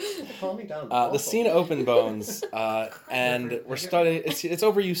calm me down. The scene open, Bones, and we're studying. It's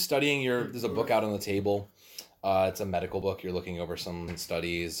over you studying there's a book out on the table. It's a medical book. You're looking over some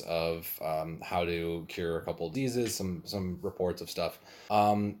studies of how to cure a couple of diseases, some reports of stuff.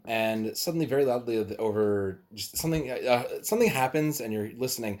 And suddenly, very loudly over just something happens, and you're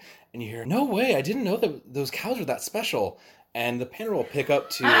listening, and you hear, "No way! I didn't know that those cows were that special." And the panel will pick up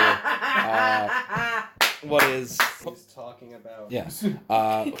to what is He's talking about. yeah,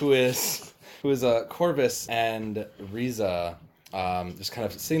 who is Corvus and Riza. Just kind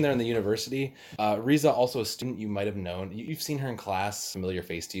of sitting there in the university. Riza, also a student you might have known. You've seen her in class, familiar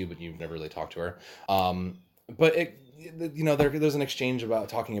face to you, but you've never really talked to her. But there's an exchange about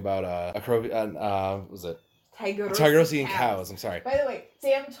talking about was it Tigerosi and cows. I'm sorry. By the way,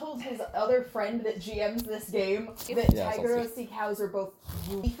 Sam told his other friend that GMs this game that Tigerosi cows are both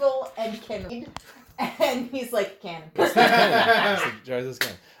lethal and can read. And he's like, can. But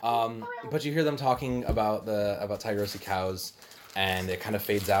you hear them talking about Tigerosi cows, and it kind of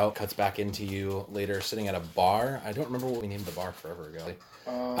fades out, cuts back into you later sitting at a bar. I don't remember what we named the bar forever ago.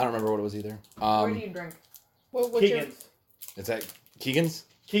 I don't remember what it was either. Where do you drink? Keegan's. Is that Keegan's?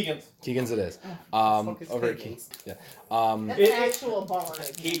 Keegan's it is. Over at Keegan's. Yeah. That's an actual bar.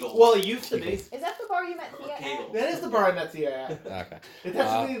 Kegel. Well, it used to be. Is that the bar you met Thea at? That is the bar I met Thea at. Okay. It's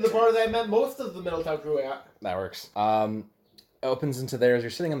actually the bar that I met most of the Middletown crew at. That works. Opens into theirs.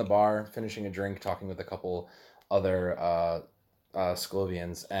 You're sitting in the bar, finishing a drink, talking with a couple other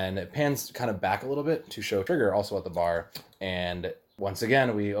Sclovians, and it pans kind of back a little bit to show Trigger also at the bar. And once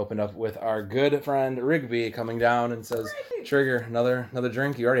again, we open up with our good friend Rigby coming down and says, "Trigger, another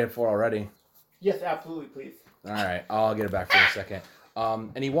drink? You already had 4 already." Yes, absolutely, please. All right, I'll get it back for you in a second.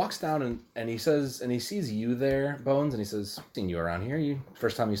 And he walks down and he says, and he sees you there, Bones, and he says, "Seen you around here.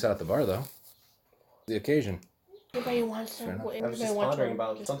 First time you sat at the bar, though. The occasion." Everybody wants to. I was just wondering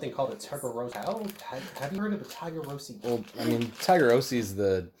about something called a Tigerosi cow. Have you heard of a Tigerosi? Well, I mean, Tigerosi is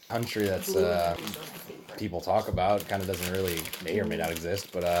the country that's people talk about. It kind of doesn't really may or may not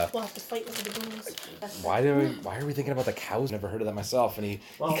exist, but We'll have to fight with the bones. why are we thinking about the cows? Never heard of that myself. And he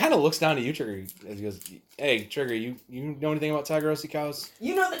kind of looks down at you, Trigger, as he goes, "Hey, Trigger, you know anything about Tigerosi cows?"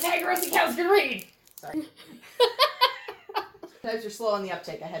 You know the Tigerosi cows can read! Sorry. As you're slow on the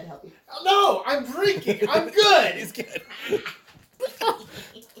uptake, I had to help you. No, I'm drinking. I'm good. He's good. I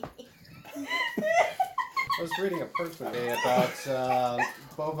was reading a perk today about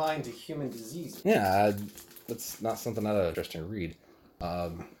bovine to human disease. Yeah, that's not something I'd interesting to read.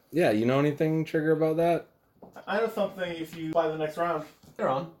 Yeah, you know anything, Trigger, about that? I know something if you buy the next round. They're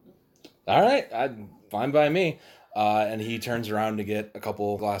on. All right, fine by me. And he turns around to get a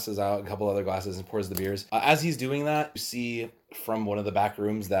couple glasses out, a couple other glasses, and pours the beers. As he's doing that, you see from one of the back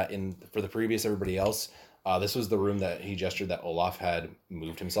rooms that for the previous everybody else, this was the room that he gestured that Olaf had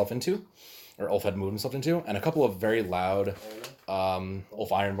moved himself into, or Ulf had moved himself into, and a couple of very loud Ulf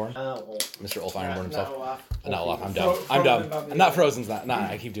Ironborn, Mr. Ulf Ironborn himself. Not Olaf. I'm dumb. I'm dumb. I'm not Frozen's not. Nah,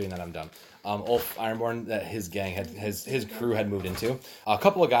 I keep doing that. I'm dumb. Ulf Ironborn that his gang had his crew had moved into. A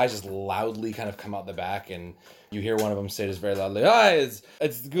couple of guys just loudly kind of come out the back, and you hear one of them say just very loudly, it's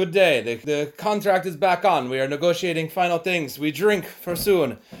a good day. The contract is back on. We are negotiating final things. We drink for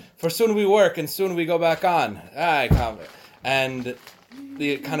soon we work, and soon we go back on. And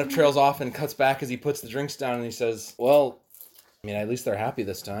it kind of trails off and cuts back as he puts the drinks down, and he says, "Well, I mean, at least they're happy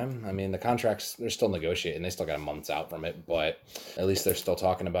this time. I mean, the contracts, they're still negotiating. They still got months out from it, but at least they're still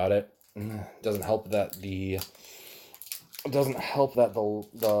talking about it. Doesn't help that the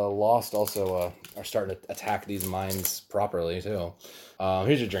Lost also are starting to attack these mines properly, too.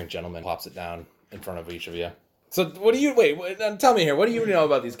 Here's your drink, gentlemen." Plops it down in front of each of you. So tell me here, what do you know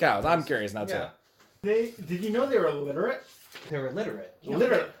about these cows? I'm curious now, too. Did you know they were illiterate? They're illiterate.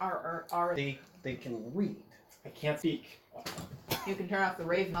 Illiterate. They can read. I can't speak. You can turn off the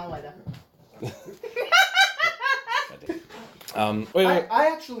rave and I'll light up. I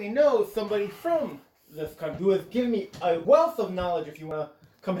actually know somebody from this country who has given me a wealth of knowledge if you want to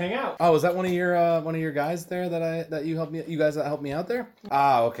come hang out. Oh, is that one of your guys there that you helped me? You guys that helped me out there?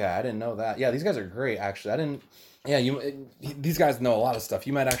 Ah, okay. I didn't know that. Yeah, these guys are great. Actually, I didn't. Yeah, these guys know a lot of stuff.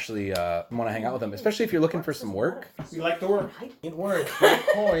 You might actually want to hang out with them, especially if you're looking for some work. We like the work. Need work.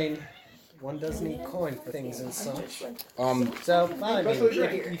 Coin. One does need coin for things and such. So, I mean,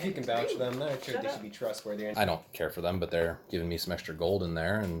 if you can vouch for them, I'm sure they should be trustworthy. I don't care for them, but they're giving me some extra gold in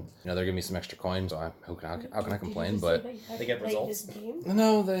there, and they're giving me some extra coins. So how can I complain? But they get results.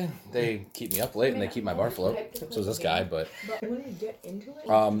 No, they keep me up late and they keep my bar afloat. So does this guy. But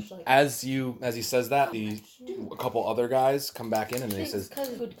as he says that, a couple other guys come back in and he says,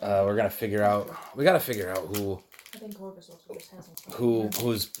 we gotta figure out who I think Corvus also just has them.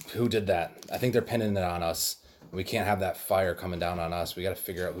 Who did that? I think they're pinning it on us. We can't have that fire coming down on us. We got to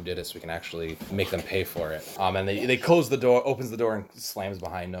figure out who did it so we can actually make them pay for it. And they close the door, opens the door, and slams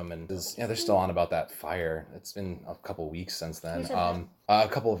behind them. And they're still on about that fire. It's been a couple weeks since then. A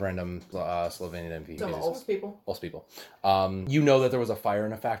couple of random Slovenian MVPs. Some Ulst people. Ulst people. You know that there was a fire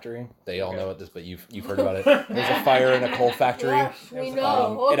in a factory. They all know this, but you've heard about it. There's a fire in a coal factory. Yes, we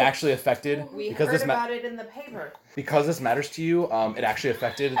know. It actually affected We because heard this about it in the paper. because this matters to you. It actually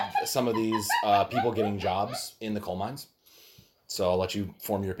affected some of these people getting jobs in the coal mines. So I'll let you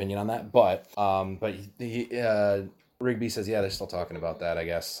form your opinion on that. But Rigby says, yeah, they're still talking about that. I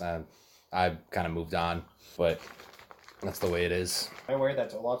guess I kind of moved on, but that's the way it is. I wear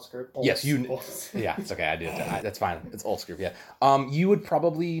that to Olaf's group. Yes, yeah, it's okay. I do. That's fine. It's Ulf's group. Yeah. You would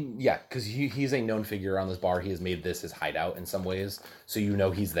probably because he's a known figure around this bar. He has made this his hideout in some ways, so you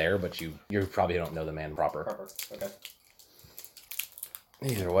know he's there, but you probably don't know the man proper. Okay.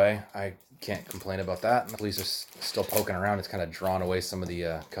 Either way, I can't complain about that. The police are still poking around. It's kind of drawn away some of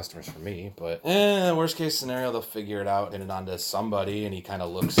the customers for me, but worst case scenario, they'll figure it out, pin it onto somebody, and he kind of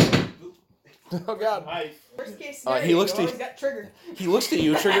looks. Oh God. Hi. Worst case scenario, he looks you to always got triggered. He looks to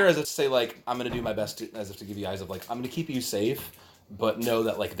you, Trigger, as if to say like, I'm gonna do my best, as if to give you eyes of like, I'm gonna keep you safe, but know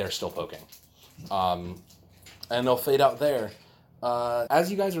that like they're still poking. And they'll fade out there.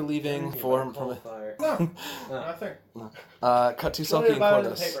 As you guys are leaving from fire. No, nothing. cut to Selkie and About it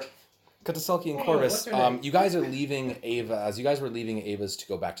in the Corvus. paper. Cut to Selkie and Hey, Corvus. what's her name? You guys are leaving Ava. As you guys were leaving Ava's to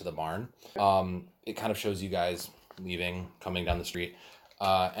go back to the barn, it kind of shows you guys leaving, coming down the street.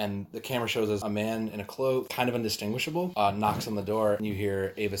 And the camera shows us a man in a cloak, kind of indistinguishable, knocks on the door, and you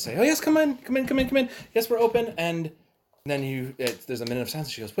hear Ava say, "Oh yes, come in. Yes, we're open." And then there's a minute of silence.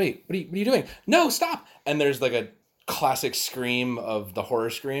 And she goes, "Wait, what are you doing? No, stop!" And there's like a classic scream of the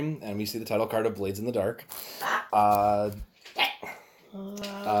horror scream, and we see the title card of Blades in the Dark.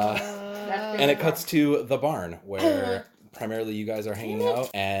 And it cuts to the barn where primarily you guys are hanging out,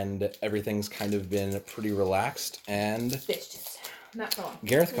 and everything's kind of been pretty relaxed. And Bitch tips. Not for long.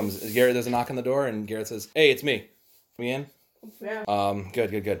 Gareth comes. Gareth, there's a knock on the door, and Gareth says, "Hey, it's me. Me in?" Yeah.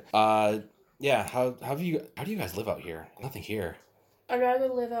 Good. Yeah. How do you guys live out here? Nothing here. I'd rather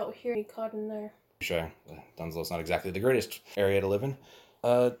live out here than caught in there. Sure. Dunslow's not exactly the greatest area to live in.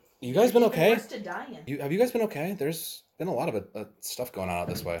 You guys been okay? Worse to die in. Have you guys been okay? There's been a lot of stuff going on out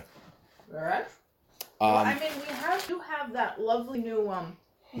this way. Alright. Well, I mean, we do have that lovely new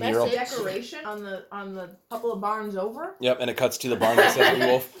Mural. decoration on the couple of barns over. Yep, and it cuts to the barn that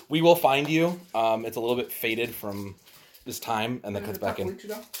says we will find you. It's a little bit faded from this time, and then cuts back in. Weeks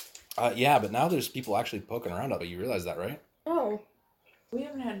ago. Yeah, but now there's people actually poking around out there. You realize that, right? Oh. We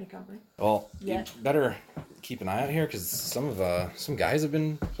haven't had any company. Well, Yeah. you better keep an eye out here because some guys have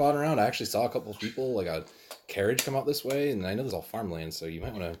been spotting around. I actually saw a couple of people, like a carriage, come out this way, and I know there's all farmland, so you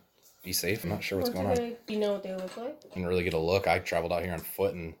might want to be safe. I'm not sure what's going on. Do you know what they look like? Didn't really get a look. I traveled out here on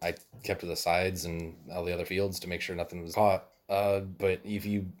foot, and I kept to the sides and all the other fields to make sure nothing was caught. But if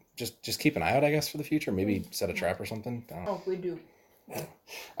you just keep an eye out, I guess, for the future, maybe set a trap or something. I don't know. Oh, we do.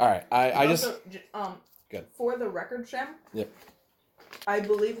 All right, I just Also, Good. For the record, Shem. Yep. I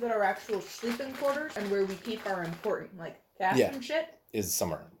believe that our actual sleeping quarters and where we keep our important, like, cash Yeah. and shit, is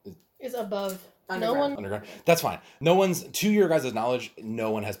somewhere Is above. No Underground. one. underground. That's fine. No one's, to your guys' knowledge,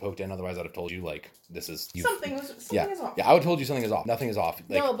 no one has poked in. Otherwise, I'd have told you like this is you. something is off. Yeah, I would have told you something is off. Nothing is off.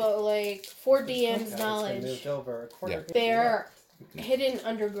 Like, No, but like for DM's Guys, they knowledge, moved over a quarter. they're hidden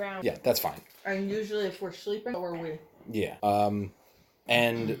underground. yeah, that's fine. And usually, if we're sleeping, so are we. Yeah.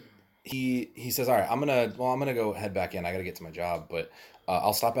 And he says, all right, I'm gonna go head back in. I gotta get to my job, but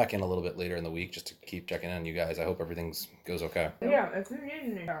I'll stop back in a little bit later in the week just to keep checking in on you guys. I hope everything's goes okay. Yeah, if you need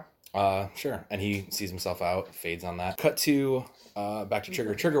anything. Sure. And he sees himself out, fades on that. Cut to back to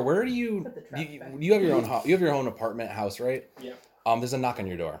Trigger. Trigger, where do you Put the trash back. you have your own you have your own apartment house, right? Yeah. There's a knock on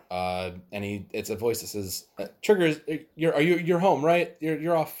your door. And it's a voice that says, Trigger, you're home, right?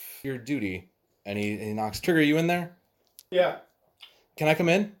 You're off your duty. And he knocks. Trigger, you in there? Yeah. Can I come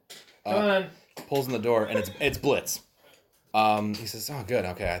in? Come on. Pulls in the door, and it's Blitz. He says, "Oh, good.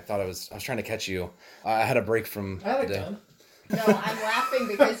 Okay, I was trying to catch you. I had a break from I like the day." gun. No, I'm laughing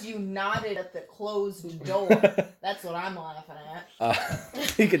because you nodded at the closed door. That's what I'm laughing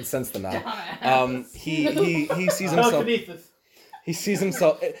at. He can sense the nod. Dumbass. He sees himself. Telekinesis. He sees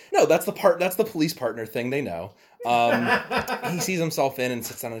himself. No, that's the police partner thing. They know. He sees himself in and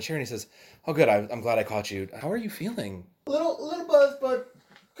sits down in a chair, and he says, "Oh, good. I'm glad I caught you. How are you feeling?" A little buzzed, but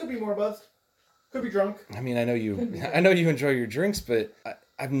could be more buzzed. Could be drunk. I mean, I know you enjoy your drinks, but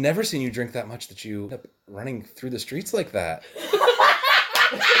I've never seen you drink that much that you end up running through the streets like that.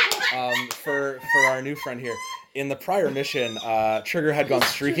 For our new friend here, in the prior mission, Trigger had gone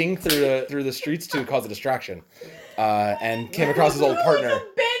streaking through the streets to cause a distraction, and came across his old partner.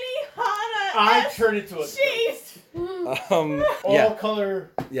 I turned into a Jeez. all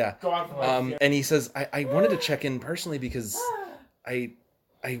color. Yeah. Gone from And he says, I wanted to check in personally because I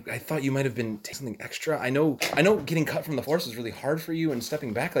thought you might have been taking something extra. I know getting cut from the force was really hard for you and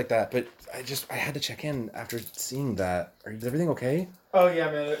stepping back like that, but I had to check in after seeing that. Is everything okay? Oh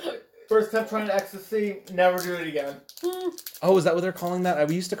yeah, man. First time trying ecstasy, never do it again. Oh, is that what they're calling that?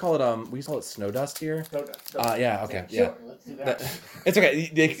 We used to call it snow dust here. No dust. Yeah, okay. Yeah. Sure, let's do that. It's okay.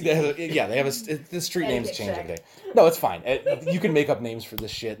 They have the street names change every day. No, it's fine. You can make up names for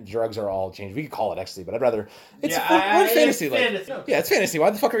this shit. Drugs are all changed. We could call it ecstasy, but I'd rather we're in fantasy. It's like, fantasy. yeah, it's fantasy. Why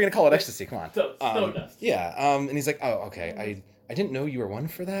the fuck are we gonna call it ecstasy? Come on. So, snow dust. Yeah. And he's like, oh, okay. I didn't know you were one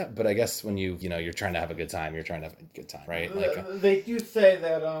for that, but I guess when you're trying to have a good time, you're trying to have a good time, right? Like, they do say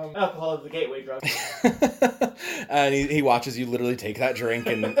that alcohol is the gateway drug. and he watches you literally take that drink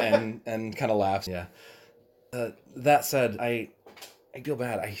and kind of laughs. Yeah. That said, I feel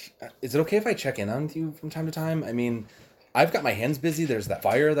bad. Is it okay if I check in on you from time to time? I mean, I've got my hands busy. There's that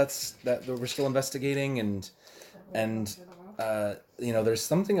fire that we're still investigating, and there's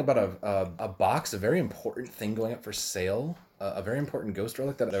something about a box, a very important thing going up for sale, a very important ghost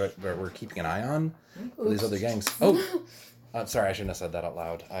relic that we're keeping an eye on for these other gangs. Oh, sorry, I shouldn't have said that out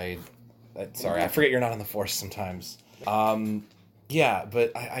loud. Sorry, I forget you're not on the force sometimes. Yeah,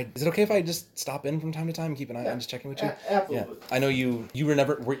 but is it okay if I just stop in from time to time and keep an eye on just checking with you? Absolutely. Yeah. I know you were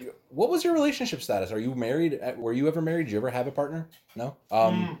never. What was your relationship status? Are you married? Were you ever married? Did you ever have a partner? No.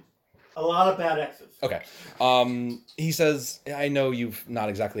 A lot of bad exes. Okay. He says, I know you've not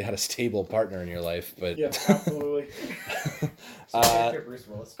exactly had a stable partner in your life, but Yeah, absolutely. Bruce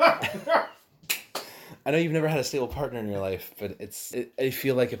Willis. I know you've never had a stable partner in your life, but I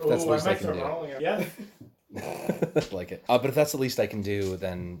feel like if that's the least I can do. Yeah. Like it. But if that's the least I can do,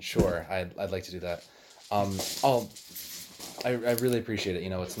 then sure, I'd like to do that. I really appreciate it.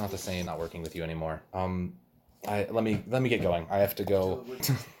 It's not the same not working with you anymore. Let me get going. I have to go.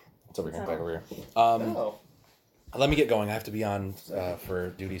 It's over here, back over here. Let me get going. I have to be on for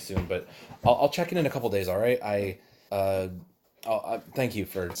duty soon, but I'll check in a couple days. All right. Thank you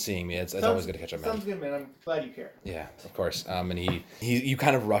for seeing me. It's always good to catch up, man. Sounds good, man. I'm glad you care. Yeah, of course. And you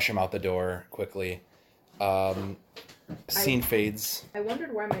kind of rush him out the door quickly. Scene fades. I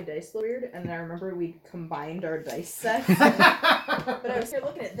wondered why my dice looked weird, and then I remember we combined our dice sets. But I was here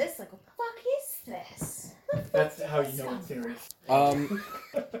looking at this, like, what the fuck is this? That's how you know it's serious.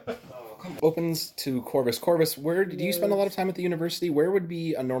 Opens to Corvus. Corvus, where do you spend a lot of time at the university? Where would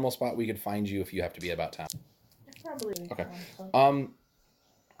be a normal spot we could find you if you have to be about town? Probably. Okay.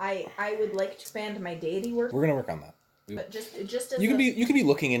 I would like to expand my deity work. We're gonna work on that. But just as you can be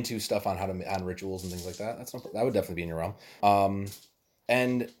looking into stuff on on rituals and things like that. That would definitely be in your realm.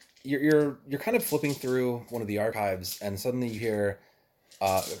 And you're kind of flipping through one of the archives, and suddenly you hear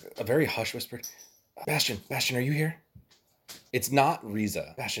a very hushed whisper. Bastion, are you here? It's not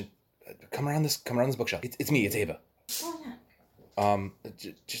Riza. Bastion, come around this bookshelf. It's me. It's Ava. Oh, yeah.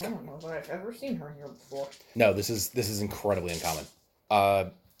 Just I don't know that I've ever seen her here before. No, this is incredibly uncommon.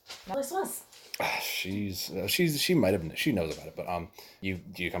 Well, this was. She might have, she knows about it, but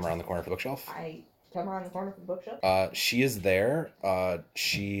do you come around the corner of the bookshelf? I come around the corner of the bookshelf. She is there.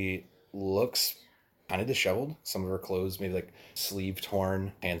 She looks kind of disheveled. Some of her clothes maybe like sleeve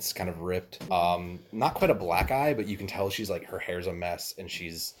torn, pants kind of ripped. Not quite a black eye, but you can tell she's like her hair's a mess, and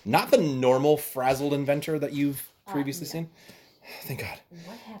she's not the normal frazzled inventor that you've previously seen. Thank God.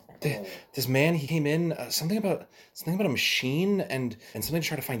 What happened? This man, he came in, something about a machine and something to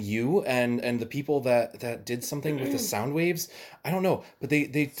try to find you and the people that did something with the sound waves. I don't know, but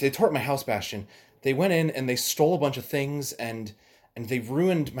they tore up my house, Bastion. They went in and they stole a bunch of things and they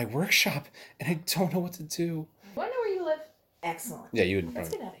ruined my workshop, and I don't know what to do. Do I know where you live? Excellent. Yeah, you would. Let's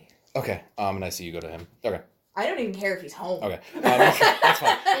get out of here. Okay, and I see you go to him. Okay. I don't even care if he's home. Okay, that's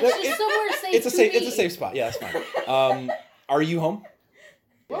fine. It's just somewhere safe. It's a safe spot. Yeah, that's fine. Are you home?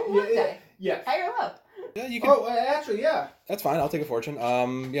 What would guy? Yeah. Hire him up. Yeah, you can. Oh, actually, yeah. That's fine. I'll take a fortune.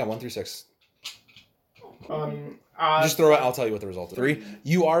 1 through 6. Just throw it. I'll tell you what the result is. 3.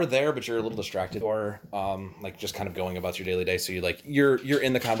 You are there, but you're a little distracted, or like just kind of going about your daily day. So you're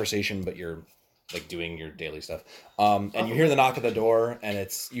in the conversation, but you're like doing your daily stuff. And you hear the knock at the door, and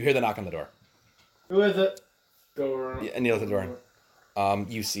you hear the knock on the door. Who is it? Go around. Yeah, and you look at the door.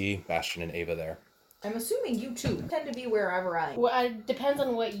 You see Bastion and Ava there. I'm assuming you too tend to be wherever I am. Well, it depends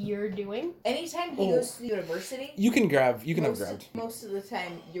on what you're doing. Anytime he goes to the university, You can have grabbed. most of the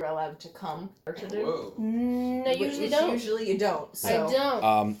time you're allowed to come or to do. Whoa. I usually Which don't. Usually you don't. So I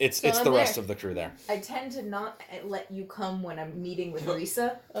don't. It's So I'm the rest there. of the crew there. I tend to not let you come when I'm meeting with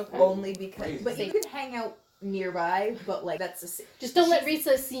Risa, Okay. only because. Crazy. But you can hang out nearby. But like that's Just don't let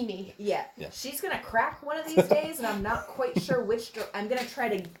Risa see me. Yeah. Yeah. She's gonna crack one of these days, and I'm not quite sure which. I'm gonna try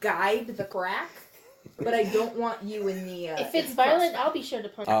to guide the crack, but I don't want you in the. If it's violent, I'll be sure to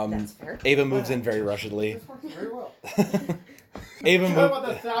punch. That's fair. Ava moves in very rushedly. This works very well. Ava How moves.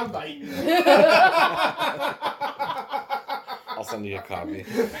 about the soundbite? I'll send you a copy.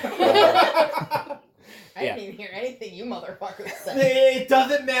 I didn't even hear anything you motherfuckers said. It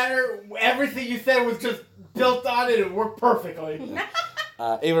doesn't matter. Everything you said was just built on it. It worked perfectly.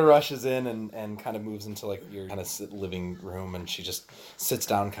 Ava rushes in and kind of moves into like your kind of living room, and she just sits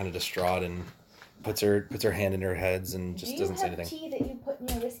down, kind of distraught, and puts her hand in her heads and just doesn't say anything. tea that you put in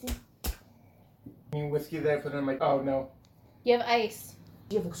your whiskey? You mean whiskey that I put in my... Oh, no. You have ice.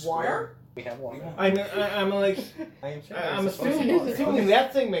 Do you have water? We have water. I'm like... I am sure. I'm there's supposed to be assuming water.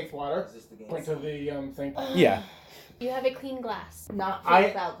 that thing makes water. Is this the game? Point to the thing. Yeah. You have a clean glass. Not filled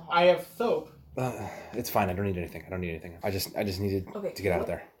with alcohol. I have soap. It's fine. I don't need anything. I just needed Okay, to get out of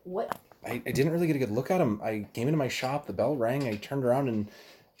there. What? I didn't really get a good look at him. I came into my shop, the bell rang, I turned around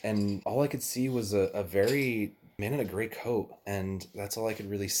and all I could see was a very man in a gray coat, and that's all I could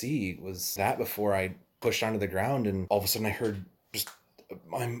really see was that before I pushed onto the ground, and all of a sudden I heard just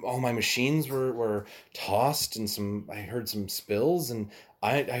all my machines were tossed, and I heard some spills, and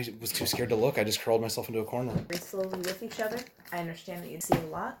I was too scared to look. I just crawled myself into a corner. Very slowly with each other. I understand that you see a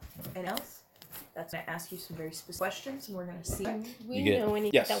lot. And else? That's gonna ask you some very specific questions, and we're gonna see. We You get- know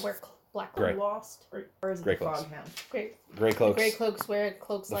any yes. that wear black Gray. Lost, or is it Gray the clothes. Foghound? Great. Gray The cloaks. gray cloaks wear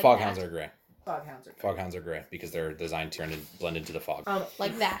cloaks The like foghounds that. are gray. Foghounds are. Foghounds are gray because they're designed to turn and blend into the fog.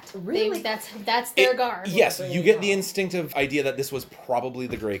 Like that. Really? That's their guard. Yes, you get the instinctive idea that this was probably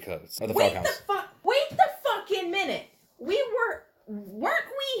the gray coats or the Wait foghounds. Wait the fucking minute. Weren't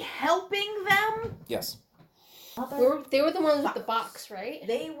we helping them? Yes. They were the ones with the box, right?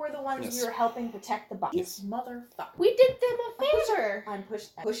 They were the ones Yes. we were helping protect the box. Yes. Motherfucker. We did them a favor. I'm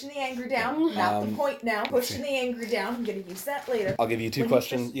pushing the anger down. Not the point now. Pushing the anger down. I'm gonna use that later. I'll give you two When you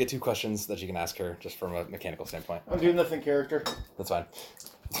questions. first- You get two questions that you can ask her just from a mechanical standpoint. I'm doing this in character. That's fine.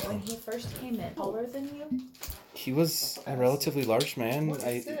 When he first came in, taller than you. He was a relatively large man. What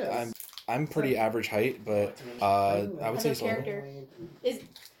is this? I'm pretty average height, but I would say Other he's older. character.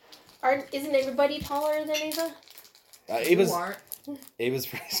 Isn't everybody taller than Ava? Ava's You aren't.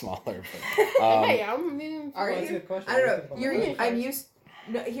 pretty smaller. But, Hey, I'm. Are Well, that's a you? good question. I don't know. Think about You're. that. I'm used.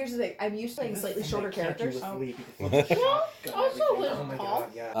 No, here's the thing. I'm used to playing slightly shorter characters. Well, also Oh was my tall.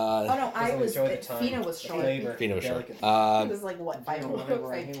 god, yeah. Oh no, I Doesn't was. enjoy the time, Fina was the short. flavor, Fina was short. delicate. He was like what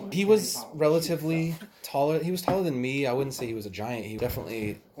 5'2". he was relatively taller. He was taller than me. I wouldn't say he was a giant. He was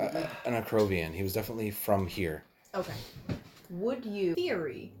definitely an Acrovian. He was definitely from here. Okay. Would you,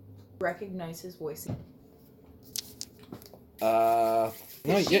 theory, recognize his voice?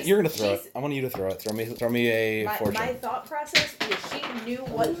 No, She's- you're gonna throw it. she's- I want you to throw it. Throw me a fortune. My thought process is she knew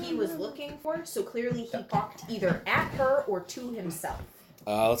what he was looking for, so clearly he talked either at her or to himself.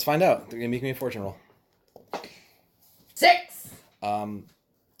 Let's find out. They're gonna make me a fortune roll. 6.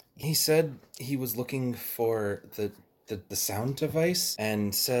 He said he was looking for the sound device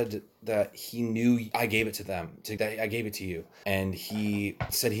and said that he knew I gave it to them. That I gave it to you, and he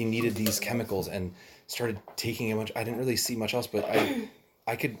said he needed these chemicals and started taking a bunch. I didn't really see much else, but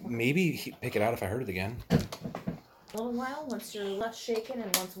I could maybe pick it out if I heard it again. A little while, once you're less shaken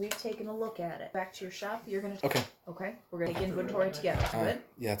and once we've taken a look at it. Back to your shop, you're gonna... Okay. Okay, we're gonna take inventory together. Good?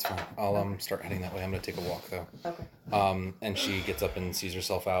 Yeah, it's fine. I'll start heading that way. I'm gonna take a walk though. Okay. And she gets up and sees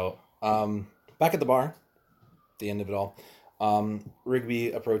herself out. Back at the bar, the end of it all.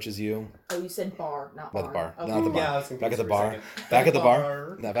 Rigby approaches you. Oh, you said bar, not By bar. the bar. Okay. Not the bar. Yeah, I was Back at the confused for a bar. second. Back at the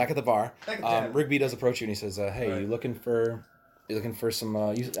bar. No, back at the bar. Back at the bar. Rigby does approach you and he says, "Hey, Right. you looking for some?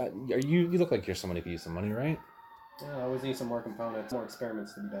 You look like you're someone who could use some money, right? Yeah, I always need some more components, more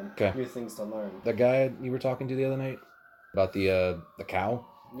experiments to be done. Okay. New things to learn. The guy you were talking to the other night about the cow.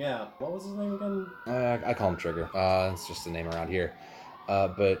 Yeah. What was his name again? I call him Trigger. It's just the name around here.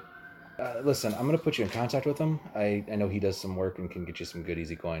 But listen, I'm gonna put you in contact with him. I know he does some work and can get you some good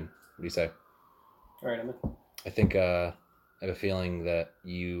easy coin. What do you say? All right, I'm in. I think I have a feeling that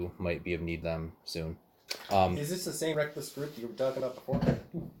you might be of need them soon. Is this the same reckless group you were talking about before?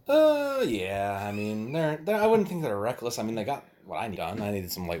 Yeah. I mean, they're I wouldn't think they're reckless. I mean, they got what I need done. I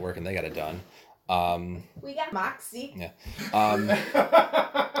needed some light work, and they got it done. We got Moxie. Yeah.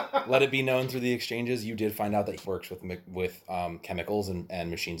 Let it be known through the exchanges, you did find out that he works with chemicals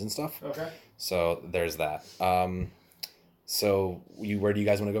and machines and stuff. Okay. So there's that. So where do you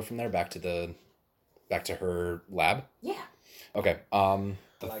guys want to go from there? Back to her lab? Yeah. Okay.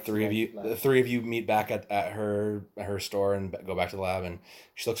 The three of you meet back at her store and go back to the lab, and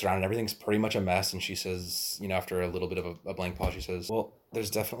she looks around and everything's pretty much a mess, and she says, after a little bit of a blank pause, she says, well, there's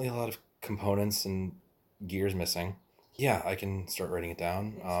definitely a lot of components and gears missing. Yeah, I can start writing it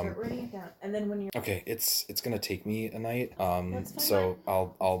down. Start writing it down, and then when you're okay, it's gonna take me a night. That's fine. So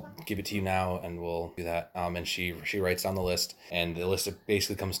I'll give it to you now, and we'll do that. And she writes down the list, and the list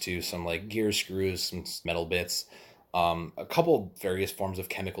basically comes to some like gear screws, some metal bits, a couple various forms of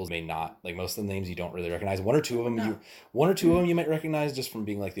chemicals. May not, like, most of the names you don't really recognize. One or two of them you might recognize just from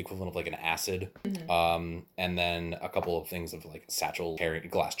being like the equivalent of like an acid. And then a couple of things of like satchel carrying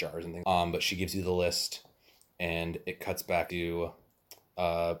glass jars and things. But she gives you the list. And it cuts back to,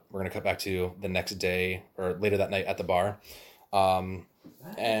 we're going to cut back to the next day or later that night at the bar.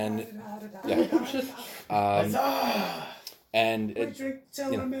 And it, we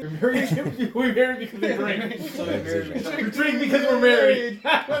married because we drink. We drink because we're married.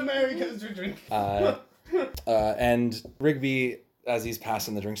 We're married because we drink. And Rigby, as he's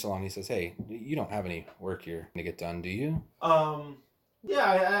passing the drinks along, he says, hey, you don't have any work here to get done, do you?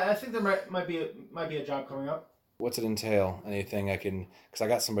 Yeah, I think there might be a job coming up. What's it entail? Anything I can? Because I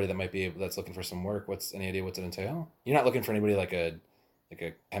got somebody that might be that's looking for some work. Any idea what's it entail? You're not looking for anybody like a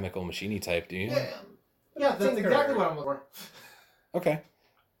chemical machiney type, do you? Yeah, that's exactly what I'm looking for. Okay,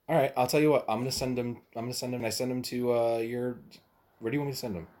 all right. I'll tell you what. I'm gonna send him. I send him to your. Where do you want me to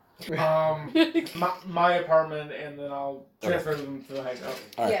send him? My apartment, and then I'll transfer them to the hideout.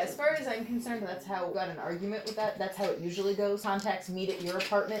 Right. Yeah, as far as I'm concerned, that's how we got an argument with that. That's how it usually goes. Contacts meet at your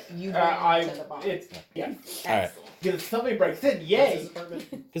apartment. You bring them to the bar. Yeah. All right. Because somebody breaks in, yay!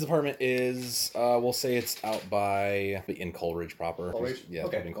 His apartment is, we'll say it's out in Coleridge proper. Coleridge? Yeah,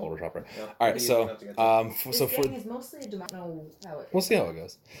 Okay, in cool. Coleridge proper. Yeah. All right, so This gang is mostly a don't know how it. we'll see how it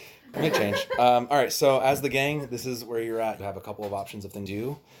goes. It might change. All right, so as the gang, this is where you're at. You have a couple of options of things to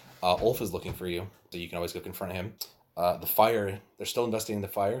do. Ulf is looking for you, so you can always go confront him. The fire, they're still investigating the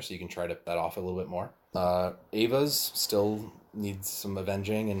fire, so you can try to that off a little bit more. Ava's still needs some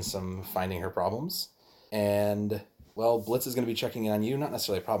avenging and some finding her problems. And, well, Blitz is going to be checking in on you. Not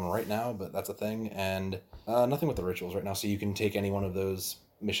necessarily a problem right now, but that's a thing. And nothing with the rituals right now, so you can take any one of those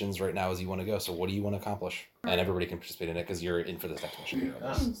missions right now as you want to go. So what do you want to accomplish? And everybody can participate in it because you're in for this next mission.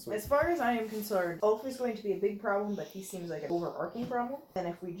 As far as I am concerned, Ulf is going to be a big problem, but he seems like an overarching problem. And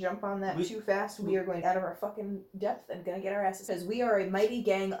if we jump on that too fast, we are going out of our fucking depth and gonna get our asses. Because we are a mighty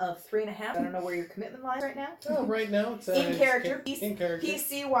gang of 3.5. I don't know where your commitment lies right now. Oh, right now it's in character. In character.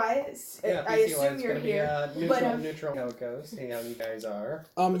 PC wise, Yeah, I assume you're here. Neutral how it goes. See how you guys are.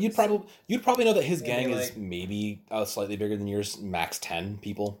 You'd probably know that his Maybe gang is maybe slightly bigger than yours, max 10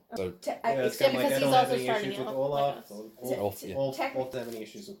 people. So It's Yeah, kind of because I he's don't have also any starting issues with off Olaf. like us. Ulf, yeah. Ulf doesn't have any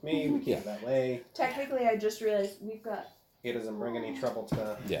issues with me. We keep it that way. Technically, I just realized we've got. He doesn't bring any trouble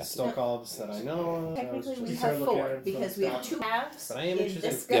to Yeah. Stokovs that I know of. Technically, we start have looking at 4 it because from we have the 2 halves. But I am in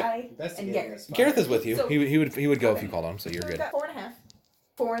interested this in guy and investigating Gareth. this fire. Gareth is with you. So- He would go if Okay. you called on him, so you're So good. we've got 4.5.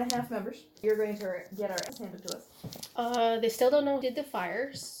 4.5 members. You're going to get our ass handed to us. They still don't know who did the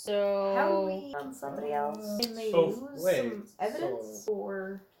fire, so How do we on somebody else? Can they Oh, use wait, some evidence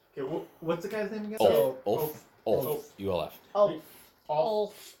or Okay, what's the guy's name again? Ulf. Ulf. ULF. oh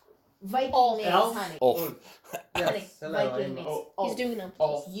Ulf. Viking Ulf. names, Elf? honey. Ulf. Yes, hello, Viking I'm names. Oh, He's doing them.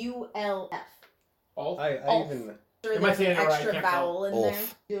 Ulf. ULF. Ulf. I Ulf. even Sure, Am I there's saying an it right? I extra can't vowel in there.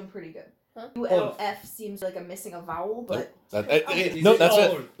 Ulf. Doing pretty good. Huh? ULF seems like I'm missing a vowel, but No, that's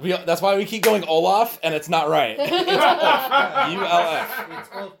it. That's why we keep going Olaf, and it's not right. It's Ulf. ULF. It's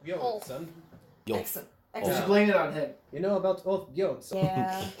Ulf Bjorn, son. Yulf. excellent. Ulf. Excellent. Blame it on him. You know about Ulf Bjorn, son.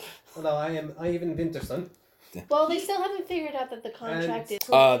 Yeah. Although I even Winterson. Well, they still haven't figured out that the contract is.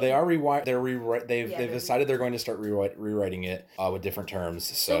 They are They've Yeah, decided they're going to start rewriting it with different terms.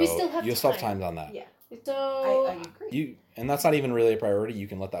 So we still have you'll still have time. time on that. Yeah. So I agree. And that's not even really a priority. You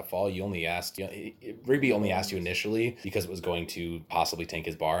can let that fall. You only asked. Rigby only asked you initially because it was going to possibly tank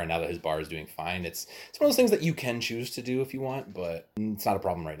his bar, and now that his bar is doing fine, it's one of those things that you can choose to do if you want, but it's not a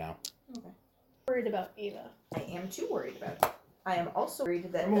problem right now. worried about Ava. I am too worried about it. I am also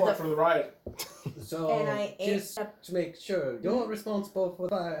worried that I'm along for the ride. So And I just to make sure, you're responsible for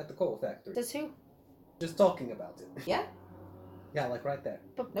the fire at the coal factory. Does who? Just talking about it. Yeah. Yeah, like right there.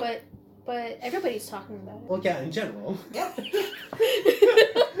 But Nope. but everybody's talking about it. Well, yeah, in general. Yep.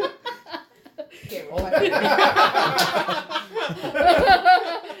 Okay, Uh,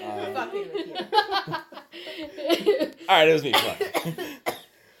 fucking with you. right, it was me.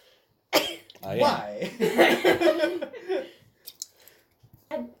 Yeah. Why?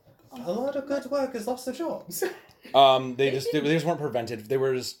 A lot of good workers lost their jobs. They just weren't prevented. They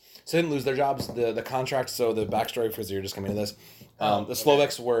were just so they didn't lose their jobs. The contract. So the backstory for you're just coming to this. The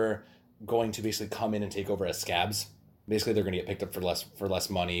Slovaks were going to basically come in and take over as scabs. Basically, they're going to get picked up for less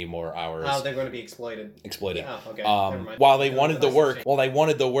money, more hours. Oh, they're going to be exploited. Exploited. Oh, okay. Never mind. While they wanted the work,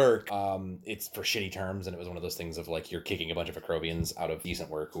 it's for shitty terms, and it was one of those things of like you're kicking a bunch of Akrovians out of decent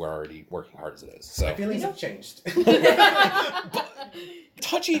work who are already working hard as it is. So My feelings have changed.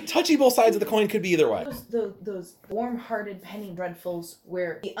 touchy both sides of the coin could be either way. Those warm-hearted penny dreadfuls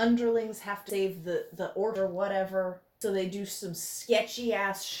where the underlings have to save the order whatever, so they do some sketchy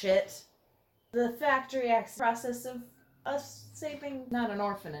ass shit. The factory acts process of us saving not an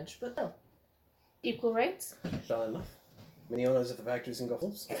orphanage, but still. Equal rights. Fair enough. Many owners of the factories and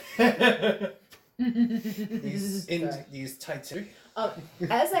goals. These tights here.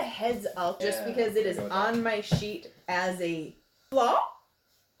 As a heads up, just Yeah, because it is go with on my sheet as a flaw,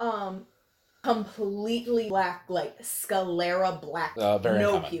 completely black, like sclera black, Very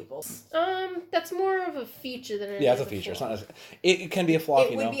no uncommon. pupils. That's more of a feature than it Yeah, is it's a feature. flaw. It's not. It can be a flaw.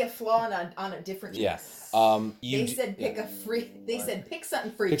 It would be a flaw on a different. Yeah. They said pick a free. They said pick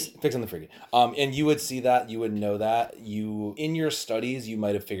something free. Fixing the freaky. And you would see that. You would know that. You in your studies, you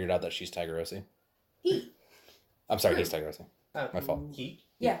might have figured out that she's Tigerosi. He. I'm sorry, he's Tigerosi. My fault. He.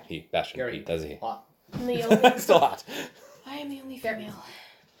 Yeah. He. Bastion. Gary. He. That's he. Hot. I'm the only, Still hot. I am the only female.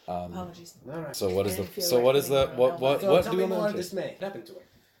 Apologies. All right. So what is Didn't feel so right what is the putting what it on. what So do tell we me more want of to this May. What happened to her?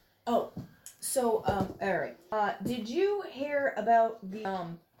 Oh, so all right. Did you hear about the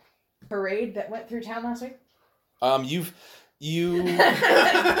parade that went through town last week? you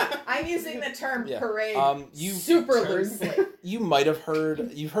I'm using the term Yeah. parade You super loosely. you might have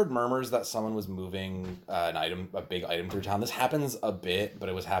you've heard murmurs that someone was moving a big item through town. This happens a bit, but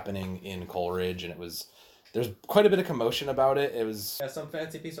it was happening in Coleridge, and there's quite a bit of commotion about it. It was Yeah, some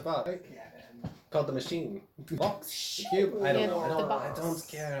fancy piece of art called the machine box. Cube. I don't Yeah, know. the I box. don't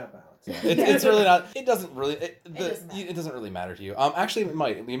care about. it's really not. It doesn't really. doesn't matter. It doesn't really matter to you. Actually, it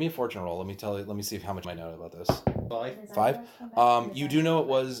might. Give me a fortune roll. Let me see how much I know about this. 5. You do know it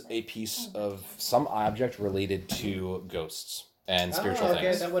was a piece of some object related to ghosts and spiritual okay,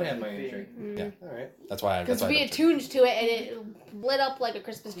 things. that would have my intrigue. Yeah. All right. That's why. Because we I attuned to it and it lit up like a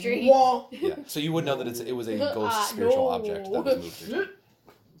Christmas tree. Wall. Yeah. So you would know that it was a ghost spiritual no. object that was moved through.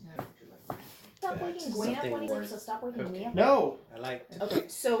 Stop That's waking Gwen up something when he said, worth so stop waking cooking. me up. No. I like. Okay,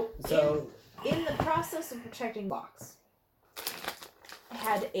 so in the process of protecting box, I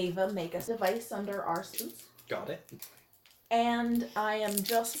had Ava make a device under our suits. Got it. And I am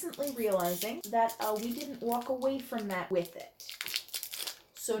just recently realizing that we didn't walk away from that with it.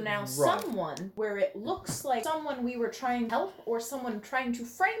 So now Right. someone, where it looks like someone we were trying to help or someone trying to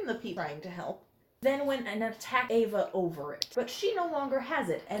frame the people trying to help, then went and attacked Ava over it. But she no longer has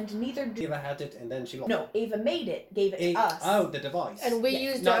it, and neither do... Ava had it, and then she lost. No, Ava made it, gave it to us. Oh, the device. And we Yeah,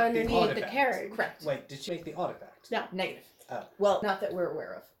 used it not the underneath the artifact. carriage. Correct. Wait, did she make the artifact? No. Negative. Oh. Well, not that we're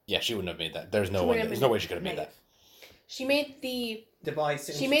aware of. Yeah, she wouldn't have made that. There's no She way. wouldn't have There's made no way she could have made that. Negative. She made the Device.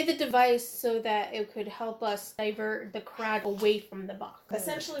 device so that it could help us divert the crowd away from the box.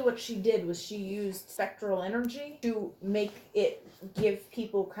 Essentially what she did was she used spectral energy to make it give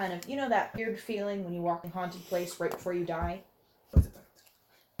people kind of, you know that weird feeling when you walk in a haunted place right before you die? Artifact.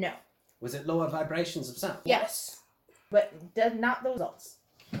 No. Was it lower vibrations of sound? Yes. But not those results.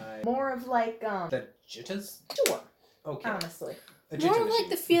 I- More of like, The jitters? sure, Okay. honestly. A More jitter of like the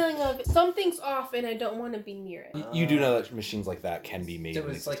machine. feeling of something's off and I don't want to be near it. You do know that machines like that can be made. So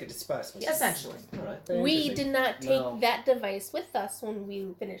it's like a dispersal. Essentially. Alright. We did not take No. that device with us when we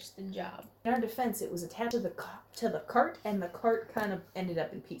finished the job. In our defense, it was attached to the cart, and the cart kind of ended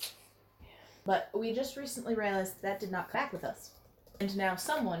up in pieces. But we just recently realized that did not come back with us. And now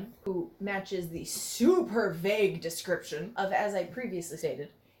someone who matches the super vague description of, as I previously stated,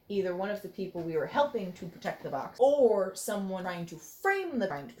 either one of the people we were helping to protect the box, or someone trying to frame the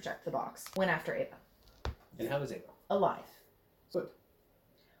trying to protect the box, went after Ava. And how is Ava? Alive. Good.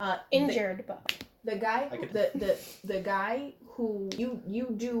 Injured, but The guy, I could- the guy who you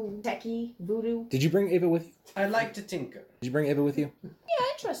do techie voodoo. Did you bring Ava with you? I like to tinker. Did you bring Ava with you? Yeah,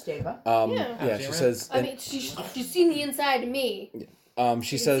 I trust Ava. Yeah. Yeah. She says. I mean, she's seen the inside of me. She You can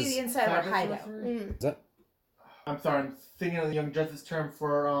says. see the inside of our hideout. Mm. Is that? I'm sorry, I'm thinking of the Young Justice term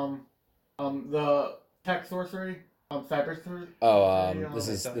for the tech sorcery, cyber sorcery. This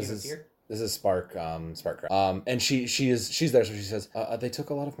Okay, is so this he was is here? this is Spark. And she's there, so she says, they took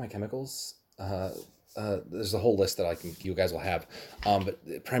a lot of my chemicals. there's a whole list that you guys will have.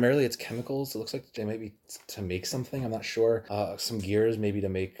 But primarily it's chemicals. It looks like they might be to make something. I'm not sure. Some gears maybe to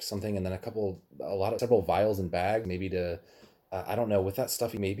make something, and then several vials and bags maybe to, I don't know. With that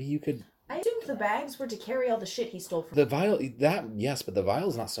stuff, maybe you could. I assumed the bags were to carry all the shit he stole from The vial, yes, but the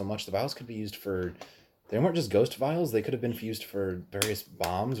vials not so much. The vials could be used for. They weren't just ghost vials. They could have been used for various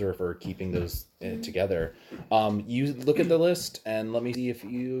bombs or for keeping those together. You look at the list and let me see if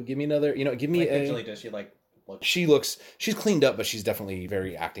you give me another. Give me Usually, does she like? Look? She's cleaned up, but she's definitely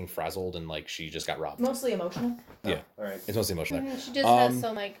very acting frazzled and like she just got robbed. Mostly emotional. Yeah, All right. it's mostly emotional. She just has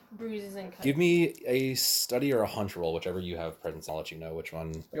some like bruises and cuts. Give me a study or a hunch roll, whichever you have presence. I'll let you know which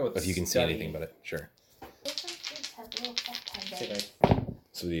one. Go with If you can see study. anything about it, sure. Say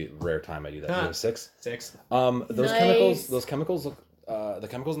So the rare time I do that, you have 6. 6. Those Nice. chemicals look. The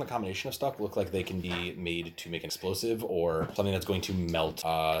chemicals and the combination of stuff look like they can be made to make an explosive or something that's going to melt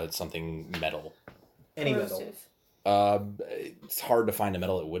something metal. Any metal. Corrosive. It's hard to find a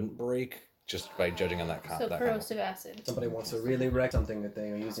metal that wouldn't break just by judging on that. So corrosive acid. Somebody wants to really wreck something that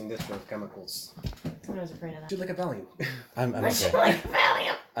they are using this for chemicals. I was afraid of that. Do like a Valium. I'm okay.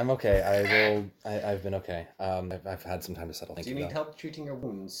 I'm okay. I've been okay. I've had some time to settle. Thank Do you you, need though. help treating your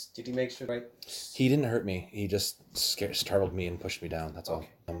wounds? Did you make sure right? He didn't hurt me. He just startled me and pushed me down. That's all.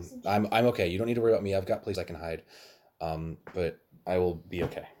 Okay. I'm okay. You don't need to worry about me. I've got places I can hide. But I will be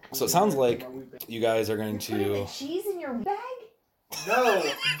okay. So it sounds like you guys are going Putting to. the cheese in your bag? No,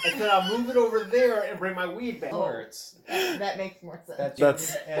 I said I'll move it over there and bring my weed back. Hurts. That makes more sense. That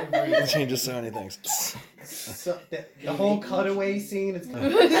That's- changes It every. changes so many things. So, the whole cutaway scene is.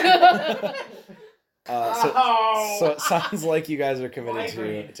 So it sounds like you guys are committed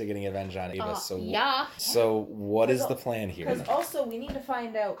Migraine. to getting revenge on Ava. Yeah. So what is the plan here? Because also we need to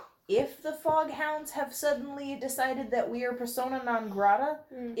find out if the Foghounds have suddenly decided that we are persona non grata,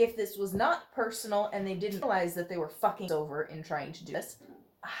 if this was not personal and they didn't realize that they were fucking us over in trying to do this,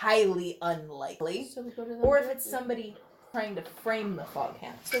 highly unlikely. So we go to them Or if directly. it's somebody trying to frame the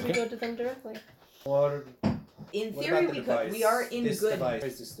Foghounds. So we go to them directly. Or In what theory, about the we could. device? We are in this good. Device.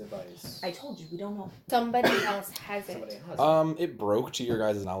 Where's this device? I told you we don't know. Somebody else has Somebody it. has it. It broke to your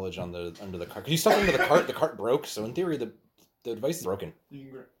guys' knowledge under the cart. 'Cause you stuck it under the cart. The cart broke. So in theory, the device is broken.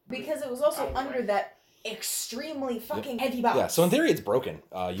 Because it was also under that extremely fucking heavy box. Yeah. So in theory, it's broken.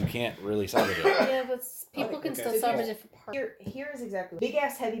 You can't really salvage it. Yeah, but people can Okay. still salvage it for parts. Here is exactly big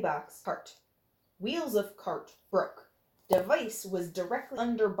ass heavy box cart. Wheels of cart broke. Device was directly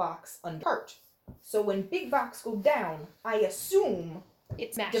under box under cart. So when big box go down, I assume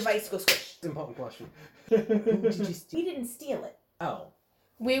It's smashed. device goes squish. It's an important question. We didn't steal it. Oh.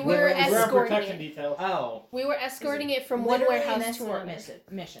 We Where were is- We're on escorting protection it. detail. Oh. We were escorting it from one Literally warehouse an to escort another.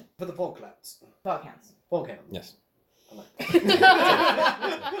 mission. For the fog clouds. Foghounds. Fog hound. Yes. I like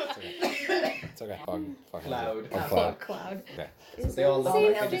It's okay. Fog Cloud. Fog Fog cloud. cloud. Okay. Is they all that love the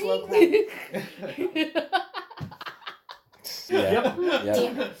it. same They thing? Yeah.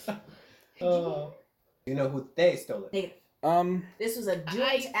 Yep. Yeah. You know who they stole it? Negative. This was a don't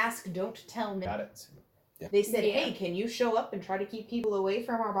I- ask, don't tell. Got it. They said, Yeah. "Hey, can you show up and try to keep people away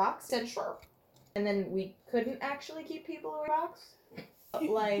from our box?" I said, "Sure." And then we couldn't actually keep people away from our box.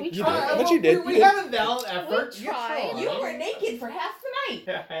 Like We You did. tried. But you did. We have a valid effort. We tried. you were naked for half the night.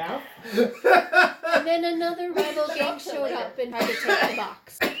 Yeah. And then another rival gang Talk to showed later. up and tried to take the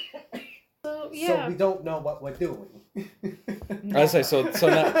box. So So yeah. we don't know what we're doing. I say so now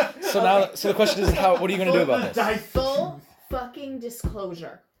the question is what are you gonna do about this? Full fucking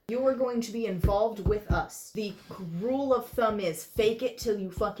disclosure. You are going to be involved with us. The rule of thumb is fake it till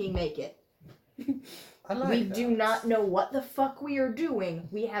you fucking make it. I like We that. do not know what the fuck we are doing.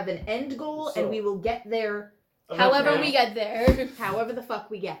 We have an end goal So- and we will get there However we get there. however the fuck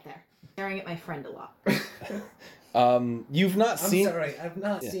we get there. Staring at my friend a lot. You've not I'm seen. sorry, I've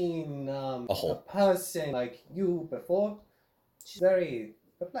not Yeah. seen A hole. person like you before. She's very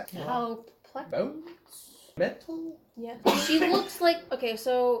perplexed. How plex- Bones? Metal? Yeah. She looks like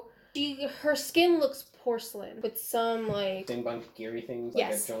so her skin looks porcelain with some like Thing bunch of geary things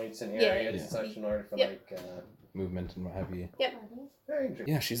Yes. like joints and Yeah. areas and such in order for Yep. Movement and what have you. very interesting.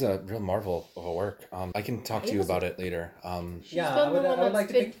 Yeah, she's a real marvel of a work. I can talk to you about it later. she's Yeah, been I would- the one I would that's like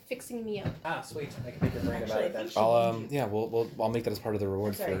to been pick- fixing me up. Ah, sweet. I can pick your brain about Actually, it then. I think I'll make that as part of the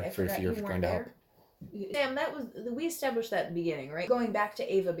reward Sorry, I for forgot if you're you going to help. weren't there. Sam, that was we established that at the beginning, right? Going back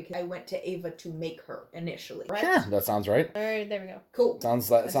to Ava because I went to Ava to make her initially. Right? Sure, that sounds right. Alright, there we go. Cool.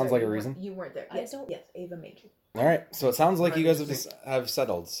 Sounds I'm like sorry, a you reason. weren't- You weren't there. I Yes, don't- yes, Ava made you. All right, so it sounds like you guys have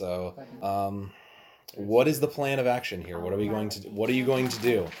settled. So, what is the plan of action here? What are you going to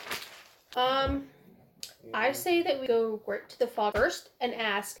do? I say that we go right to the fog first and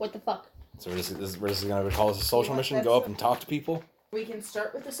ask what the fuck. So we're just gonna call this a social mission. Go up and talk to people. We can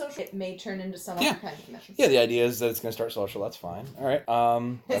start with the social. It may turn into some Yeah. other kind of mission. Yeah, the idea is that it's gonna start social. That's fine. All right.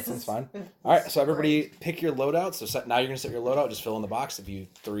 That sounds fine. All right. So everybody pick your loadout. So now you're gonna set your loadout. Just fill in the box. If you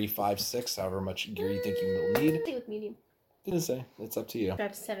 3, 5, 6, however much gear you think you will need. Stay with medium. Didn't say. It's up to you.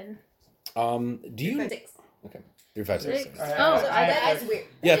 5 to 7. Do you? 6. Okay. 3, 5, 6. Six. Alright, Oh, That's weird.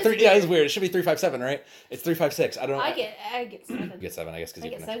 Yeah, That is 3. Yeah, it's weird. It should be 3, 5, 7, right? It's 3, 5, 6. I don't. I get 7. You get 7, I guess, because I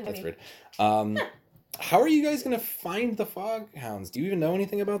you get finished. 7, That's weird. How are you guys gonna find the fog hounds? Do you even know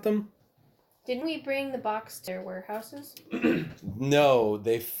anything about them? Didn't we bring the box to their warehouses? No,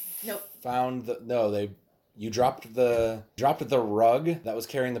 they Nope. found the. No, they. You dropped the rug that was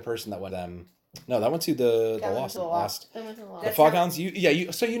carrying the person that went them. No, that went to the That went lost. to the lost. They went to the The That's fog how- hounds.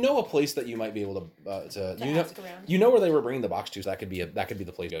 So you know a place that you might be able to you know ask around. you know where they were bringing the box to. So that could be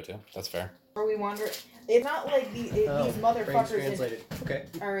the place to go to. That's fair. Or we wander. It's not like these Brains motherfuckers translated. Okay.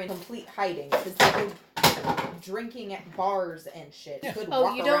 are in complete hiding because they go drinking at bars and shit. Yeah. Could Oh,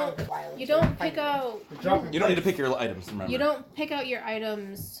 walk you around don't- while You they're don't pick hiding. out. You don't need to pick your items. Remember. You don't pick out your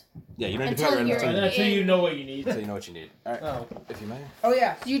items. Yeah, you don't need to pick Until your items you're- Until you know what you need. until you know what you need. All right, Oh. if you may. Oh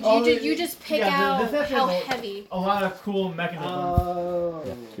yeah. You just pick yeah, out this actually how has heavy. A lot of cool mechanisms. Oh.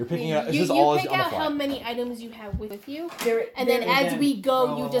 You're picking out. This You is all pick on the out fly. how many items you have with you, There, and then there- as again, we go,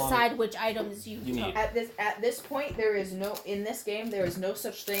 roll you along. decide which items you You took. need. at this point there is no in this game there is no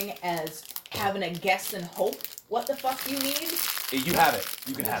such thing as having a guess and hope what the fuck you need. You have it.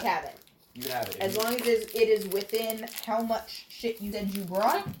 You can You have it. have it. You can have it. As long as it is within how much shit you said you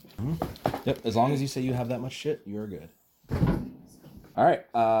brought. Yep. As long as you say you have that much shit, you're good. All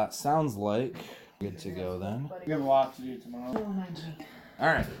right. Sounds like good to go then. We have a lot to do tomorrow. All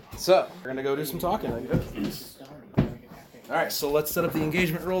right. So we're gonna go do some talking. All right. So let's set up the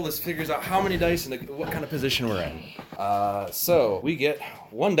engagement roll. This figures out how many dice and what kind of position we're in. So we get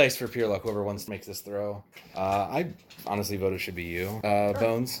 1 dice for pure luck. Whoever wants to make this throw. I honestly voted should be you,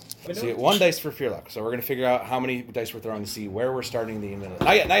 Bones. So you get 1 dice for pure luck. So we're gonna figure out how many dice we're throwing to see where we're starting the minute.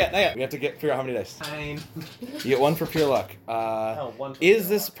 Not yet. We have to figure out how many dice. Fine. You get 1 for pure luck. One for Is pure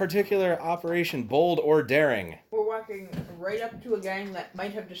this luck. particular operation bold or daring? We're walking right up to a gang that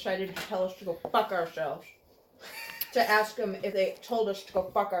might have decided to tell us to go fuck ourselves. To ask them if they told us to go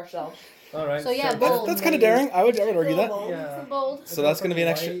fuck ourselves. All right. So, yeah, That's, bold. that's kind of daring. I would argue that. Yeah. Some bold. So that's gonna be an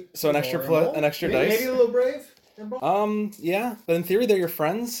extra. So an extra an extra dice. Maybe a little brave. Yeah, but in theory they're your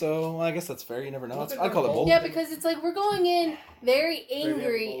friends, so well, I guess that's fair. You never know. I'd call it bold. Yeah, because it's like we're going in very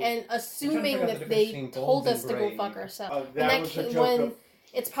angry bold. and assuming I'm trying to figure out the that difference they between told bold us and to go brave. fuck ourselves. Oh, And that that was the ca- joke when of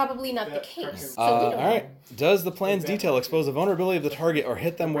it's probably not the that case. fucking- So we don't All right. Does the plan's detail expose the vulnerability of the target or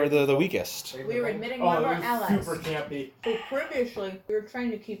hit them where they're the weakest? We were admitting one of Oh, our it was allies. super campy. So previously, we were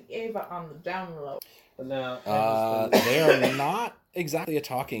trying to keep Ava on the down low. But now. They are not exactly a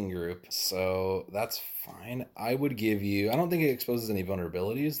talking group, so that's fine. I would give you. I don't think it exposes any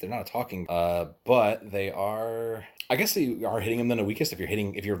vulnerabilities. They're not a talking, but they are. I guess you are hitting them then the weakest if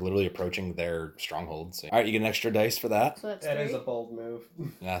you're literally approaching their stronghold. So, all right, you get an extra dice for that. So that's That 3. is a bold move.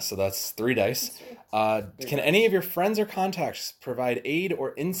 Yeah, so that's 3 dice. That's Can any of your friends or contacts provide aid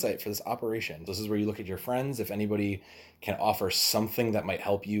or insight for this operation? This is where you look at your friends. If anybody can offer something that might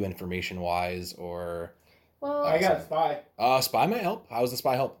help you information-wise, or Well, I got a spy. spy might help. How does the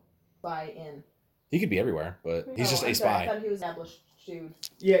spy help? By in. He could be everywhere, but he's just I'm a sorry, I spy. thought he was established dude.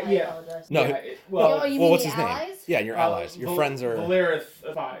 Yeah, I yeah. apologize. No, Yeah, oh, you well, mean what's the his name? allies? Yeah, your allies. Your friends are Valeris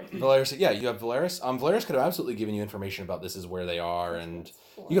spy. Valeris. Yeah, you have Valeris. Valeris could have absolutely given you information about this is where they are, and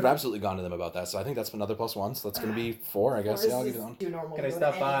you could have absolutely gone to them about that. So I think that's another +1. So that's going to be 4, I guess. Or Yeah, I'll is give you that this one. too normal Can I to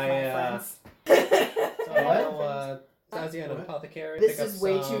stop any of by, my friends? So I'll, Zazie and Apothecary. This pick is up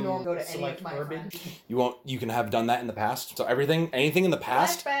way too some normal to go to any select of my herbage. friends. You won't. You can have done that in the past. So anything in the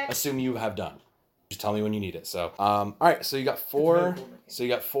past, Flashback. assume you have done. Just tell me when you need it. So, all right. So you got 4. So you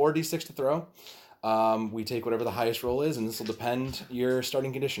got 4 d6 to throw. We take whatever the highest roll is, and this will depend your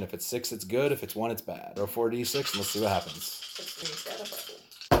starting condition. If it's 6, it's good. If it's 1, it's bad. Throw 4 d6, and let's see what happens.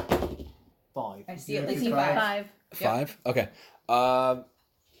 5. I see at I least see 5. 5. Okay.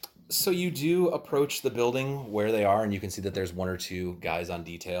 So you do approach the building where they are, and you can see that there's 1 or 2 guys on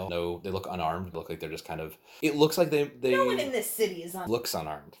detail. No, they look unarmed. They look like they're just kind of. It looks like they No one in this city is on. looks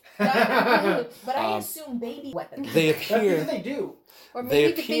unarmed. But I assume baby weapons. They That's because appear they do. Or They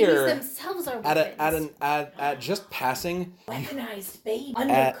maybe the appear babies themselves are at weapons. at just passing Weaponized baby. At-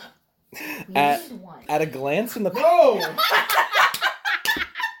 Undercover. We at- need one. at a glance in the Bro!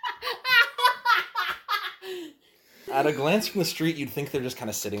 At a glance from the street, you'd think they're just kind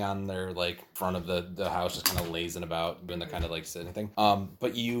of sitting on their like front of the house, just kind of lazing about, doing the kind of like sitting thing.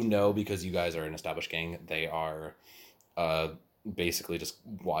 But you know, because you guys are an established gang, they are basically just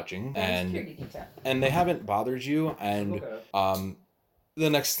watching, Security detail. and they haven't bothered you. And the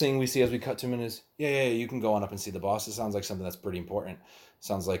next thing we see as we cut to him is, yeah, you can go on up and see the boss. It sounds like something that's pretty important.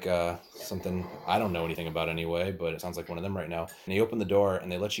 Sounds like something I don't know anything about anyway, but it sounds like one of them right now. And they open the door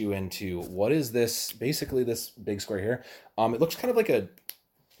and they let you into what is this? Basically, this big square here. It looks kind of like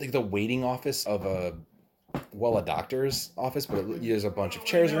the waiting office of a doctor's office, but there's a bunch of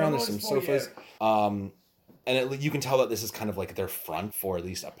chairs around. There's some sofas. And you can tell that this is kind of like their front for at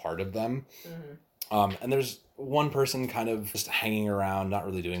least a part of them. And there's one person kind of just hanging around, not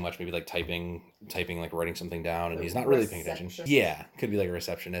really doing much, maybe like typing, like writing something down, and he's not really paying attention. Yeah, could be like a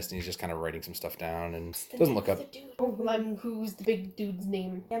receptionist, and he's just kind of writing some stuff down and doesn't look up. Who's the big dude's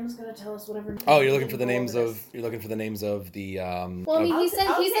name? Sam's gonna tell us whatever. Oh, you're looking for the names of the. Well, I mean, he said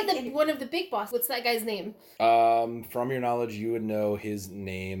I'll one of the big boss. What's that guy's name? From your knowledge, you would know his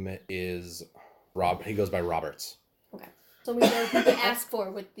name is Rob. He goes by Roberts. So we know who to ask for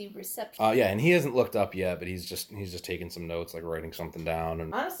with the reception. Yeah, and he hasn't looked up yet, but he's just taking some notes, like writing something down.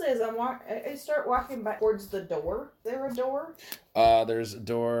 And honestly, as I start walking back towards the door. Is there a door? There's a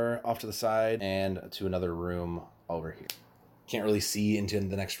door off to the side and to another room over here. Can't really see into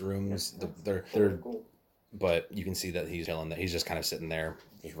the next rooms. They're cool. But you can see that he's chilling. That he's just kind of sitting there,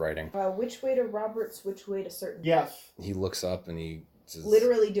 just writing. Which way to Roberts? Which way to certain? Yes. He looks up and he says,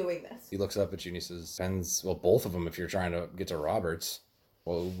 literally doing this. He looks up at you and he says, "Depends. Well, both of them. If you're trying to get to Roberts,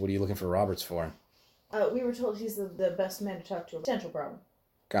 well, what are you looking for Roberts for? We were told he's the best man to talk to. A potential problem.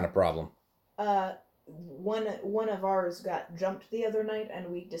 Kind of problem. One of ours got jumped the other night, and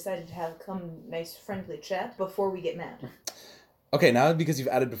we decided to have nice friendly chat before we get mad. Okay, now because you've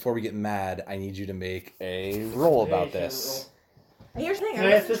added before we get mad, I need you to make a roll about this. And here's the thing,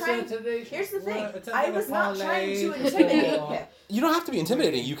 Here's the thing, I was not trying to intimidate him. You don't have to be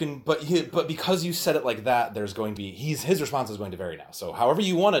intimidating. You can, but because you said it like that, there's going to be his response is going to vary now. So however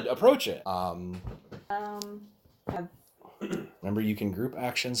you want to approach it. Remember, you can group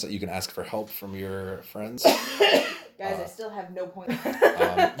actions so you can ask for help from your friends. Guys, I still have no point.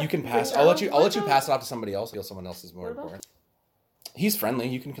 You can pass. I'll let you pass it off to somebody else. I feel someone else is more important. He's friendly.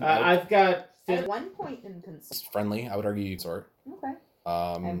 You can. I've got. I have 1 point in consent. Friendly. I would argue you sort. Okay.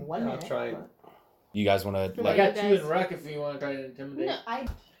 I have 1 minute. I'll try. You guys want to? I got 2 in rec if you want to try to intimidate. No,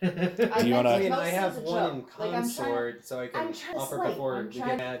 Do you want to? I mean, I have 1 in consort, so I can offer slay. before we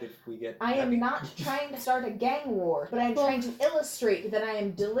get mad if we get. I am not trying to start a gang war, but I'm trying to illustrate that I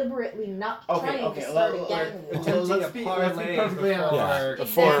am deliberately not trying to start a gang war. Attempting a parlay perfectly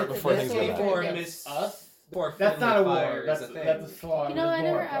before things go before bad. miss us. That's not a war. Fire That's is a thing. a flaw. You know, I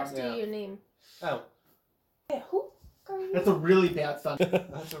never asked you your name. Oh, Hey, who are you? That's a really bad son.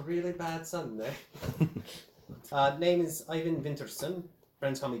 that's a really bad Sunday. Name is Ivan Winterson.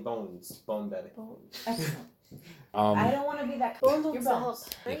 Friends call me Bones. Bone Belly. Excellent. I don't want to be that. You're Bones.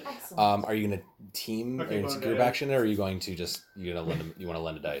 Right? Excellent. Are you gonna team? Okay, Are you gonna well, group yeah. action, or are you going to just you want to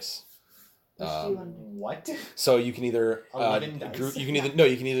lend a dice? What? So you can either 11 dice. you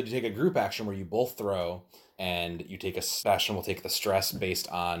can either take a group action where you both throw and you take Sebastian will take the stress based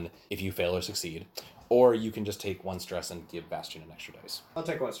on if you fail or succeed, or you can just take 1 stress and give Bastion an extra dice. I'll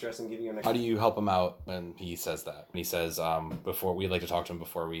take 1 stress and give you an How extra. do you help him out when he says that? When he says before we'd like to talk to him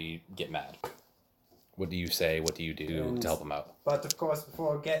before we get mad. What do you say? What do you do to help him out? But of course,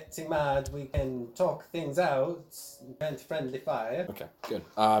 before getting mad, we can talk things out. Vent friendly fire. Okay, good.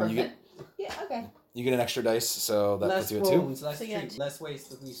 You get Yeah. Okay. you get an extra dice, so that Less puts you at 2. wounds, less So you got treat, less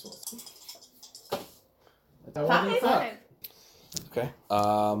waste of resources. Five? Okay.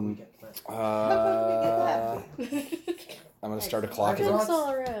 We get mad. I'm gonna start a clock as Jumps a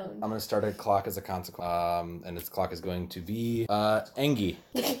all around. I'm gonna start a clock as a consequence. And its clock is going to be Engi.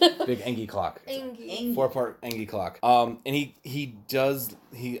 Big Engi clock. Angie. 4-part Engi clock. And he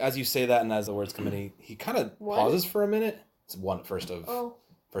as you say that and as the words come in, he kind of What? pauses for a minute. It's first of Oh.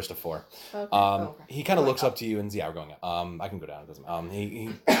 4. Okay. Okay. He kind of looks up to you and yeah, we're going up. I can go down. It doesn't.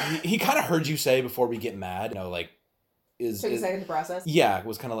 He kind of heard you say before we get mad. You know, like Took a second to process. yeah, it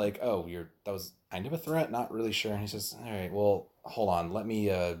was kind of like, oh, that was kind of a threat. Not really sure. And he says, all right, well, hold on. Let me.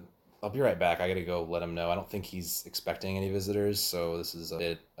 I'll be right back. I gotta go let him know. I don't think he's expecting any visitors, so this is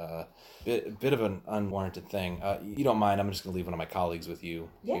a bit of an unwarranted thing. You don't mind? I'm just gonna leave one of my colleagues with you.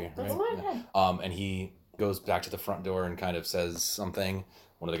 Yeah, here, that's right? fine. And he goes back to the front door and kind of says something.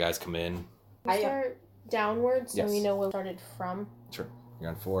 One of the guys come in. We start downwards, so Yes. we know where we started from. Sure. You're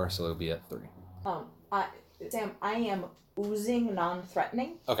on 4, so it'll be at 3. Sam, I am oozing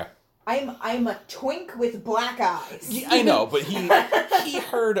non-threatening. Okay. I'm a twink with black eyes. Yeah, I know, but he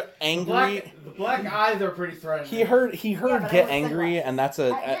heard angry. The black eyes are pretty threatening. He heard but get I angry, was and that's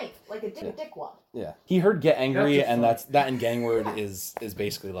a At night, like a dickwad. yeah. He heard get angry, That's and fun. that in gang word is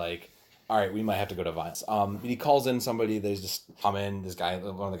basically like, all right, we might have to go to violence. He calls in somebody. They just come in. This guy,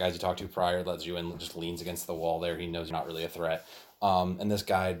 one of the guys you talked to prior, lets you in, just leans against the wall there. He knows you're not really a threat. And this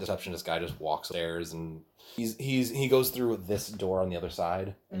guy, deceptionist guy, just walks upstairs, and he goes through this door on the other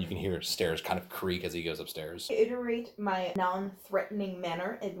side, and you can hear stairs kind of creak as he goes upstairs. To iterate my non-threatening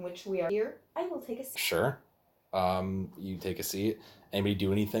manner in which we are here, I will take a seat. Sure. You take a seat. Anybody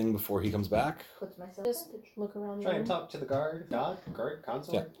do anything before he comes back? Puts myself Just advantage. look around the Try and room. talk to the guard,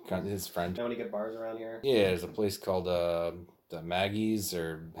 console. Yeah, his friend. Know any good bars around here? Yeah, there's a place called the Maggie's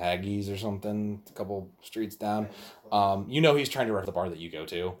or Haggie's or something, a couple streets down. You know he's trying to rep the bar that you go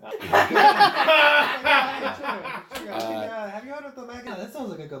to. Have you heard of the Maggie? That sounds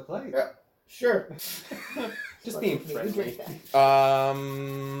like a good place. Yeah. Sure. Just being We friendly. drink that.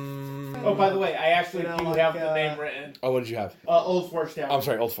 Oh, by the way, I actually You know, do like, have the name written. Oh, what did you have? Old Forge Town. I'm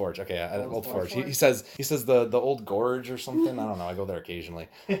sorry, Old Forge. Okay, yeah, Old Forge. He says the Old Gorge or something. I don't know. I go there occasionally.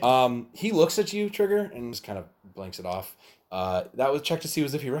 He looks at you, Trigger, and just kind of blanks it off. That was check to see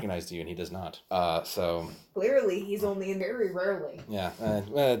as if he recognized you, and he does not. So Clearly, he's only in very rarely. yeah,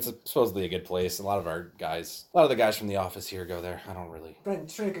 it's supposedly a good place. A lot of the guys from the office here go there. I don't really. Friend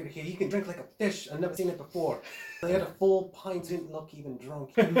Trigger here, he can drink like a fish. I've never seen it before. They had a full pint, didn't look even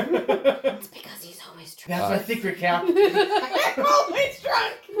drunk. It's because he's always drunk. That's my secret, Cap. I'm always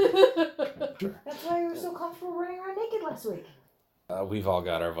drunk! That's why you were so comfortable running around naked last week. We've all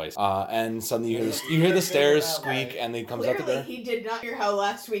got our vice. And suddenly you hear the stairs squeak, and he comes out the Clearly, door. he did not hear how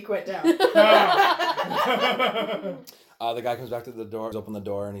last week went down. The guy comes back to the door, open the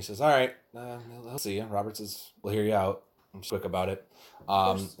door, and he says, "All right, he'll see you." Robert says, "We'll hear you out." I'm quick about it.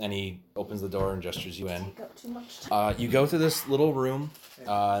 And he opens the door and gestures you in. Take up too much time. You go to this little room,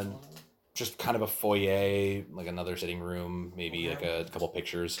 just kind of a foyer, like another sitting room, maybe like a couple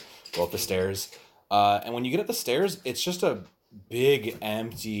pictures. Go up the stairs, and when you get up the stairs, it's just a big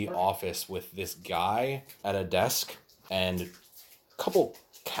empty office with this guy at a desk and a couple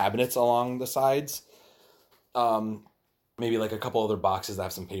cabinets along the sides. Maybe like a couple other boxes that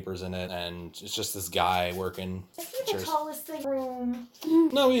have some papers in it, and it's just this guy working. Is he the Cheers. tallest thing in the room?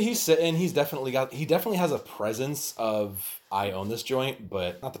 No, he's sitting. He definitely has a presence of I own this joint,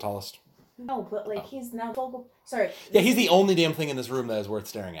 but not the tallest. No, but like he's now vocal. Sorry. Yeah, he's the only damn thing in this room that is worth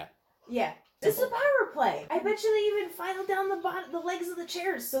staring at. Yeah. This is a power play. I bet you they even filed down the legs of the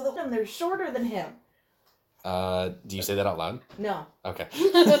chairs so that they're shorter than him. Do you say that out loud? No, Okay.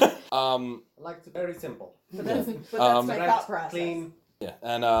 I like it very simple. but that's my Direct, thought process. clean. Yeah,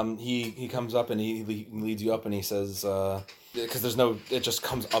 and he comes up and he leads you up and he says, because it just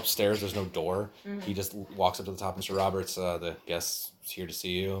comes upstairs. There's no door. Mhm. He just walks up to the top. Mr. Roberts, the guest's here to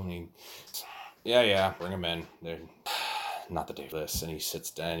see you. And yeah, bring him in. They're not the day for this. And he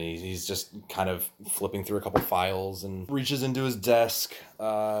sits down. He's just kind of flipping through a couple files and reaches into his desk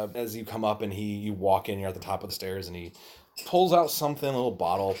as you come up and you walk in. You're at the top of the stairs and he pulls out something, a little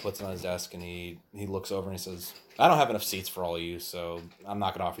bottle, puts it on his desk, and he looks over and he says, "I don't have enough seats for all of you, so I'm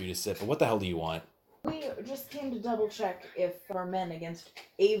not going to offer you to sit, but what the hell do you want?" We just came to double check if our men against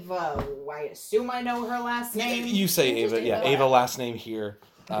Ava. I assume I know her last name. You say Just Ava. Yeah, Ava last name here.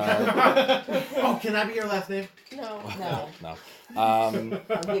 Oh, can that be your last name? No. No, No. I'll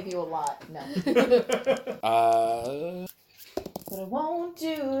give you a lot. No, but I won't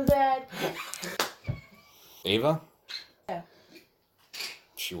do that. Ava? Yeah.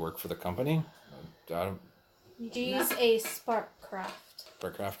 She work for the company? She's a spark craft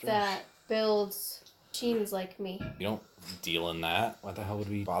Aircrafter? that builds machines like me. You don't deal in that. Why the hell would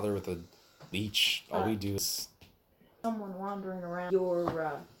we bother with a leech? All we do is... Someone wandering around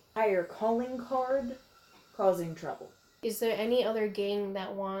your higher calling card, causing trouble. Is there any other gang that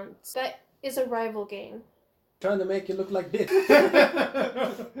is a rival gang? Trying to make you look like this.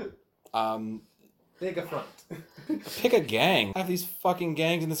 Big affront. Pick a gang. Half these fucking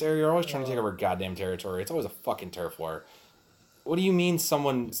gangs in this area are always trying to take over goddamn territory. It's always a fucking turf war. What do you mean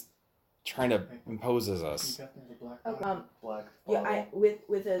someone's trying to impose as us? Black. Yeah,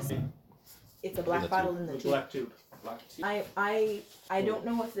 with us. It's a black the bottle in the tube. Black tube. I don't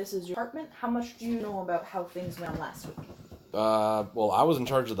know if this is your apartment. How much do you know about how things went last week? Well, I was in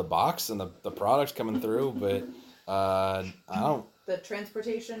charge of the box and the products coming through, but I don't. The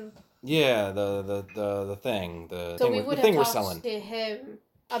transportation. Yeah, the thing, the So thing, we the would thing have we're talked selling. to him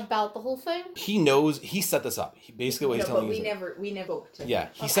about the whole thing. He knows. He set this up. Basically, what he's No, telling but you. we never spoke to him. Yeah,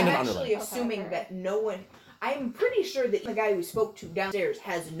 he Okay. sent I'm an actually underling. assuming that no one. I'm pretty sure that the guy we spoke to downstairs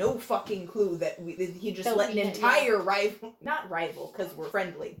has no fucking clue that he just That let an we had, entire rival, not rival because we're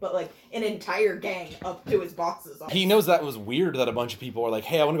friendly, but like an entire gang up to his boss's office. He knows that was weird that a bunch of people are like,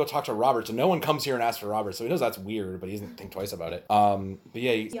 hey, I want to go talk to Robert. So no one comes here and asks for Robert. So he knows that's weird, but he doesn't think twice about it. But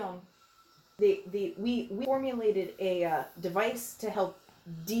yeah. We formulated a device to help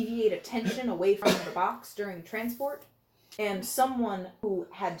deviate attention away from the box during transport. And someone who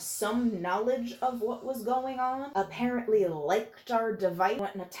had some knowledge of what was going on apparently liked our device,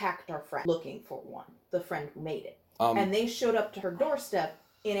 went and attacked our friend, looking for one, the friend who made it. And they showed up to her doorstep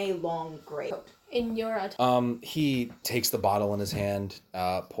in a long gray coat. In your He takes the bottle in his hand,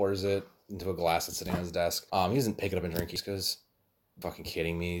 pours it into a glass that's sitting on his desk. He doesn't pick it up and drink it because... Fucking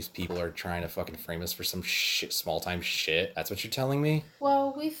kidding me? These people are trying to fucking frame us for some shit, small time shit. That's what you're telling me?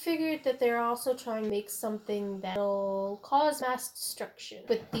 Well, we figured that they're also trying to make something that'll cause mass destruction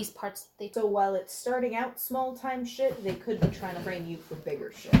with these parts that they. So while it's starting out small time shit, they could be trying to frame you for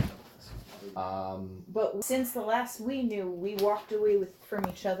bigger shit. But since the last we knew, we walked away from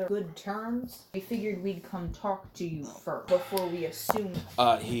each other good terms. We figured we'd come talk to you first before we assumed.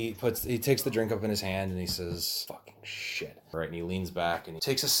 He takes the drink up in his hand and he says, "Fucking shit." Right, and he leans back and he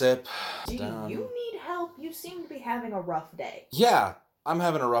takes a sip. Do you need help? You seem to be having a rough day. Yeah, I'm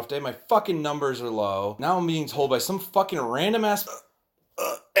having a rough day. My fucking numbers are low. Now I'm being told by some fucking random ass.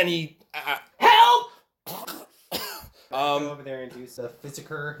 And he. Help! Go over there and do some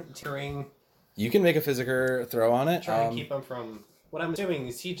physiker tearing. You can make a physiker throw on it. Try to keep him from. What I'm doing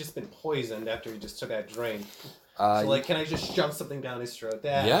is he just been poisoned after he just took that drink. So like, can I just shove something down his throat?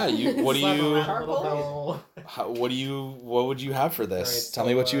 Yeah. What do you? Charcoal? What would you have for this? Right, Tell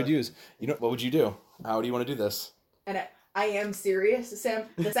me what you would use. What would you do? How do you want to do this? And I am serious, Sam.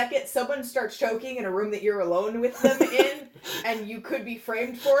 The second someone starts choking in a room that you're alone with them in, and you could be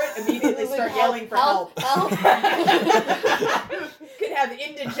framed for it, immediately start yelling for help. Help! Could have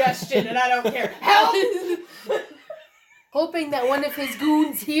indigestion, and I don't care. Help! Hoping that one of his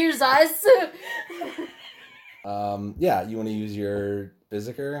goons hears us. Yeah, you want to use your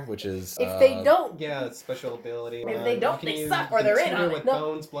Physiker, which is... If they don't... Yeah, it's special ability. If they don't, you can they use suck or they're in consider on it. with No.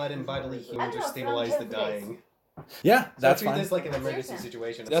 bones, blood, and vitally human I to don't know, stabilize the it's around 10 dying. Yeah, So that's treat fine. this like an emergency Seriously.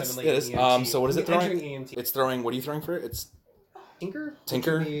 situation. That's, Suddenly it is. EMT. So what is it throwing? Entering EMT. It's throwing... What are you throwing for it? It's... Tinker?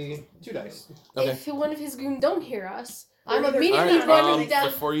 Tinker? Which would be 2 dice. Okay. If one of his goons don't hear us, Or I'm either- immediately Alright, running down.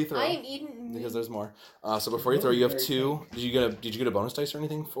 Before you throw... I am eating... Because there's more. So before you throw, you have 2. Did you get a bonus dice or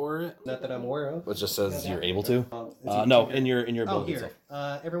anything for it? Not that I'm aware of. It just says you're able to. Is it No, Tinker? in your Oh, ability here.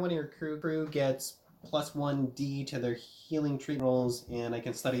 itself. Everyone in your crew gets plus 1d to their healing treatment rolls, and I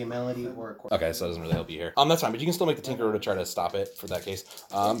can study a melody or a chord. Okay, so it doesn't really help you here. That's fine, but you can still make the Tinker to try to stop it for that case.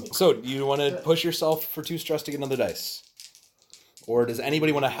 So do you want to push yourself for 2 stress to get another dice? Or does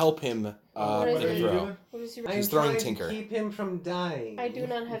anybody want to help him make What is a it? throw? What is your... I'm He's throwing trying Tinker. to keep him from dying. I do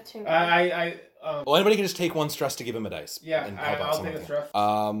not have Tinker. Well, anybody can just take 1 stress to give him a dice. Yeah, and help out I'll someone. take a stress.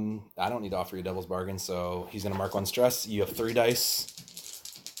 I don't need to offer you a devil's bargain, so he's going to mark 1 stress. You have 3 dice.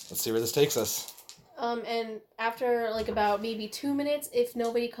 Let's see where this takes us. And after like about maybe 2 minutes, if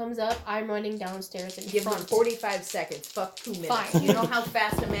nobody comes up, I'm running downstairs and Give them 45 seconds. Fuck 2 minutes. Fine. You know how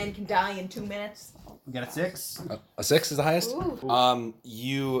fast a man can die in 2 minutes? We got a 6. A 6 is the highest? Ooh.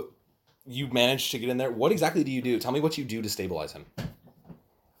 You managed to get in there. What exactly do you do? Tell me what you do to stabilize him.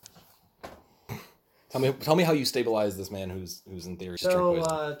 Tell me how you stabilize this man who's in theory So,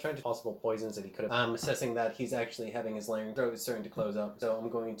 poisoned. trying to possible poisons that he could have. I'm assessing that he's actually having his larynx throat is starting to close up. So I'm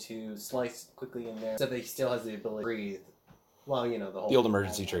going to slice quickly in there so that he still has the ability to breathe. Well, you know, The old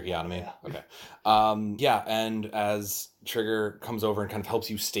emergency tracheotomy. Yeah. Okay. Yeah, and as Trigger comes over and kind of helps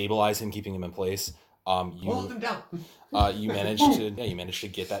you stabilize him, keeping him in place, Hold him down. you manage to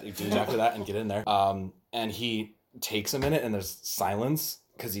get that, do exactly that and get in there. And he takes a minute and there's silence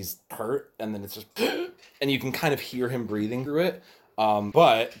because he's hurt, and then it's just, and you can kind of hear him breathing through it.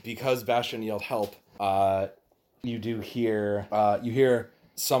 But because Bastion yelled help, you do hear,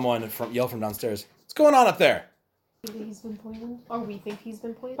 someone yell from downstairs, "What's going on up there?" Maybe he's been poisoned? Or we think he's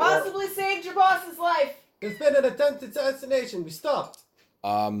been poisoned? Possibly saved your boss's life. There's been an attempted assassination. We stopped.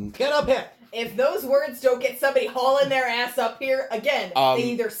 Get up here. If those words don't get somebody hauling their ass up here, again, they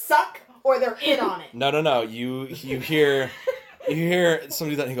either suck or they're in on it. No. You hear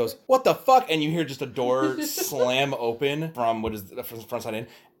somebody that he goes, "What the fuck?" And you hear just a door slam open from from front side in,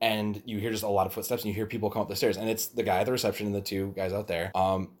 and you hear just a lot of footsteps, and you hear people come up the stairs, and it's the guy at the reception and the 2 guys out there.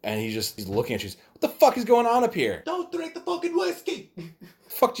 And he's looking at you. What the fuck is going on up here? Don't drink the fucking whiskey. The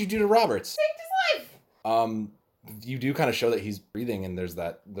fuck did you do to Roberts? Saved his life. You do kind of show that he's breathing, and there's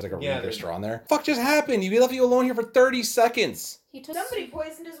like a Yeah, really straw in there. Fuck just happened? You left you alone here for 30 seconds. He took... Somebody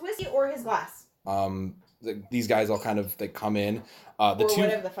poisoned his whiskey or his glass. these guys all kind of they come in. Or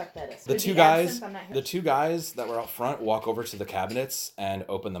whatever the fuck that is. The Is two he guys, absinthe? I'm not here. the two guys that were out front walk over to the cabinets and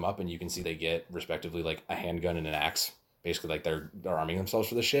open them up, and you can see they get respectively like a handgun and an axe. Basically, like they're arming themselves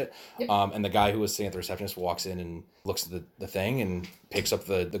for this shit. Yep. And the guy who was sitting at the receptionist walks in and looks at the thing and picks up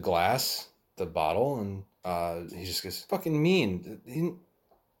the glass, the bottle, and he just goes, "Fucking mean."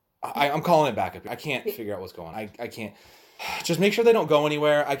 I'm calling it back up. I can't figure out what's going on. I can't. Just make sure they don't go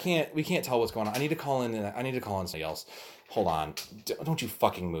anywhere. We can't tell what's going on. I need to call in somebody else. Hold on. Don't you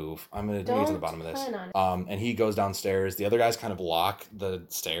fucking move. I'm gonna get to the bottom of this. And he goes downstairs. The other guys kind of block the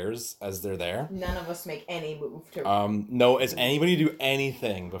stairs as they're there. None of us make any move to. No, is anybody do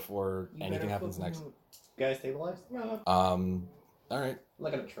anything before You anything better happens fucking next? move. Guys stabilized? No. All right. I'm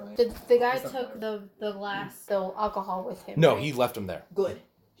not gonna try. The guy That's not took hard. the glass, the alcohol with him. No, right? he left him there. Good.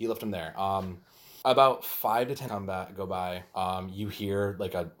 He left him there. About 5 to 10 go by. You hear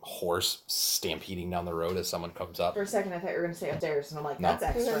like a horse stampeding down the road as someone comes up. For a second, I thought you were going to say upstairs, and I'm like, No. that's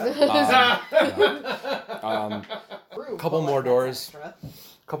extra. A couple more doors.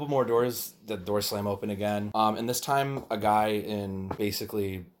 Couple more doors. The doors slam open again. And this time, a guy in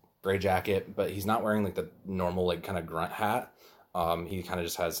basically gray jacket, but he's not wearing like the normal like kind of grunt hat. He kind of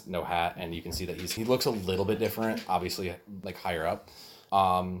just has no hat, and you can see that he looks a little bit different. Obviously, like higher up.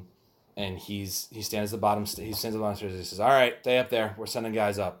 And he stands at the bottom. He stands at the bottom stairs. He says, "All right, stay up there. We're sending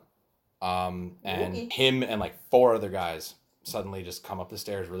guys up." And Okay. him and like 4 other guys suddenly just come up the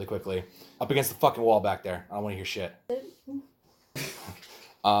stairs really quickly, up against the fucking wall back there. I don't want to hear shit.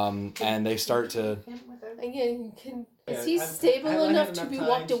 And they start to. Again, is he Yeah, stable I haven't enough had to be time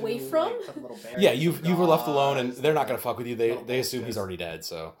walked away to, from? like, put little barriers Yeah, you were left alone, and gauze, they're not like, gonna fuck with you. They assume he's already dead.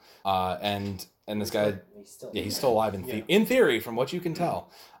 So, and this he's guy. still, Yeah, he's still alive Yeah. in theory, from what you can tell.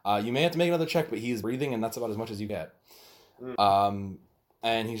 You may have to make another check, but he's breathing, and that's about as much as you get.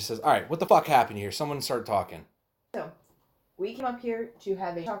 And he just says, "All right, what the fuck happened here? Someone started talking." So, we came up here to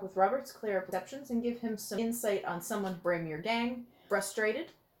have a talk with Roberts, clear our perceptions, and give him some insight on someone from your gang. Frustrated,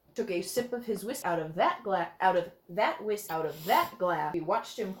 took a sip of his whiskey out of that glass. We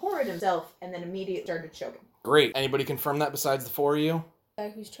watched him pour it himself, and then immediately started choking. Great. Anybody confirm that besides the 4 of you? Guy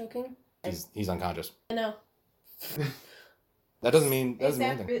who's choking? He's unconscious. I know. That doesn't mean Is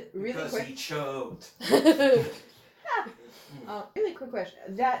that anything. really Because quick? he choked. Really quick question.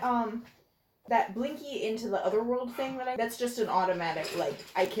 That blinky into the other world thing that's just an automatic, like,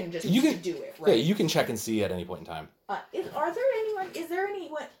 I can just You can- do it, Yeah, right? you can check and see at any point in time. Is there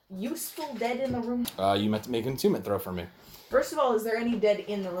anyone useful dead in the room? You meant to make an attunement throw for me. First of all, is there any dead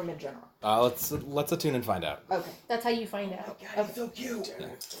in the room in general? Let's attune and find out. Okay. That's how you find out. God, so cute.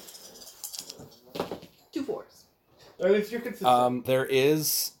 2 4s. Or at least you're consistent. There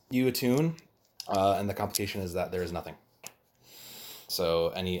is you attune, and the complication is that there is nothing. So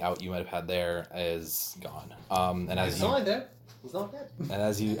any out you might have had there is gone. And as He's you not dead. He's not dead. and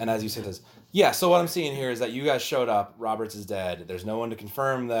as you say this, yeah. So what I'm seeing here is that you guys showed up. Roberts is dead. There's no one to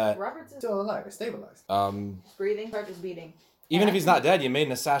confirm that. Roberts is Still alive. Stabilized. breathing, heart is beating. Even if he's not dead, you made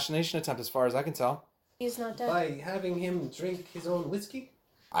an assassination attempt, as far as I can tell. He's not dead. By having him drink his own whiskey.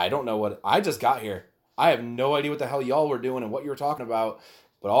 I don't know what I just got here. I have no idea what the hell y'all were doing and what you were talking about.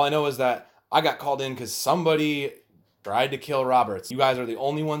 But all I know is that I got called in because somebody tried to kill Roberts. You guys are the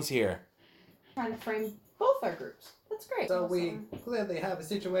only ones here. Trying to frame both our groups. That's great. So we clearly have a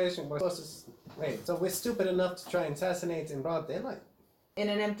situation where so we're stupid enough to try and assassinate in broad daylight. In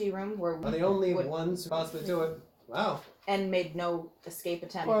an empty room where we Are the only would- ones who possibly do it. Wow. and made no escape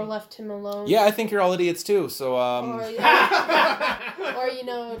attempt. Or left him alone. Yeah, I think you're all idiots too. So Or,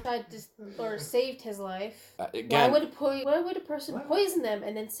 tried to, or saved his life. again, Why would a person poison them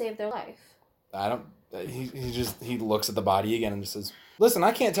and then save their life? I don't. He looks at the body again and just says, "Listen,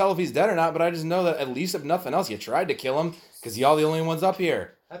 I can't tell if he's dead or not, but I just know that at least if nothing else, you tried to kill him because y'all the only ones up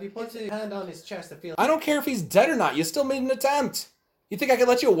here. Have you put your hand on his chest to feel? I don't care if he's dead or not. You still made an attempt. You think I could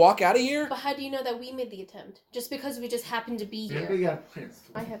let you walk out of here? But how do you know that we made the attempt? Just because we just happened to be Maybe here. you got prince.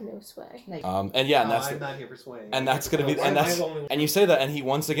 I have no sway. And yeah, and Oh, that's I'm not here for swaying. and that's gonna be No, and I'm that's the only one. and you say that and he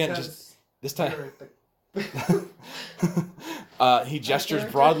once again Because just this time you're the- he gestures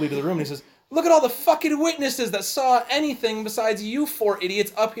broadly to the room and he says, "Look at all the fucking witnesses that saw anything besides you 4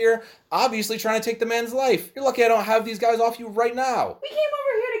 idiots up here, obviously trying to take the man's life. You're lucky I don't have these guys off you right now. We came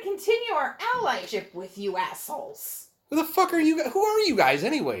over here to continue our allyship with you assholes. Who the fuck are you? Who are you guys,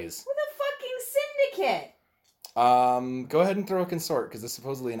 anyways? We're the fucking syndicate. Go ahead and throw a consort because it's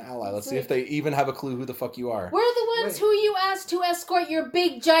supposedly an ally. Let's see if they even have a clue who the fuck you are. We're the ones who you asked to escort your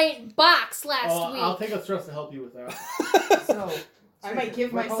big giant box last week. I'll take a thrust to help you with that. So, I might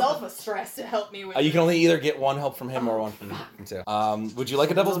give myself a stress to help me with You can only either get one help from him or one from two. Would you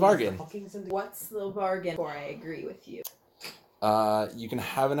like a devil's bargain? What's the bargain for I agree with you? You can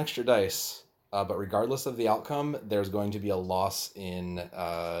have an extra dice, but regardless of the outcome, there's going to be a loss in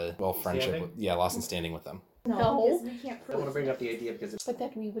friendship. Standing? Loss in standing with them. No. Because we can't I prove want to bring up the idea because it's But then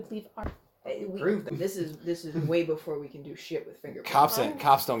we would leave our. Prove them. This is way before we can do shit with fingerprints.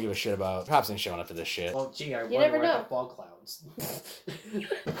 Cops don't give a shit about. Cops ain't showing up for this shit. well, gee, I You wonder never where know. the fog clouds.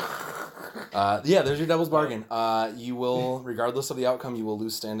 There's your devil's bargain. You will, regardless of the outcome, you will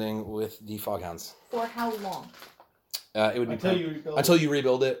lose standing with the Foghounds. For how long? It would be Until you rebuild until you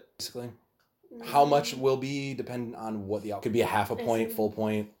rebuild it, basically. How much will be dependent on what the outcome. Could be a half a point, full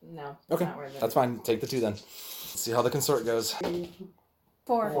point. No. Okay, Not worth it. that's fine. Take the 2 then. Let's see how the consort goes.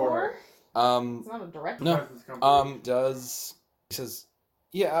 4. 4. It's not a direct. No. He says,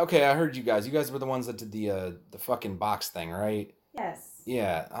 yeah, okay, I heard you guys. You guys were the ones that did the fucking box thing, right? Yes.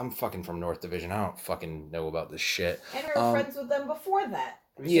 Yeah, I'm fucking from North Division. I don't fucking know about this shit. And we were friends with them before that.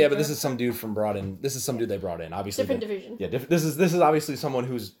 Yeah, but this is some dude this is some dude they brought in, obviously. Different division. Yeah, this is obviously someone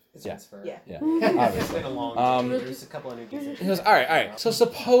who's Yeah. yeah. It's been a long Um, time. There's a couple of new dudes. He goes, all right. So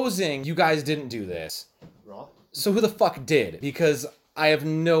supposing you guys didn't do this, Raw? so who the fuck did? Because I have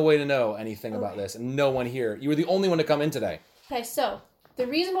no way to know anything about this, and no one here. You were the only one to come in today. Okay, so the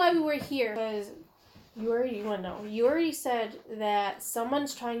reason why we were here was you already said that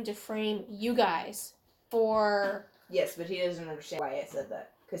someone's trying to frame you guys for. Yes, but he doesn't understand why I said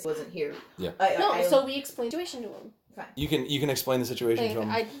that because he wasn't here. Yeah. So we explained the situation to him. Fine. You can explain the situation to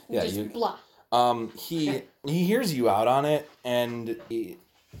him. Blah. He hears you out on it, and he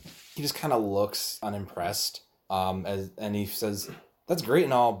just kind of looks unimpressed. And he says, "That's great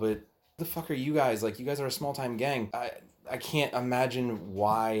and all, but the fuck are you guys? Like, you guys are a small time gang. I can't imagine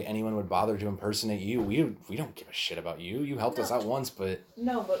why anyone would bother to impersonate you. We don't give a shit about you. You helped us out once, but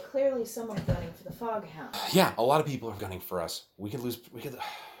No, but clearly someone's gunning for the Foghound. yeah, a lot of people are gunning for us. We could lose.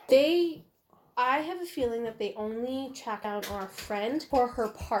 I have a feeling that they only track down our friend for her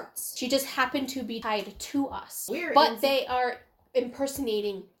parts. She just happened to be tied to us. They are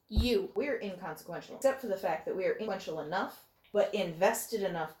impersonating you. We're inconsequential, except for the fact that we are influential enough, but invested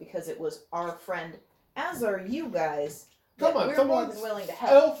enough because it was our friend, as are you guys. Come on, we're more someone than willing to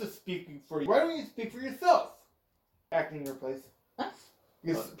help. else is speaking for you. Why don't you speak for yourself? Acting in your place. Huh?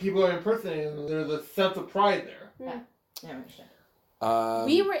 Because people are impersonating them. There's a sense of pride there. Yeah, I understand.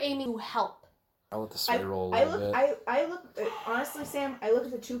 We were aiming to help. I'll let the story roll a I little look. bit. I look. Honestly, Sam, I look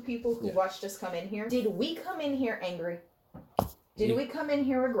at the two people who watched us come in here. Did we come in here angry? Did we come in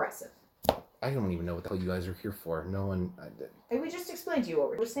here aggressive? I don't even know what the hell you guys are here for. No one. We just explained to you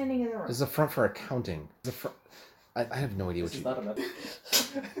what we're standing in the room. This is a front for accounting. I have no idea what This you. is not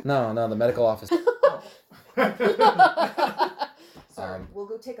enough. No, the medical office. Sorry, we'll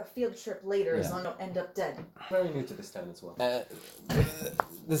go take a field trip later as long as I don't end up dead. Very new to this town as well.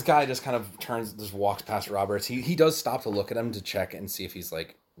 This guy just kind of just walks past Roberts. He does stop to look at him to check and see if he's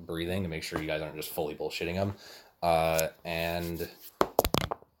like breathing to make sure you guys aren't just fully bullshitting him. And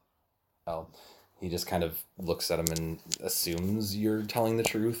he just kind of looks at him and assumes you're telling the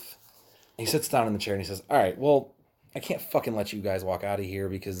truth. He sits down in the chair and he says, all right, well, I can't fucking let you guys walk out of here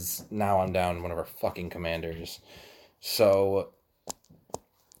because now I'm down one of our fucking commanders. So,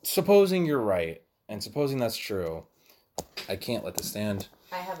 supposing you're right, and supposing that's true, I can't let this stand.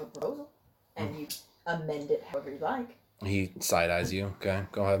 I have a proposal, and you amend it however you like. He side-eyes you. Okay,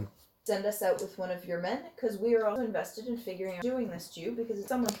 go ahead. Send us out with one of your men, because we are also invested in figuring out doing this to you, because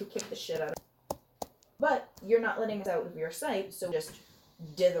someone could kick the shit out of you. But you're not letting us out of your sight, so just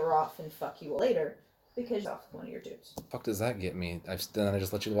dither off and fuck you later, because you're off with one of your dudes. Fuck does that get me? Then I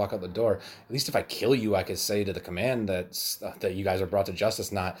just let you walk out the door. At least if I kill you, I could say to the command that you guys are brought to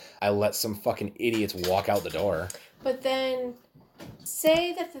justice, not I let some fucking idiots walk out the door. But then,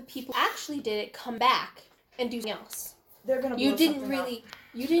 say that the people who actually did it come back and do something else. They're gonna blow You didn't something really. up.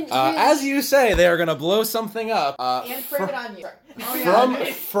 You didn't. As you say, they are gonna blow something up. And frame it on you.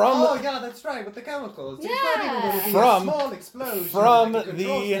 From Oh yeah, that's right, with the chemicals. It's not even going to be From- a small explosion. from like a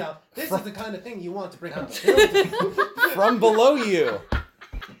control the- cell. This is the kind of thing you want to bring out the building. from below you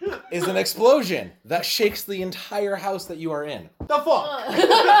is an explosion that shakes the entire house that you are in. The fuck?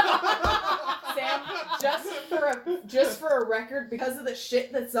 Sam, just for a record, because of the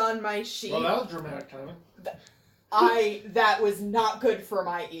shit that's on my sheet, Well, that was dramatic timing. that was not good for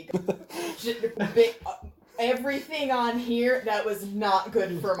my ego. Everything on here, that was not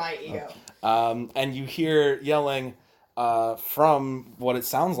good for my ego. And you hear yelling from what it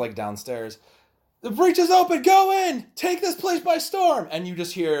sounds like downstairs, "The breach is open! Go in! Take this place by storm!" And you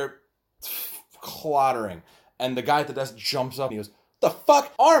just hear clattering. And the guy at the desk jumps up and he goes, the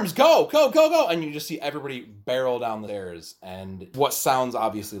fuck? Arms, go, go, go, go. And you just see everybody barrel down the stairs and what sounds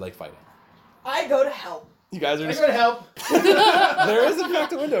obviously like fighting. I go to help. You guys are I'm just... gonna help. There is in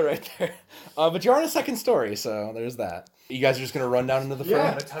fact a window right there. But you're on a second story, so there's that. You guys are just going to run down into the front?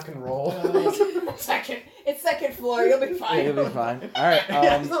 Yeah. Gotta tuck and roll. It's second floor. You'll be fine. You'll be fine. All right.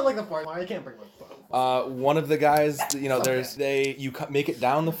 Yeah, it's not like the part. I can't bring my phone. One of the guys, you know, make it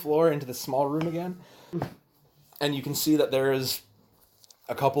down the floor into the small room again, and you can see that there is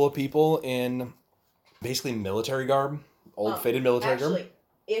a couple of people in basically military garb, old faded military garb. Actually,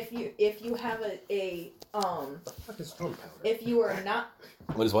 if you have a What is phone power? if you are not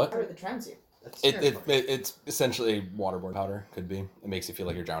What is what? or the transit, It's essentially waterborne powder. Could be. It makes you feel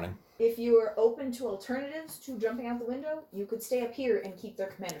like you're drowning. if you are open to alternatives to jumping out the window, you could stay up here and keep their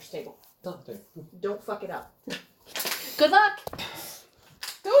commander stable. Don't fuck it up. Good luck.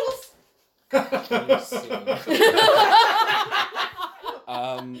 Doodles.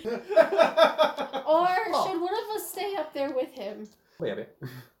 Or should one of us stay up there with him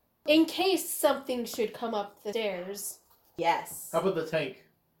in case something should come up the stairs? Yes. How about the tank?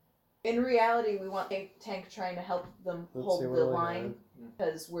 In reality, we want Tank trying to help them hold the line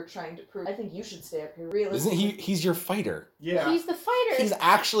because we're trying to prove. I think you should stay up here. Isn't Realistically, he's your fighter? Yeah. He's the fighter. He's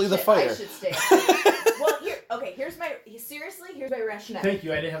actually the Shit, fighter. I should stay up here. Well, here's my rationale. Thank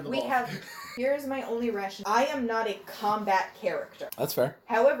you. I didn't have the ball. Here's my only rationale. I am not a combat character. That's fair.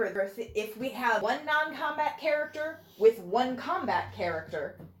 However, if we have one non-combat character with one combat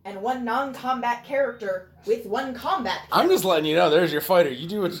character and one non-combat character with one combat character. I'm just letting you know. There's your fighter. You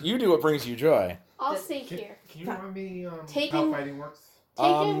do what brings you joy. I'll stay here. Can you remind me Take how him- fighting works? Take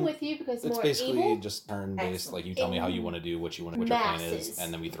him with you because It's more basically evil. just turn-based. Excellent. Like you tell me how you want to do what your plan is, Masses.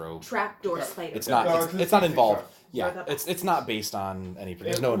 and then we throw. Trapdoor spider. It's not. No, It's not involved. You're Yeah, the it's not based on any.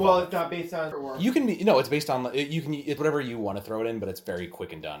 There's no Well, involvement. it's not based on. Or, You can be. No, it's based on. You can. It's whatever you want to throw it in, but it's very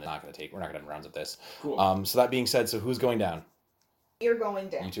quick and done. It's not going to take. We're not going to have rounds of this. Cool. So that being said, so who's going down? You're going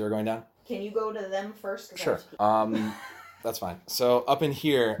down. You two are going down. Can you go to them first? 'Cause Sure. That's fine. So up in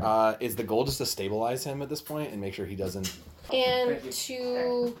here, is the goal just to stabilize him at this point and make sure he doesn't. And Thank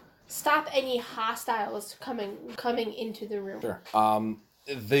to stop any hostiles coming into the room. Sure.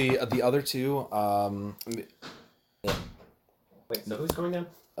 The other two. Wait, so who's going down?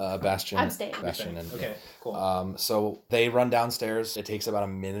 Bastion. I'm staying. Bastion and Okay, cool. so they run downstairs. It takes about a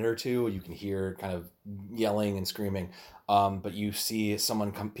minute or two. You can hear kind of yelling and screaming. But you see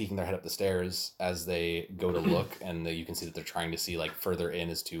someone come peeking their head up the stairs as they go to look, and you can see that they're trying to see like further in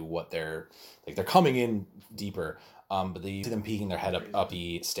as to what they're coming in deeper. But you see them peeking their head up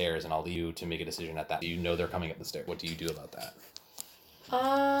the stairs, and I'll leave you to make a decision at that. You know they're coming up the stairs. What do you do about that?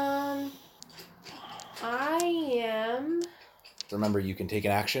 I am. Remember, you can take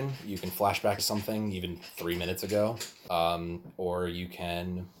an action. You can flash back to something even 3 minutes ago, or you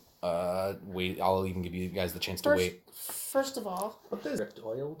can wait. I'll even give you guys the chance to wait. First of all, What does drift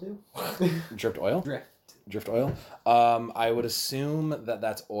oil do? Dripped oil. Drift oil. I would assume that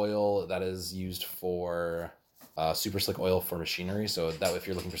that's oil that is used for super slick oil for machinery. So that if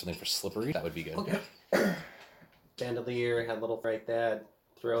you're looking for something for slippery, that would be good. Okay. Bandolier had a little like that.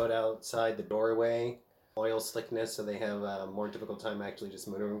 Throw it outside the doorway. Oil slickness, so they have a more difficult time actually just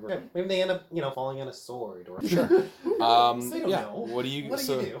maneuvering. Yeah, maybe they end up, falling on a sword or. Sure. They don't Yeah. know. What do you? What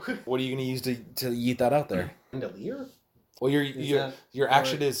do you do? What are you going to use to yeet that out there? Bandolier? Well, that your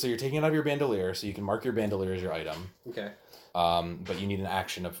action is so you're taking it out of your bandolier, so you can mark your bandolier as your item. Okay. But you need an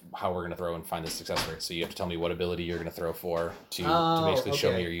action of how we're going to throw and find the success rate. So you have to tell me what ability you're going to throw for to basically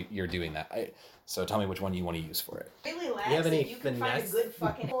show me you're doing that. So tell me which one you want to use for it. Really, lads, You have any if you can find a finesse? good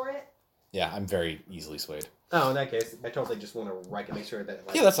fucking for it. Yeah, I'm very easily swayed. Oh, in that case, I totally just want to wreck and make sure that.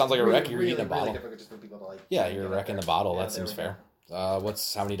 Yeah, that sounds like a really, wreck. You're really, eating a bottle. Really difficult just for people to like. Yeah, get you're out wrecking there. the bottle. Yeah, That there seems we go. fair.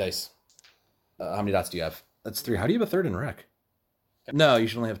 How many dice? How many dots do you have? That's 3. How do you have a third in wreck? No, you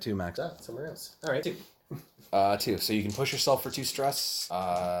should only have 2 max. Somewhere else. All right, 2. 2. So you can push yourself for 2 stress.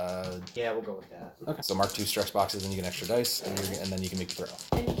 Yeah, we'll go with that. Okay. So mark 2 stress boxes, and you get an extra dice, and then you can make the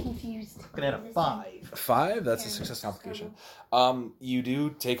throw. I'm confused. Gonna add a 5. 5. That's a success complication. You do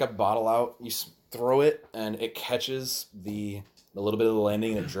take a bottle out. You throw it, and it catches the little bit of the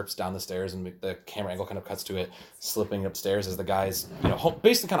landing, and it drips down the stairs, and the camera angle kind of cuts to it slipping upstairs as the guy's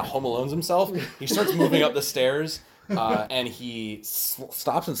basically kind of home alones himself. He starts moving up the stairs. And he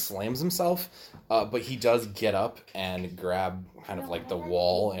stops and slams himself, but he does get up and grab kind of like the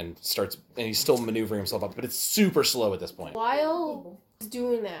wall and he's still maneuvering himself up, but it's super slow at this point. While he's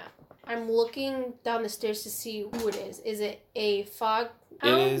doing that, I'm looking down the stairs to see who it is. Is it a fog?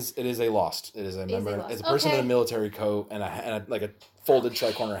 It is a lost. It is a member. lost. It's a person Okay. in a military coat and a like a folded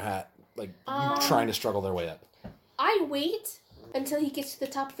tri-corner hat, like trying to struggle their way up. I wait until he gets to the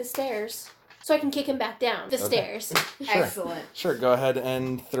top of the stairs, so I can kick him back down the stairs. Sure. Excellent. Sure, go ahead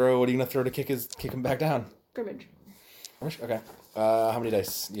and throw. What are you gonna throw to kick him back down? Scrimmage. Okay. How many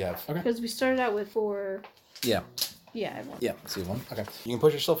dice do you have? Okay. Because we started out with 4. Yeah. Yeah, I have 1. Yeah. So you have 1. Okay. You can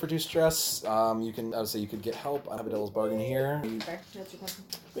push yourself for 2 stress. You can. I would say you could get help. I have a devil's bargain here. Fair. That's your question.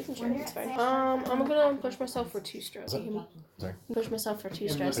 We can try. It's fine. I'm gonna push myself for 2 stress. You hear me? Sorry. Push myself for 2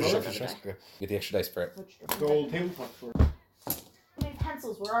 Yeah, stress. push Push yourself yourself Okay. for stress. Okay. Get the extra dice for it. Gold tabletop sword. How many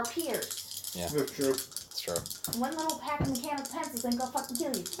pencils were our peers? Yeah. That's true. It's true. One little pack of mechanical pencils ain't gonna fucking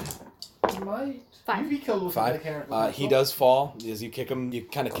kill you. Might 5. you be killed with 5. He does fall as you kick him. You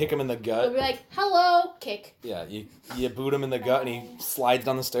kind of kick him in the We'll gut. be like, hello, kick. Yeah. You boot him in the gut, and he slides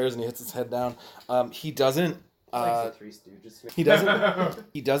down the stairs, and he hits his head down. He doesn't. Like the Three Stooges. He doesn't.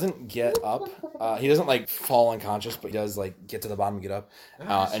 He doesn't get up. He doesn't like fall unconscious, but he does like get to the bottom and get up.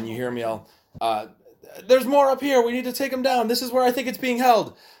 And you hear him yell, "There's more up here. We need to take him down. This is where I think it's being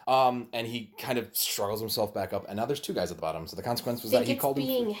held." And he kind of struggles himself back up. And now there's 2 guys at the bottom. So the consequence was that Think he it's called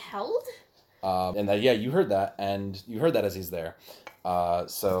being him. held? And that you heard that, and you heard that as he's there.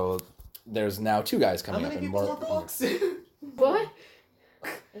 So there's now 2 guys How coming many up. And people more. want the box? What?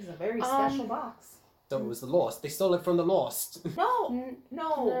 This is a very special box. So it was the Lost. They stole it from the Lost. No, N-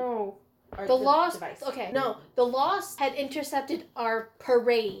 no. No. Or The Lost. device. Okay, no. The Lost had intercepted our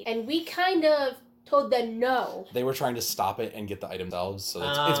parade, and we kind of told them no. They were trying to stop it and get the item themselves. So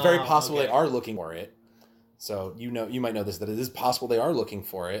it's very possible okay. they are looking for it. So you might know this, that it is possible they are looking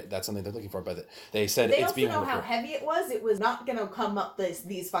for it. That's something they're looking for, but they said They it's also being know held how for. heavy it was. It was not gonna come up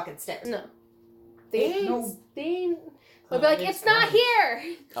these fucking stairs. No. They ain't. No. They ain't. They'll be like, it's not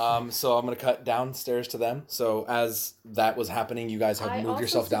here. So I'm gonna cut downstairs to them. So as that was happening, you guys have I moved also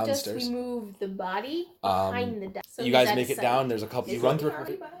yourself suggest downstairs. we move the body Um, behind the desk. So you he's guys out make of it sight. down. There's a couple. You Is run he through.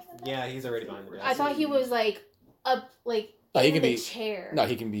 already behind the desk? Yeah, he's already behind the desk. I thought he was like up, like No, he in can the be- chair. No,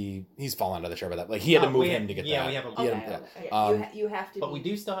 he can be. He's fallen out of the chair by that. Like he had to move him to get yeah, that. we have him. He had Okay. him- yeah. Yeah, you have to. But be- we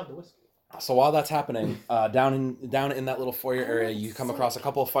do still have the whistle. So while that's happening, down in that little foyer area, you come across a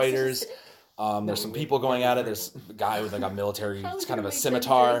couple of fighters. There's some people going at it. There's a guy with like a military, it's kind of a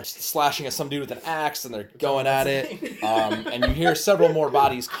scimitar, slashing at some dude with an axe, and they're going at it. And you hear several more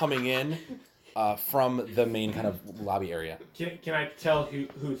bodies coming in from the main kind of lobby area. Can I tell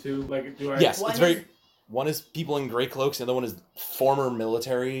who's who? Like, do I? Yes, One it's very. is- One is people in gray cloaks, the other one is former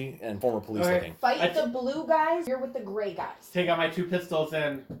military and former police Okay. looking. Fight I- the blue guys. You're with the gray guys. Take out my 2 pistols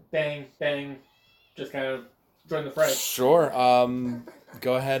and bang, bang, just kind of join the fray. Sure.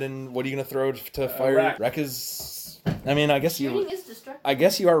 Go ahead and what are you gonna throw to fire? Wreck. Wreck is. I mean, I guess you. Shooting is destructive. I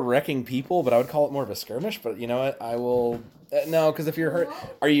guess you are wrecking people, but I would call it more of a skirmish. But you know what? I will. No, because if you're hurt,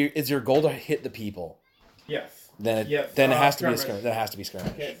 is your goal to hit the people? Yes. Then it Yes, then it has to be a skirmish. skirmish. Then it has to be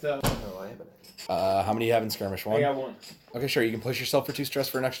skirmish. Okay, so Oh, I have it. How many do you have in skirmish? I 1. got 1. Okay, sure. You can push yourself for 2 stress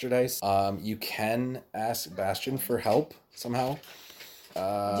for an extra dice. You can ask Bastion for help somehow. Do you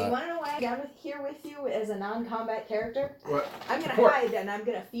want to know why I'm down here with you as a non-combat character? What? I'm gonna Support. hide and I'm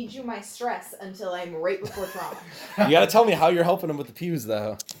gonna feed you my stress until I'm right before trauma. You gotta tell me how you're helping him with the pews,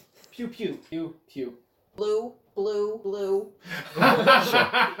 though. Pew pew pew pew. Blue, blue, blue.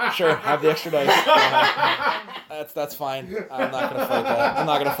 Sure, have the extra dice. Go ahead. That's fine. I'm not gonna fight that. I'm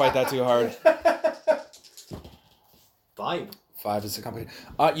not gonna fight that too hard. 5. 5 is a complicated.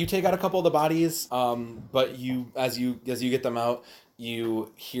 You take out a couple of the bodies, but as you get them out,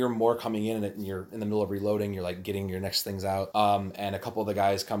 you hear more coming in, and you're in the middle of reloading. You're like getting your next things out, and a couple of the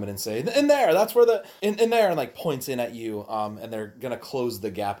guys come in and say, "In there, that's where in there," and like points in at you, and they're gonna close the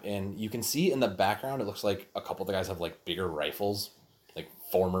gap in. You can see in the background, it looks like a couple of the guys have like bigger rifles, like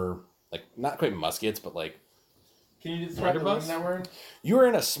former, like not quite muskets, but like. Can you describe the room Blunderbuss? that we're in? You are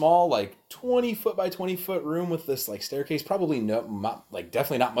in a small, like 20 foot by 20 foot room with this like staircase. Probably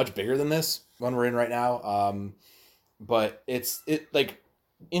definitely not much bigger than this one we're in right now. But it like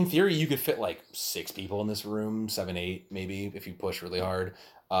in theory you could fit like 6 people in this room, 7, 8 maybe if you push really hard.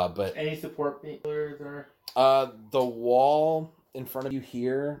 But Any support pillars or? the wall in front of you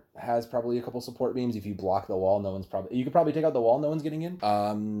here has probably a couple support beams. If you block the wall, you could probably take out the wall. No one's getting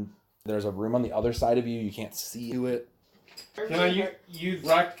in. There's a room on the other side of you. You can't see to it. Can I use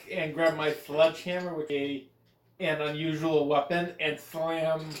Ruck and grab my sledgehammer with an unusual weapon and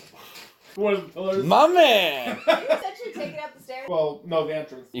slam one of the pillars? My man! You essentially take it up the stairs. Well, no, the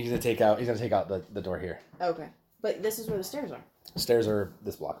entrance. He's gonna take out the door here. Okay, but this is where the stairs are. Stairs are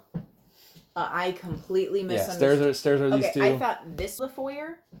this block. I completely Yeah, misunderstood. stairs are these Okay, two. I thought this was the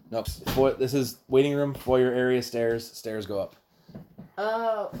foyer. Nope. This is waiting room, foyer area, stairs go up.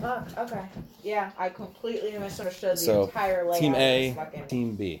 Oh, okay. Yeah, I completely misunderstood the So, entire layout Team of A, this fucking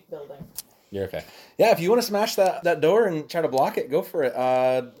Team B. building. You're okay. Yeah, if you want to smash that door and try to block it, go for it.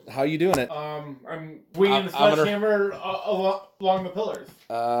 How you doing it? I'm winging the I'm gonna- sledgehammer along the pillars.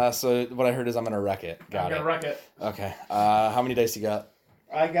 So what I heard is I'm gonna wreck it. I'm Got gonna it. wreck it. Okay. How many dice you got?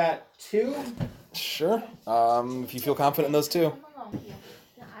 I got 2. Sure. If you feel confident in those 2.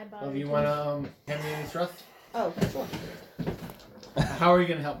 I bought So if it you too. wanna hand me any trust, Oh, sure. how are you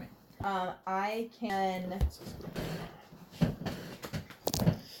gonna help me? I can.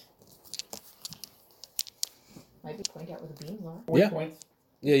 Might be point out where the beams are. 40 Yeah. points.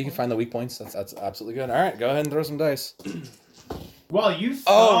 Yeah, you can find the weak points. That's absolutely good. All right, go ahead and throw some dice. Well, you suck.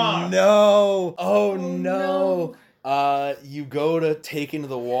 Oh no! Oh no. no! You go to take into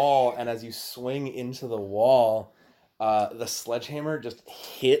the wall, and as you swing into the wall, the sledgehammer just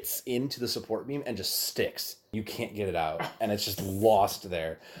hits into the support beam and just sticks. You can't get it out, and it's just lost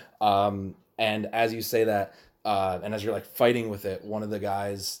there. And as you say that, and as you're like fighting with it, one of the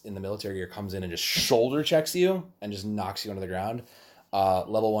guys in the military gear comes in and just shoulder checks you and just knocks you onto the ground.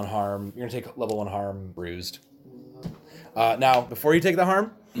 Level 1 harm. You're gonna take level 1 harm, bruised. Now, before you take the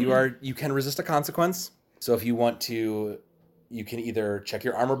harm, you can resist a consequence. So if you want to, you can either check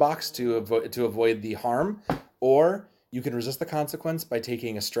your armor box to avoid the harm, or you can resist the consequence by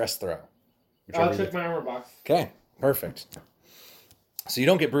taking a stress throw. I'll check my armor box. Okay, perfect. So you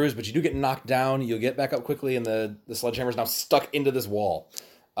don't get bruised, but you do get knocked down. You'll get back up quickly, and the sledgehammer is now stuck into this wall.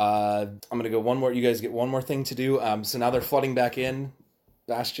 I'm gonna go one more. You guys get one more thing to do. So now they're flooding back in.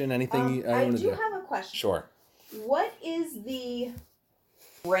 Bastion, anything? I wanna do have a question. Sure. What is the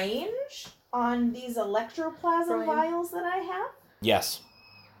range on these electroplasm Brian. vials that I have? Yes.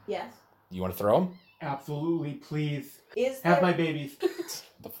 Yes. You want to throw them? Absolutely, please. Is Have there? my babies. What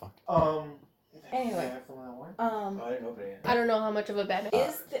the fuck? Anyway. I didn't open it. I don't know how much of a bad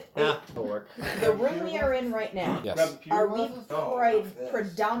Is the That'll work. the room we are in right now? Yes. Grab the pewter Are we glasses?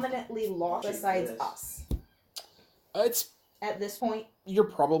 predominantly lost besides this. us It's at this point? you're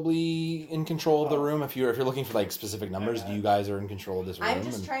probably in control of the room if you're looking for like specific numbers. You guys are in control of this room. I'm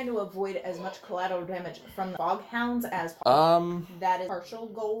just and- trying to avoid as much collateral damage from the fog hounds as possible. Um. That is partial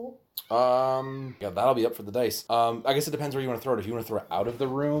goal. Yeah, that'll be up for the dice. I guess it depends where you want to throw it. If you want to throw it out of the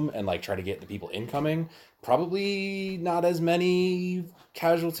room and like try to get the people incoming, probably not as many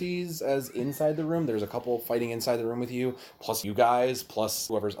casualties as inside the room. There's a couple fighting inside the room with you, plus you guys, plus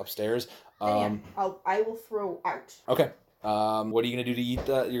whoever's upstairs. Then yeah, I will throw out. Okay. What are you gonna do to eat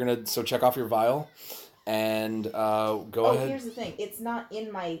that? You're gonna check off your vial, and go ahead. Here's the thing. It's not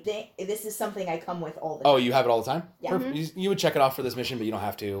in my thing. This is something I come with all the Oh, time. you have it all the time? Yeah. Perfect. You would check it off for this mission, but you don't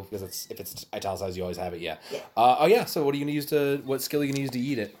have to because if it's italicized, you always have it. Yeah. Yeah. So what are you gonna use what skill are you gonna use to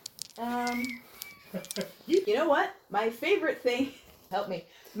eat it? You know what? My favorite thing. Help me.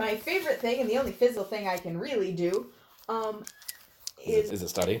 My favorite thing, and the only physical thing I can really do, Is it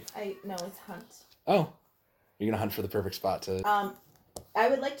study? No, it's hunt. Oh, you're gonna hunt for the perfect spot to. I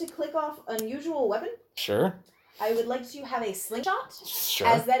would like to click off unusual weapon. Sure. I would like to have a slingshot, Sure.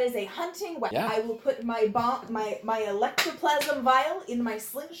 as that is a hunting weapon. Yeah. I will put my my electroplasm vial in my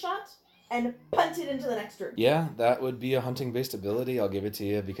slingshot and punt it into the next room. Yeah, that would be a hunting based ability. I'll give it to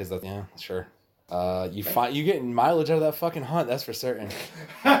you because that's sure. You get mileage out of that fucking hunt. That's for certain.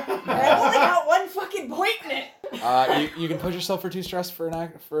 And I've only got one fucking point in it. You can push yourself for 2 stress for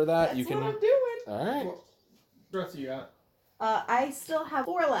that. That's You can. what I'm doing. All right. What dress you got? I still have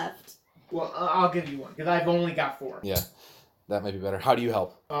 4 left. Well, I'll give you one because I've only got 4. Yeah, that might be better. How do you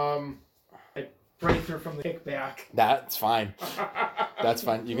help? I brace her from the kickback. That's fine. That's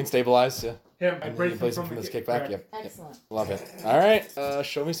fine. You can stabilize. Yeah. Him, I And then brace you him place from him from the this kickback. kickback. Yep. Excellent. Love it. All right.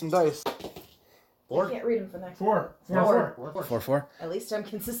 Show me some dice. I can't read them for next. 4. 4-4. At least I'm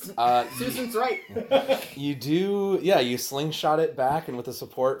consistent. You- Susan's right. You do, yeah. You slingshot it back, and with the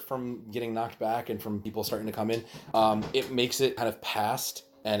support from getting knocked back and from people starting to come in, it makes it kind of past,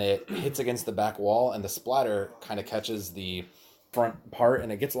 and it hits against the back wall, and the splatter kind of catches the front part,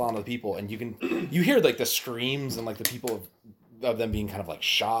 and it gets along with the people, and you hear like the screams and like the people of them being kind of like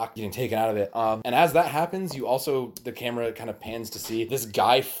shocked, getting taken out of it. And as that happens, the camera kind of pans to see this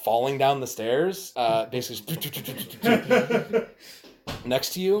guy falling down the stairs, basically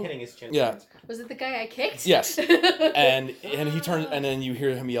next to you. Hitting his chin. Yeah. Was it the guy I kicked? Yes. And he turns, and then you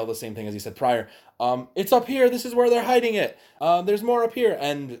hear him yell the same thing as he said prior. It's up here. This is where they're hiding it. There's more up here,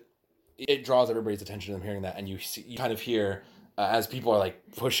 and it draws everybody's attention to them hearing that. And you kind of hear as people are like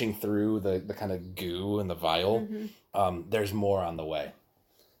pushing through the kind of goo and the vial. There's more on the way.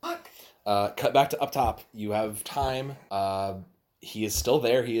 Cut back to up top. You have time. He is still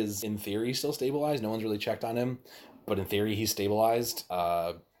there. He is in theory still stabilized. No one's really checked on him, but in theory he's stabilized.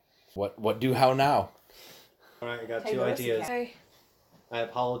 What do how now? All right, I got Hey, 2 Melissa, ideas. I I have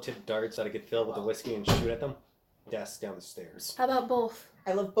hollow tip darts that I could fill with the whiskey and shoot at them. Desk down the stairs. How about both?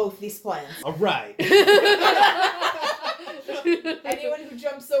 I love both these plans. All right. Anyone who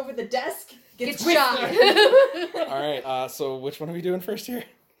jumps over the desk gets Get shot. All right. So which one are we doing first here?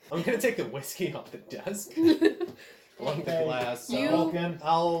 I'm gonna take the whiskey off the desk. Along the glass. So You-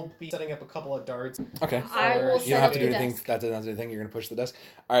 I'll be setting up a couple of darts. Okay. I will You set You don't have up to the do anything. desk. That doesn't have to do anything. You're gonna push the desk.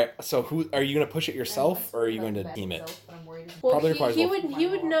 All right. So who are you gonna push it yourself, or are you going to team it? Well, Probably he, requires he both.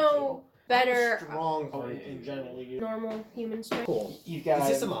 would know better Strong Oh, arm. in general, you. normal human strength. Cool. You got Is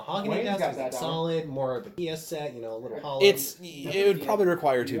this a mahogany Wayne's desk? got Is that it down. solid? More of a PS set? You know, a little hollow. It would probably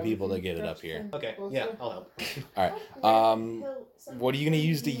require two people to get it up here. Okay. Yeah, I'll help. All right. What are you gonna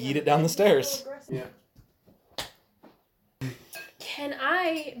use to yeet it down the stairs? Yeah. Can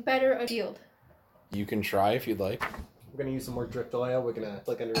I better a field? You can try if you'd like. We're gonna use some more drift oil. We're gonna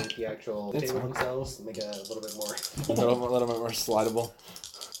flick underneath the actual It's table fine. themselves to make it a little bit more. A little bit more slidable.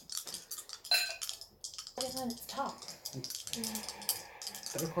 It's on its top.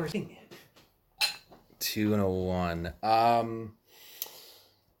 That requires thing. 2 and a 1.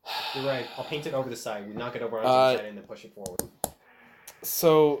 You're right. I'll paint it over the side. We knock it over onto the side and then push it forward.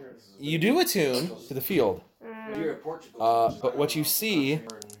 So you do attune to the field, You're at Portugal. but what you see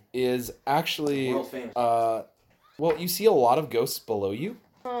is actually, World famous. well, you see a lot of ghosts below you,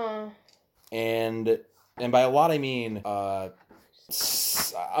 and by a lot I mean, I'm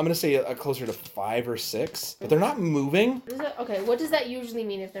gonna say closer to 5 or 6, but they're not moving. Okay, what does that usually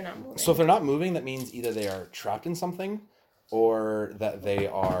mean if they're not moving? So if they're not moving, that means either they are trapped in something, or that they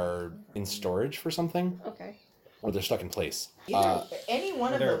are in storage for something, Okay. or they're stuck in place. Any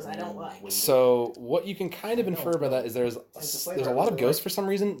one of those I don't like. So what you can kind of infer by that is there's a lot of ghosts for some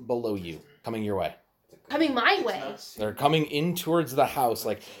reason below you coming your way. Coming my way. They're coming in towards the house.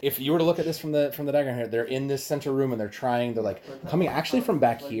 Like if you were to look at this from the diagram here, they're in this center room and they're like coming actually from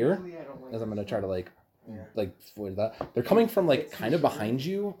back here. As I'm gonna try to like avoid that. They're coming from like kind of behind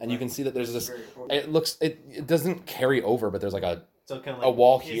you, and you can see that there's this. It doesn't carry over, but there's like a So kind of a like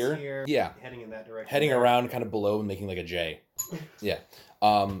wall his here. Yeah. Heading in that direction. heading around kind of below and making like a J. Yeah.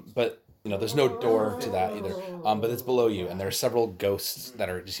 But there's no door to that either. But it's below you, and there are several ghosts that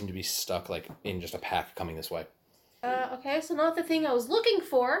just seem to be stuck like in just a pack coming this way. Okay, so not the thing I was looking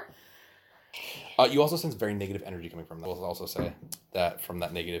for. You also sense very negative energy coming from that. We'll also say that from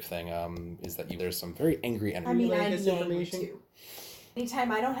that negative thing is that there's some very angry energy. I mean, Relay I'd this be angry information? too.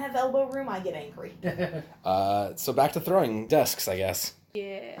 Anytime I don't have elbow room, I get angry. So back to throwing desks, I guess.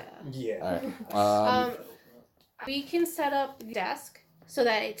 Yeah. Yeah. All right. We can set up the desk so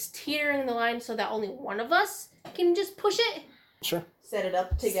that it's teetering the line so that only one of us can just push it. Sure. Set it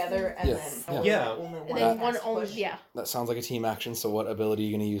up together and Yes. then Yeah. only And one then has one to only, push. yeah. That sounds like a team action. So what ability are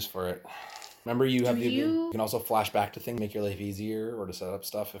you going to use for it? Remember, you have you can also flash back to things, make your life easier, or to set up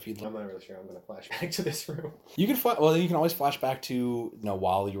stuff if you'd like. I'm not really sure I'm gonna flash back to this room. You can you can always flash back to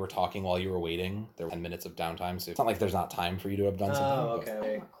while you were talking, while you were waiting. There were 10 minutes of downtime, so it's not like there's not time for you to have done something. Oh,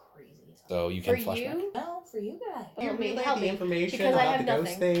 okay. I'm crazy. So you For can flash back. you? No, for you guys. Oh, You me, relay help the me, information because I about have the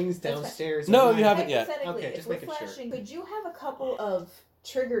ghost nothing. things That's fine. downstairs. No, and you I- haven't yet. Hypothetically, Okay, if just we're making sure. flashing, could you have a couple of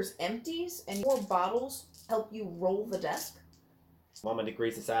triggers empties and more bottles help you roll the desk? Mama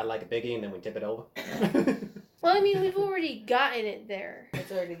degrees the side like a biggie, and then we tip it over. Well, I mean, we've already gotten it there.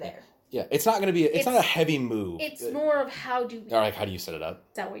 It's already there. Yeah, it's not going to be. It's not a It's- heavy move. It's more of how do we... All right, how do you set it up?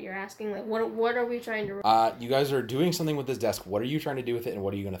 Is that what you're asking? Like, what are we trying to... You guys are doing something with this desk. What are you trying to do with it, and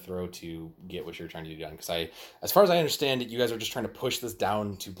what are you going to throw to get what you're trying to do done? Because as far as I understand it, you guys are just trying to push this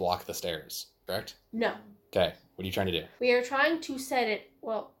down to block the stairs. Correct? No. Okay. What are you trying to do? We are trying to set it...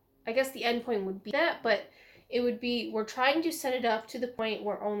 Well, I guess the end point would be that, but it would be... We're trying to set it up to the point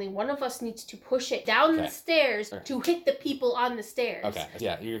where only one of us needs to push it down the Okay. stairs Okay. to hit the people on the stairs. Okay.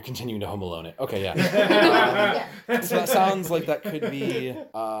 Yeah, you're continuing to Home Alone it. Okay, yeah. Yeah. So that sounds like that could be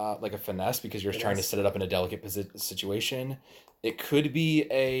like a finesse because you're trying to set it up in a delicate situation. It could be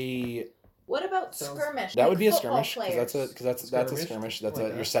a What about Sounds- skirmish? that like would be a football skirmish because that's a Skirmish? skirmish. That's Like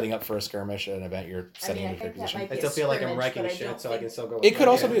you're that. setting up for a skirmish, an event. You're setting I into a think that position. might I be still a feel like I'm skirmish, wrecking but I shit, don't so I think- can still go. It could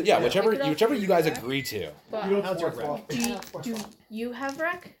also Yeah. be yeah, We whichever could also whichever do you guys that. agree to. But How's your wreck? do you have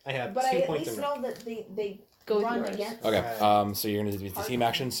rec? I have But 2 I at points least in wreck. know that they Go with run yours. against. Okay. Right. So you're gonna do the team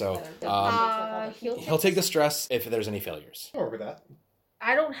action. So He'll he'll take the stress if there's any failures. I'll work with that.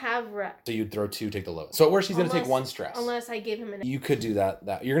 I don't have rec. So you'd throw 2, take the lowest. So at worst, he's gonna take Unless- 1 stress. Unless I give him an... You could do that.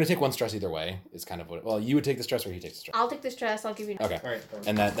 You're gonna take 1 stress either way. Is kind of what. Well, you would take the stress or he takes the stress. I'll take the stress. I'll give you... Okay. All right.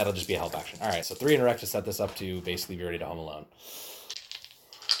 And that'll just be a help action. All right. So 3 in a wreck to set this up to basically be ready to Home Alone.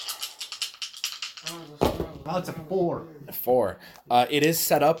 Oh, it's a 4. 4. It is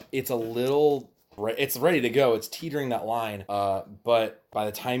set up. It's a little. it's ready to go. It's teetering that line. But by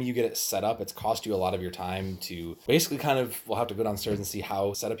the time you get it set up, it's cost you a lot of your time to basically kind of, we'll have to go downstairs and see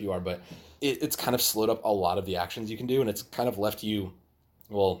how set up you are, but it's kind of slowed up a lot of the actions you can do, and it's kind of left you,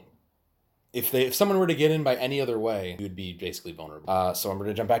 well, if someone were to get in by any other way, you would be basically vulnerable. So I'm going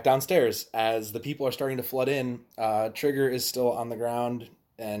to jump back downstairs. As the people are starting to flood in, Trigger is still on the ground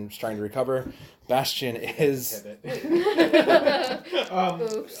and trying to recover. Bastion is... He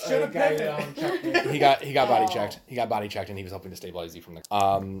got body checked. He got body checked, and he was helping to stabilize you from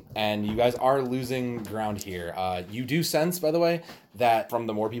the... and you guys are losing ground here. You do sense, by the way, that from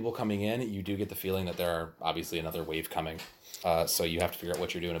the more people coming in, you do get the feeling that there are obviously another wave coming. So you have to figure out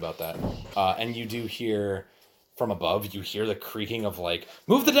what you're doing about that. And you do hear from above, you hear the creaking of like,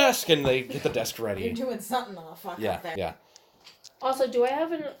 move the desk, and they get the desk ready. You're doing something on the fuck up there. Yeah. Also, do I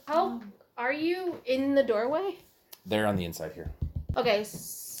have an... How... Are you in the doorway? They're on the inside here. Okay,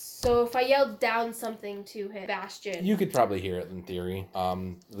 so if I yelled down something to him, Bastion... You could probably hear it in theory, at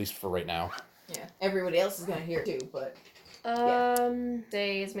least for right now. Yeah, everybody else is gonna hear it too, but...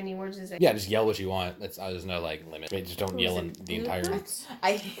 Say as many words as I... Yeah, just yell what you want. There's no, like, limit. Just don't yell in the entire...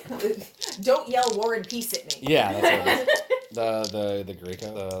 Don't yell War and Peace at me. Yeah, that's it. The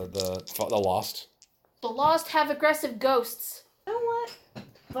Greco, the Lost. The Lost have aggressive ghosts. You know what?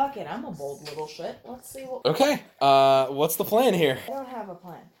 Fuck it, I'm a bold little shit. Let's see what... Okay, what's the plan here? I don't have a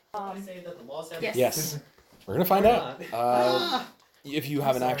plan. Say that the laws have... Yes. Yes. We're gonna find out. If you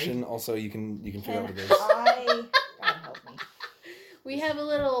have an action, also, you can figure out what it is. God help me. We have a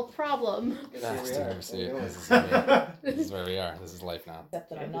little problem. This is where we are. This is life now. Except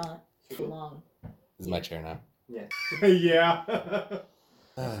that I'm not too long. This is my chair now. Yeah. There's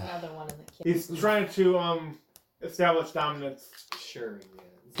another one in the kitchen. He's trying to establish dominance. Sure, yeah.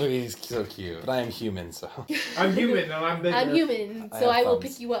 Look, he's so cute. But I am human, so... I'm human and I'm bigger. I'm human, I so have I will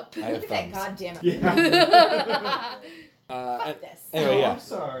thumbs. pick you up. I have Look at that, thumbs. goddamn it. Yeah. Fuck this. Anyway, yeah. I'm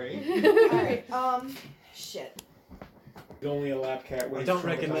sorry. Alright, shit. He's only a lab cat. I don't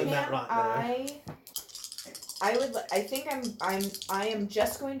recommend that Can rot there. I am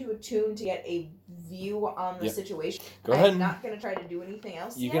just going to attune to get a view on the Yep. situation. Go ahead. I'm not going to try to do anything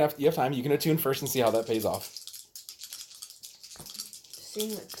else You yet. have time. You can attune first and see how that pays off.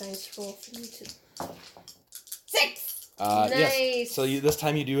 Seeing what dice roll for me to... 6! Nice. Yes. So this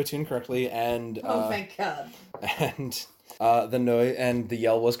time you do attune correctly, and Oh, thank God. and the noise and the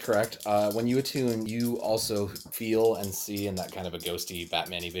yell was correct. When you attune, you also feel and see in that kind of a ghosty,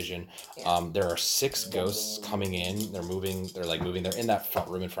 Batman-y vision. There are 6 ghosts coming in. They're moving. They're moving. They're in that front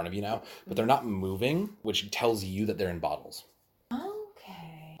room in front of you now, but they're not moving, which tells you that they're in bottles.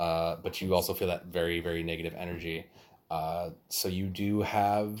 Okay. But you also feel that very, very negative energy. So you do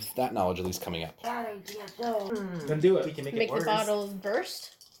have that knowledge at least coming up. Bad idea, though. Then do We it. can make Make it the worse. bottles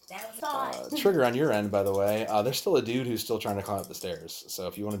burst? That was thought. Trigger on your end, by the way. There's still a dude who's still trying to climb up the stairs. So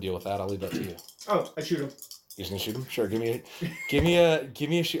if you want to deal with that, I'll leave that to you. Oh, I shoot him. You're just gonna shoot him? Sure. Give me a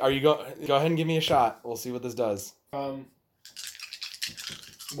shoot. Are you go ahead and give me a shot. We'll see what this does.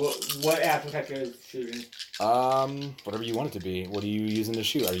 What aspect is shooting? Whatever you want it to be. What are you using to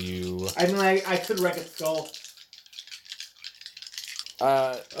shoot? Are you? I mean, I could wreck its skull.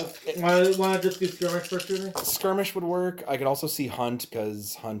 Want to just do skirmish for shooting? Skirmish would work. I could also see hunt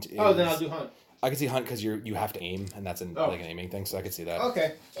because hunt is. Oh, then I'll do hunt. I could see hunt because you have to aim, and that's like an aiming thing. So I could see that.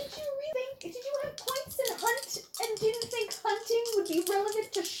 Okay. Did you have points in hunt and didn't think hunting would be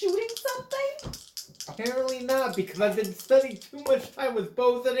relevant to shooting something? Apparently not, because I've been spending too much time with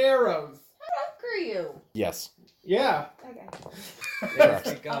bows and arrows. How are you? Yes. Yeah. Okay. Correct.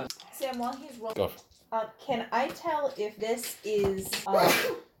 Thank God. Sam, while he's rolling, Go. can I tell if this is...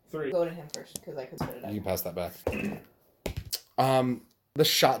 3. go to him first, because I could spit it out. You can pass that back. The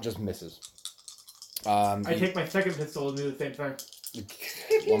shot just misses. I take my second pistol and do the same thing.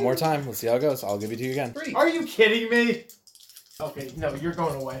 One more time. Let's see how it goes. I'll give it to you again. 3. Are you kidding me? Okay, no, you're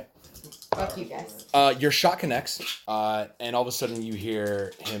going away. Fuck you guys. Your shot connects, and all of a sudden you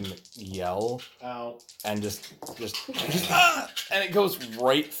hear him yell, Ow. and just and it goes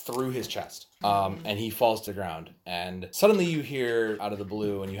right through his chest. And he falls to the ground. And suddenly you hear out of the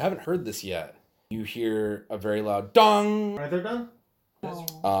blue, and you haven't heard this yet. You hear a very loud dong. Are they done?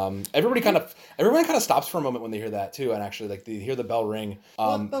 Everybody kind of stops for a moment when they hear that too, and actually they hear the bell ring.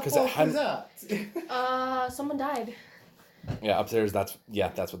 Because it hadn't. Someone died. Yeah, upstairs. That's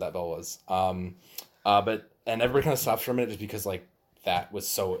what that bell was. But everybody kind of stops for a minute just because that was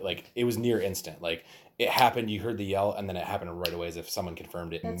so it was near instant. It happened. You heard the yell, and then it happened right away, as if someone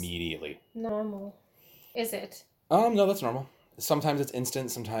confirmed it immediately. Normal. Is it? No, that's normal. Sometimes it's instant.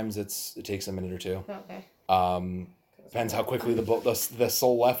 Sometimes it takes a minute or two. Okay. Depends how quickly the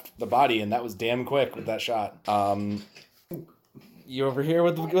soul left the body, and that was damn quick with that shot. You over here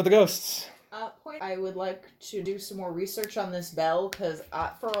with the ghosts? I would like to do some more research on this bell, because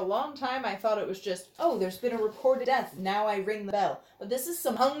for a long time I thought it was just, oh, there's been a reported death, now I ring the bell. But this is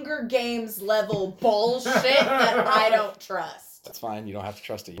some Hunger Games level bullshit that I don't trust. That's fine, you don't have to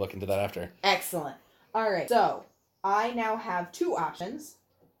trust it. You look into that after. Excellent. Alright, so I now have two options.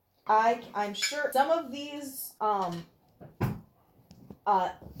 I'm sure some of these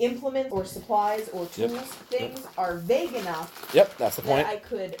implements or supplies or tools things are vague enough. Yep, that's the point. That I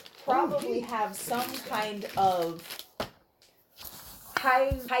could probably have some kind of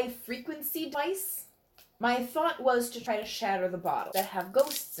high frequency device. My thought was to try to shatter the bottle that have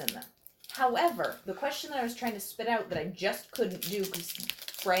ghosts in them. However, the question that I was trying to spit out that I just couldn't do because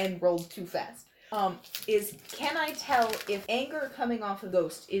Fran rolled too fast. Is can I tell if anger coming off a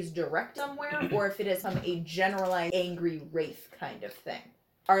ghost is direct somewhere or if it has some a generalized angry wraith kind of thing?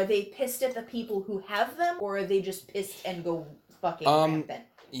 Are they pissed at the people who have them, or are they just pissed and go fucking rampant?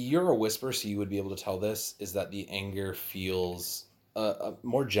 You're a whisper, so you would be able to tell this, is that the anger feels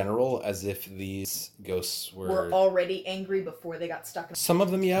more general, as if these ghosts were already angry before they got stuck in... Some of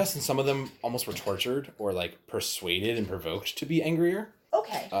them, yes, and some of them almost were tortured or, like, persuaded and provoked to be angrier.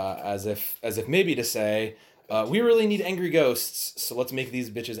 Okay. As if maybe to say, we really need angry ghosts, so let's make these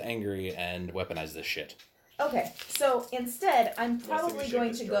bitches angry and weaponize this shit. Okay, so instead, I'm probably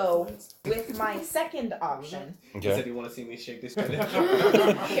going to go with my second option. He said you want to see me shake this shit.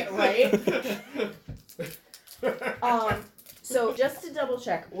 Yeah, right? So just to double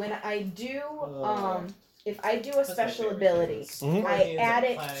check, when I do, if I do a special ability, I add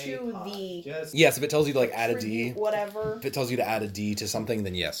it to the... Yes, if it tells you to, like, add a D. Whatever. If it tells you to add a D to something,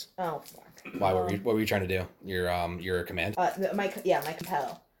 then yes. Oh, fuck. Why? What were you trying to do? Your command? My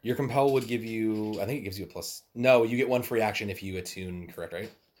compel. Your compel would give you, I think it gives you a plus. No, you get one free action if you attune correct,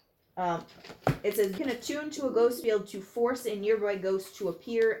 right? It says you can attune to a ghost field to force a nearby ghost to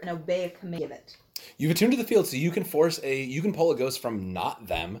appear and obey a command. Give it. You've attuned to the field, so you can pull a ghost from not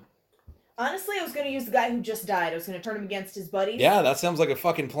them. Honestly, I was going to use the guy who just died. I was going to turn him against his buddies. Yeah, that sounds like a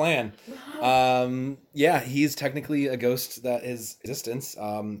fucking plan. Yeah, he's technically a ghost that is existence.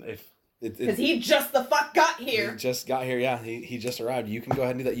 Because he just the fuck got here. He just got here, yeah. He just arrived. You can go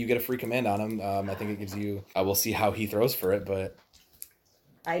ahead and do that. You get a free command on him. I think it gives you... we'll see how he throws for it, but...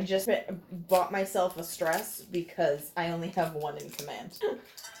 I just bought myself a stress because I only have one in command.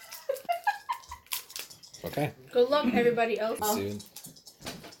 Okay. Good luck, everybody else.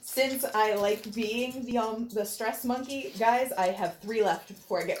 Since I like being the stress monkey, guys, I have 3 left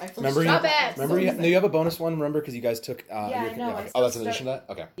before I get my first. Not bad. You have a bonus one. Remember, because you guys took. I know. Oh, that's in addition to that.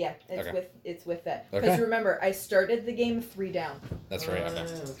 Okay. Yeah, it's with that. Okay. Because remember, I started the game 3 down. That's right. Okay.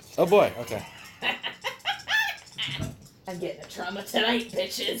 Oh boy. Okay. I'm getting a trauma tonight,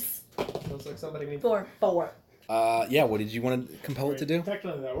 bitches. Sounds like somebody needs 4. Yeah. What did you want to compel it to do?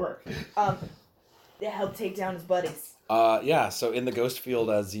 Technically, that worked. It helped take down his buddies. Yeah, so in the ghost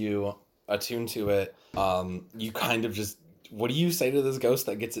field, as you attune to it, you kind of just... What do you say to this ghost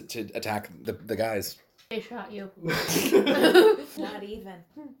that gets it to attack the guys? They shot you. Not even.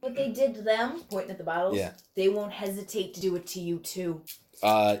 What they did to them, pointing at the bottles, Yeah. They won't hesitate to do it to you, too.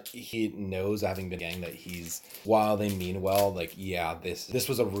 He knows, having been gang, that while they mean well, like, yeah, this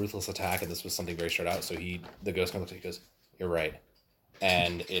was a ruthless attack, and this was something very straight out, so the ghost comes up to him and goes, "You're right."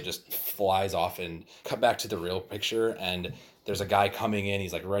 And it just flies off, and cut back to the real picture, and there's a guy coming in,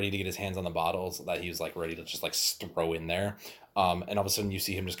 he's like ready to get his hands on the bottles that he's like ready to just like throw in there. And all of a sudden you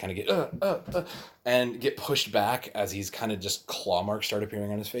see him just kind of get and get pushed back as he's kind of just claw marks start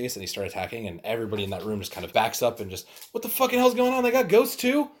appearing on his face, and he starts attacking, and everybody in that room just kind of backs up and just, what the fucking hell's going on? They got ghosts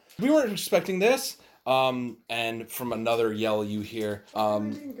too? We weren't expecting this. And from another yell you hear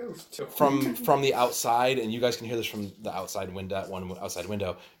from the outside, and you guys can hear this from the outside window, one outside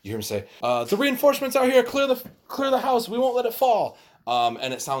window. You hear him say, "The reinforcements are here. Clear the house. We won't let it fall."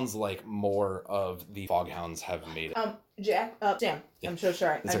 And it sounds like more of the Foghounds have made it. Jack, Sam, yeah. I'm so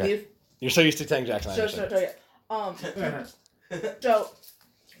sorry. It's okay. You're so used to saying Jackson. So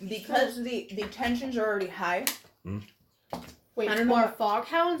because the tensions are already high. Wait, more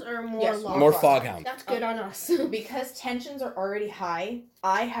Foghounds or more yes, more Foghounds? That's good on us. Because tensions are already high,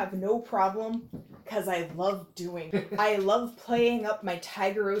 I have no problem, because I love playing up my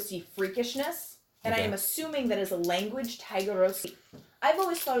Tigerosi freakishness, and okay. I am assuming that as a language, Tigerosi, I've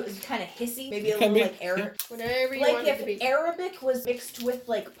always thought it was kind of hissy, maybe a little like Arabic. Yeah. Whatever you like want it to be. if Arabic was mixed with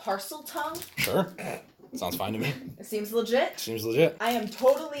like parcel tongue. Sure. Sounds fine to me. It seems legit. Seems legit. I am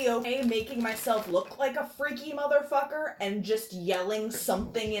totally okay making myself look like a freaky motherfucker and just yelling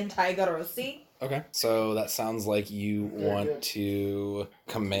something in Tigerosi. Okay, so that sounds like you want to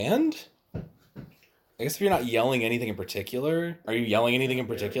command? I guess if you're not yelling anything in particular, are you yelling anything in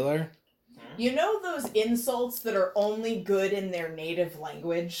particular? You know those insults that are only good in their native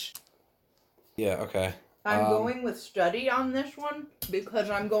language? Yeah, okay. I'm going with study on this one because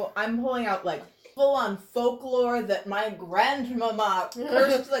I'm pulling out like full on folklore that my grandmama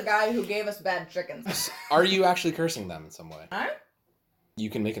cursed the guy who gave us bad chickens. Are you actually cursing them in some way? Huh? You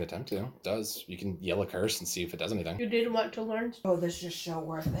can make an attempt to. It does. You can yell a curse and see if it does anything. You didn't want to learn. Oh, this is so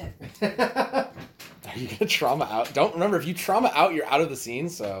worth it. Are you gonna trauma out? Don't remember, if you trauma out, you're out of the scene,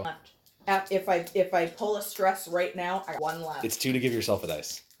 so. If I pull a stress right now, I got one left. It's 2 to give yourself a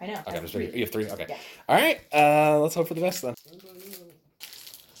dice. I know. Okay, I'm just you have 3? Okay. Yeah. Alright, let's hope for the best then.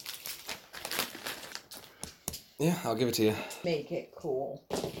 Yeah, I'll give it to you. Make it cool.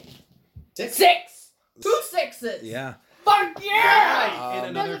 6. 6! 2 6s! Yeah. Fuck yeah! And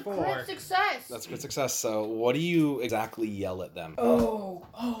another That's a 4. crit success. That's good success. So what do you exactly yell at them? Oh.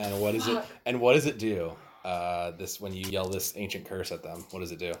 And what is it? And what does it do? This when you yell this ancient curse at them, what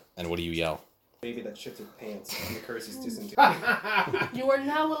does it do? And what do you yell? Baby that shits her pants and the curse is disengaged. You are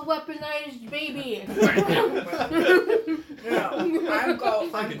now a weaponized baby. I'm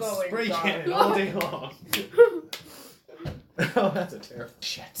Fucking going spray dark. cannon all day long. Oh, that's a terrible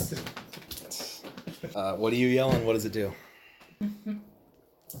shit. What do you yell and what does it do?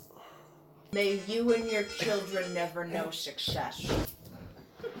 May you and your children never know success.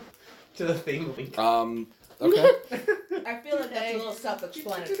 To the thing. Okay. I feel like that's a little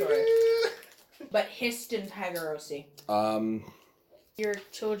self-explanatory. But hissed in Tigerosi. Your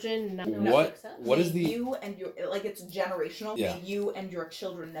children not What success. what is May the you and your it's generational. Yeah. May you and your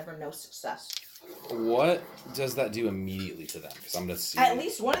children never know success. what does that do immediately to them? Because I'm gonna see. At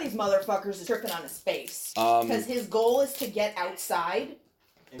least one of these motherfuckers is tripping on his face. Because his goal is to get outside.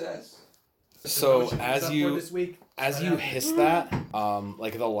 So What as up you for this week? as you hiss that,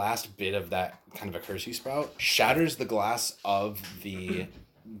 like the last bit of that kind of a curse you spout shatters the glass of the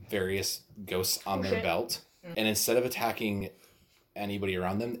various ghosts on their shit. belt, and instead of attacking anybody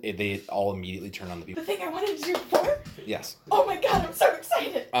around them, they all immediately turn on the The people. thing I wanted to do before? Yes. Oh my god, I'm so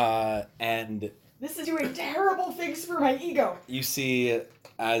excited! And This is doing terrible things for my ego. you see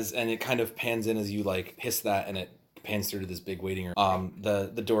and it kind of pans in as you like hiss that, and it pans through to this big waiting room.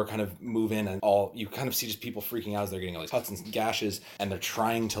 The door kind of move in, and you kind of see just people freaking out as they're getting all these cuts and gashes, and they're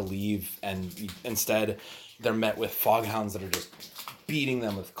trying to leave, and instead they're met with foghounds that are just beating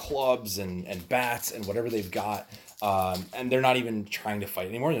them with clubs and bats and whatever they've got, and they're not even trying to fight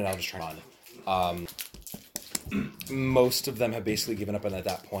anymore. They're now just trying on. Most of them have basically given up, and at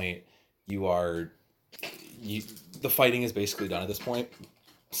that point the fighting is basically done at this point.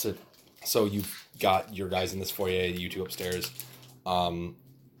 So you've got your guys in this foyer, you two upstairs, and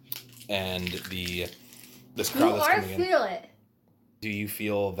this crowd that's coming in. feel it. Do you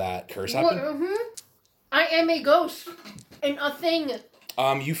feel that curse happen? I am a ghost and a thing.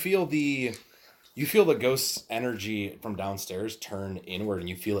 You feel the ghost's energy from downstairs turn inward, and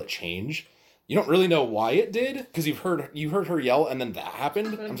you feel it change. You don't really know why it did, because you heard her yell, and then that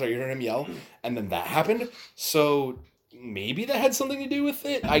happened. I'm sorry, you heard him yell, and then that happened. So maybe that had something to do with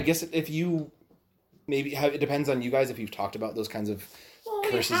it. I guess if you it depends on you guys if you've talked about those kinds of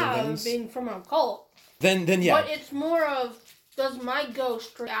curses we and have things. been from a cult. Then yeah. But it's more of, does my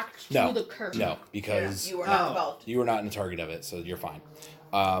ghost react No. to the curse? No, because You were not involved. you were not in the target of it, so you're fine.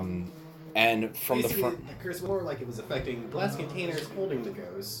 And from Basically, the front, the curse more like it was affecting glass containers holding the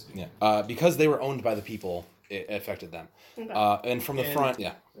ghost. yeah, because they were owned by the people, it affected them. Okay. And from the And- front,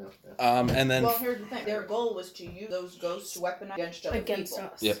 yeah. Yeah. And then Well, here's the thing. Their goal was to use those ghosts weaponized against other Against people.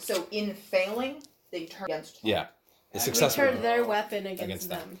 us. Yep. So in failing, they turn against them. yeah, the We We success. turned their weapon Against against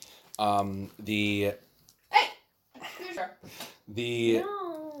them. them. The Sure. the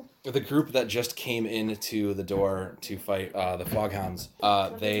No. the group that just came into the door to fight the foghounds,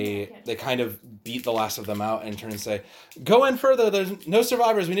 they kind of beat the last of them out and turn and say, "Go in further. There's no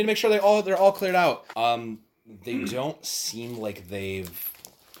survivors. We need to make sure they're all cleared out." They don't seem like they've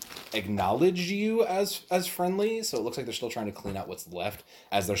acknowledged you as friendly, so it looks like they're still trying to clean out what's left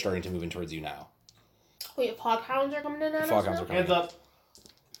as they're starting to move in towards you now. Wait, foghounds are coming in on us Foghounds now? are coming. Hands up.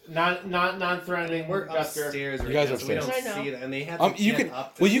 Non-threatening. We're Jester. upstairs. You guys now, are so we don't upstairs. I know. see it, and they have to You get can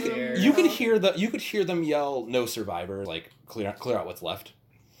up the well stairs. you could hear them yell "No survivor!" like clear out what's left.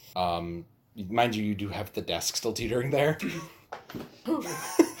 Mind you do have the desk still teetering there. Oh,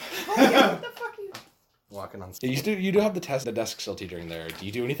 yeah, what the fuck are you? Walking on. Yeah, you do have the desk still teetering there. Do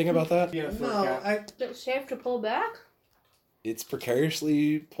you do anything about that? Yeah, No, Is it safe to pull back? It's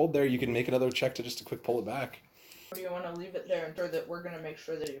precariously pulled there. You can make another check to just a quick pull it back. Or do you want to leave it there and sure that we're gonna make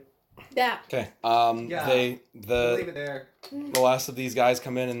sure that you That. Okay. Yeah. They Leave it there. the last of these guys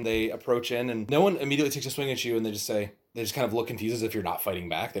come in and they approach in, and no one immediately takes a swing at you, and they just kind of look confused as if you're not fighting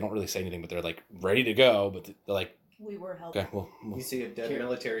back. They don't really say anything, but they're like ready to go, but they're like, We were helping. okay, well You see a dead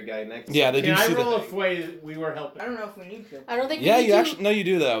military guy next. yeah, they Can do I see roll the. a way we were helping? I don't know if we need to. I don't think. Yeah, we need you to actually no, you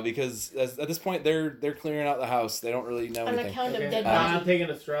do though, because at this point they're clearing out the house. They don't really know on anything. account of Okay. dead I'm bodies. taking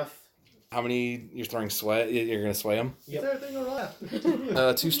a stress. How many you're throwing sway? You're gonna sway them. Is everything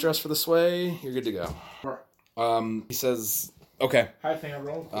alright? 2 stress for the sway. You're good to go. He says, okay. I think I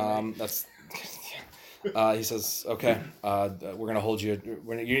rolled. That's. He says, okay. We're gonna hold you.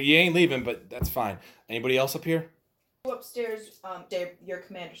 You ain't leaving, but that's fine. Anybody else up here? Go upstairs, your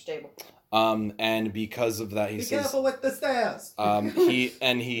commander's stable. And because of that, he Be says, careful with the stairs.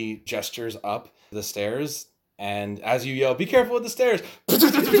 he gestures up the stairs, and as you yell, "Be careful with the stairs!"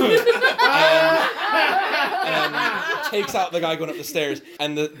 and takes out the guy going up the stairs,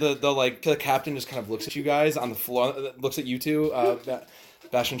 and the captain just kind of looks at you guys on the floor, looks at you two,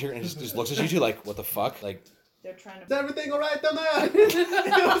 Bastion and Tyr, and just looks at you two like, "What the fuck?" Like, They're trying to. Is everything alright down there? It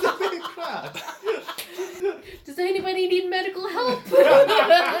was a big crowd. Does anybody need medical help?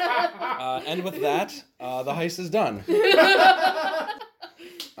 and with that, the heist is done.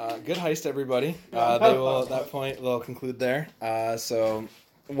 Good heist, everybody. They will at that point they'll conclude there. So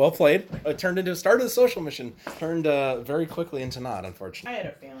well played. It turned into started a social mission, turned very quickly into not, I unfortunately. had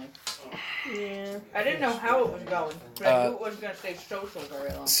a feeling. Yeah. I didn't know how it was going, but I knew it wasn't going to stay social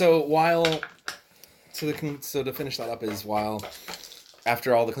very long. So to finish that up is while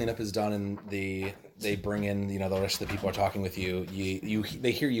after all the cleanup is done and they bring in the rest of the people are talking with you,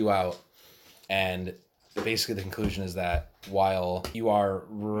 they hear you out, and basically the conclusion is that while you are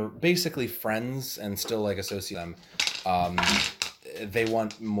basically friends and still like associate them, they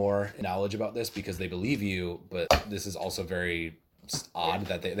want more knowledge about this because they believe you, but this is also very odd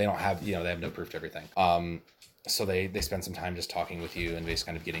that they don't have they have no proof to everything. So they spend some time just talking with you and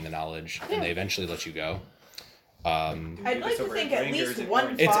basically kind of getting the knowledge, and they eventually let you go. I'd like to think at least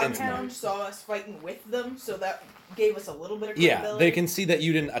one It's foghound intimate. saw us fighting with them, so that gave us a little bit of Yeah, credibility. they can see that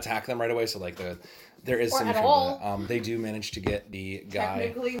you didn't attack them right away, so like there is Or some at truth to all. that. They do manage to get the guy.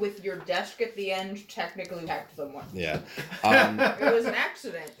 Technically, with your desk at the end, technically attacked someone. Yeah. It was an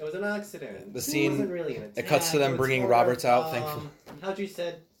accident. It was an accident. The It scene- wasn't really an it cuts to them attack. bringing It was more Roberts out, of, thankfully. How'd you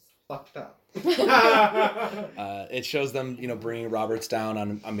said fucked up? It shows them, bringing Roberts down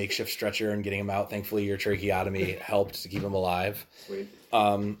on a makeshift stretcher and getting him out. Thankfully, your tracheotomy helped to keep him alive. Sweet.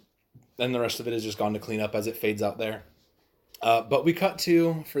 Then the rest of it is just gone to clean up as it fades out there. But we cut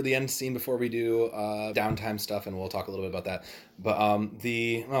to, for the end scene before we do downtime stuff, and we'll talk a little bit about that. But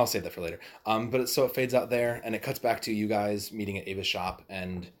I'll save that for later. But it fades out there, and it cuts back to you guys meeting at Ava's shop,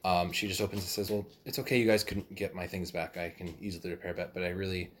 and she just opens and says, "Well, it's okay, you guys couldn't get my things back. I can easily repair that, but I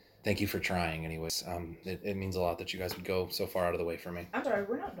really thank you for trying anyways. It means a lot that you guys would go so far out of the way for me." I'm sorry,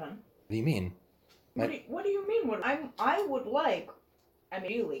 we're not done. What do you mean? What do you mean? I would like,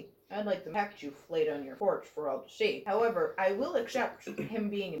 ideally, I'd like the package laid on your porch for all to see. However, I will accept him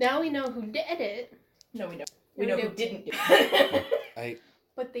being. Now we know who did it, No, we don't. No, We know we who do. didn't do it.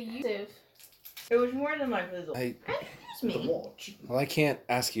 but the use of It was more than my fizzle. Excuse me. Well, I can't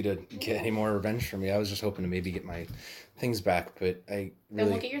ask you to get any more revenge from me. I was just hoping to maybe get my things back, but I then we'll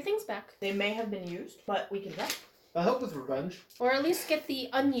really... get your things back, They may have been used, but we can try. I hope with revenge. or at least get the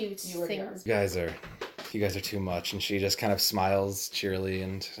unused You already things. You guys are too much. And she just kind of smiles cheerily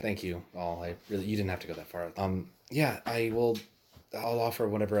and thank you all. You didn't have to go that far. Yeah, I'll offer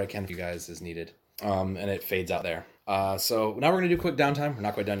whatever I can for you guys as needed. And it fades out there. So now we're going to do a quick downtime. We're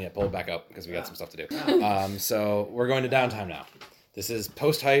not quite done yet. Pull it back up because we got some stuff to do. So we're going to downtime now. This is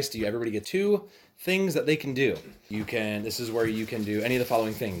post-heist. Everybody get 2 things that they can do. This is where you can do any of the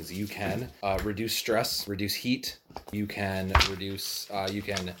following things. You can reduce stress, reduce heat. You can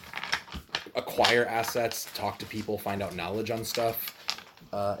acquire assets, talk to people, find out knowledge on stuff.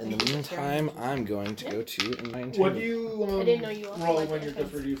 In the meantime, I'm going to go to my What do you I didn't know you also roll liked when you're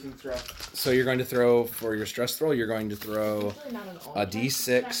offense. just reducing stress? So you're going to throw, for your stress throw, you're going to throw It's really not an all a time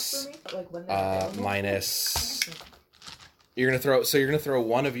D6, snack for me, but, like, when they're available. minus... You're going to throw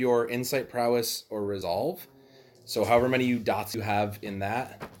 1 of your insight, prowess, or resolve. So however many dots you have in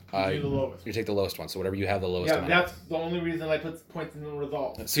that, You do the lowest. you take the lowest one. So whatever you have the lowest Yeah, one. that's the only reason I put points in the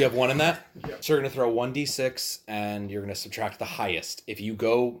result. So you have 1 in that? Yeah. So you're going to throw 1d6, and you're going to subtract the highest. If you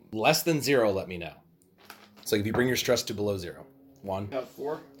go less than 0, let me know. So if you bring your stress to below 0. 1. Have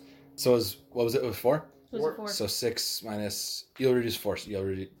 4. So what was it? It was 4? Was it 4? So 6 minus... You'll reduce 4. So you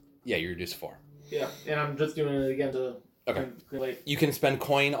reduce 4. Yeah, and I'm just doing it again to Okay. calculate. You can spend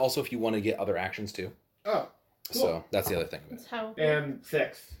coin also if you want to get other actions too. Oh, So that's the other thing. That's how. And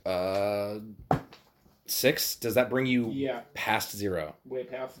 6. 6. Does that bring you Yeah, past 0? way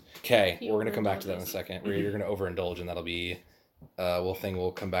past. Okay, He we're gonna come back to that in a overindulges. second. You're gonna overindulge, and that'll be thing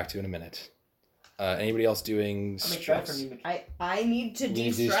we'll come back to in a minute. Anybody else doing I'm excited for stress? you. I need to You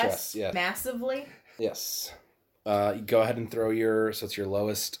need to de-stress de-stress, yeah. massively. Yes. Go ahead and throw so it's your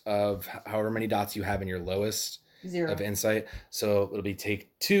lowest of however many dots you have in your lowest 0. of insight. So it'll be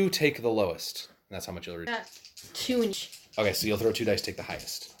take the lowest. And that's how much you'll reduce. Got 2 inch. Okay, so you'll throw 2 dice, take the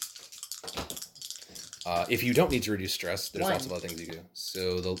highest. If you don't need to reduce stress, there's 1. lots of other things you do.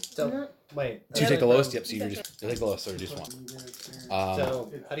 So So wait. you take the lowest, yep, so You you take the lowest, so reduce 1.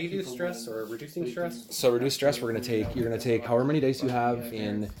 So how do you do stress or reducing stress? So reduce stress, you're gonna take however many dice you have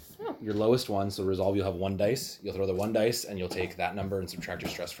in your lowest one. So resolve, you'll have 1 dice. You'll throw the 1 dice and you'll take that number and subtract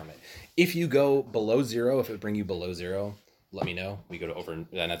your stress from it. If you go below 0, if it bring you below 0, let me know. We go to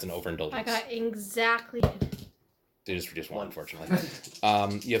then that's an overindulgence. I got exactly. They just reduce 1, unfortunately.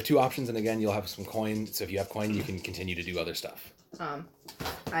 You have 2 options, and again, you'll have some coin. So if you have coin, you can continue to do other stuff. I'm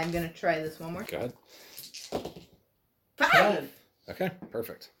gonna try this one more. Go ahead. 5. Okay,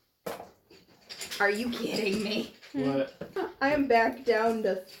 perfect. Are you kidding me? What? I am back down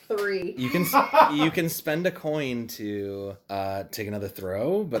to 3. You can spend a coin to take another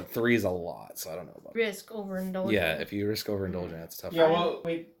throw, but 3 is a lot, so I don't know about. Risk overindulgence. Yeah, if you risk overindulging, that's tough. Yeah, well,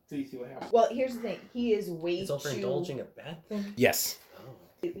 wait till you see what happens. Well, here's the thing. He is way Is too. overindulging a bad thing? Yes. Oh.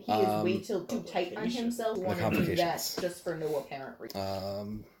 He is way too tight on complications. himself. The Want to do that complications. just for no apparent reason.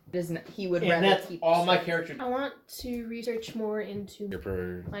 Um, He would And rather that's keep all my stress. characters. I want to research more into you're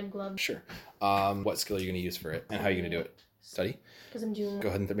per mind glove sure. What skill are you gonna use for it, and how are you gonna do it? Study. because I'm doing. Go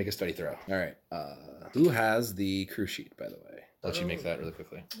ahead and make a study throw. All right. Who has the crew sheet, by the way? I'll let you make that really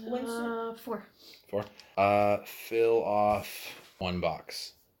quickly. 4. 4. Fill off 1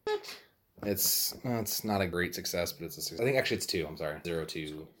 box. It's not a great success, but it's a success. I think actually it's 2. I'm sorry. 0,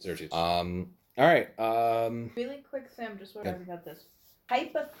 2, 0, 2. All right. Really quick, Sam, just want to talk about this.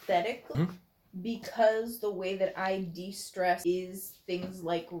 Hypothetically, Mhm. because the way that I de-stress is things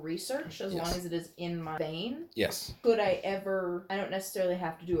like research, as Yes. long as it is in my vein, Yes. could I ever, I don't necessarily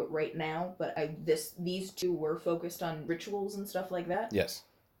have to do it right now, but these 2 were focused on rituals and stuff like that. Yes.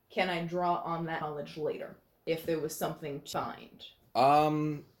 Can I draw on that knowledge later if there was something to find?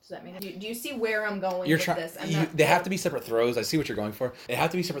 Does that make sense? Do you see where I'm going You're with trying. this? I'm not- They have to be separate throws. I see what you're going for. They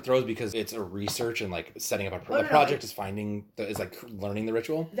have to be separate throws because it's a research and like setting up Oh, the no, project is finding is like learning the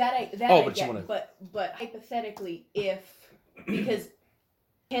ritual. That I Oh, but you get, wanna- but hypothetically, because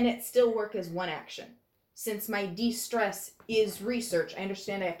can it still work as one action? Since my de-stress is research, I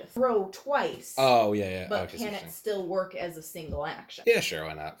understand I have to throw twice. Oh yeah. But Okay, can so it still work as a single action? yeah, sure.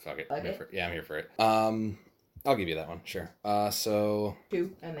 Why not? Fuck it. I'm Okay. here for it. Yeah, I'm here for it. I'll give you that one. Sure. So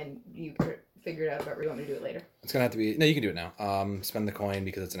 2, and then you figure it out about where you want me to do it later. it's gonna have to be. No, you can do it now. Spend the coin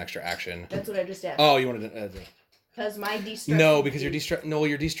because it's an extra action. That's what I just asked. Oh, you wanted to. Because my de-stress. No, because your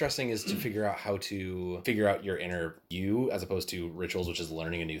de-stressing is to figure out how to figure out your inner you as opposed to rituals, which is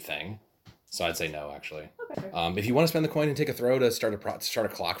learning a new thing. So I'd say no, actually. Okay. If you want to spend the coin and take a throw to start a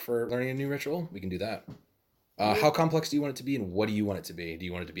clock for learning a new ritual, we can do that. How complex do you want it to be, and what do you want it to be? Do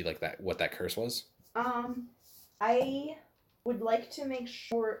you want it to be like that? What that curse was? I would like to make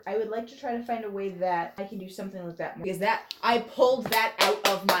sure. I would like to try to find a way that I can do something like that because that I pulled that out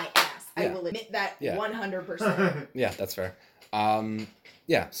of my ass. I Yeah. will admit that Yeah. 100%. Yeah, that's fair.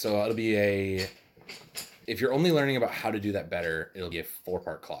 Yeah, so it'll be if you're only learning about how to do that better, it'll be a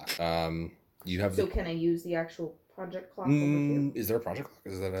 4-part clock. You have So can I use the actual project clock over here? is there a project clock?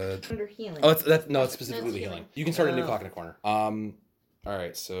 Is that a Under healing. Oh, it's specifically That's healing. healing. You can start a new Oh. clock in a corner. All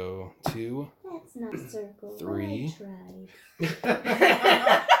right, so 2. That's not a circle. 3. I tried.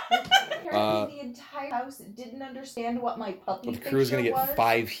 Apparently the entire house didn't understand what my puppy But the crew is going to picture get was.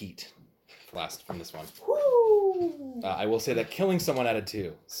 5 heat last from this one. Woo! I will say that killing someone added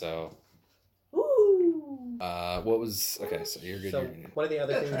 2. So, Ooh! what was okay? So you're good. So you're good. what are the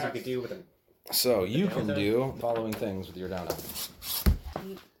other things you could do with them? So you can downtime? do the following things with your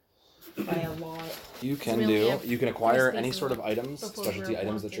downtime. By a lot. You can We only do. have You can acquire 3 any spaces sort of items, before specialty we're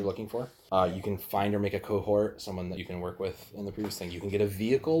items that you're walking. looking for. You can find or make a cohort, someone that you can work with in the previous thing. You can get a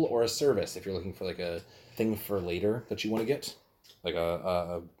vehicle or a service if you're looking for like a thing for later that you want to get, like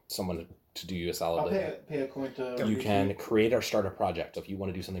a someone to do you a solid. I'll like, pay a coin to. you can create or start a project if you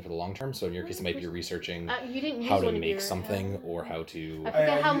want to do something for the long term. So in your case, it might be researching You didn't use how to one of make your, something or how to I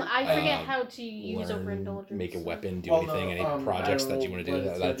forget how. I forget um, how to use learn, overindulgence. make a weapon, do Well, anything, no, any projects I that don't you want to know do.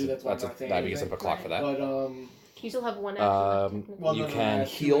 what it's gonna do, that's why I'm not saying That'd be anything. a clock for that. But You still have one action. Well, You no, no, can I have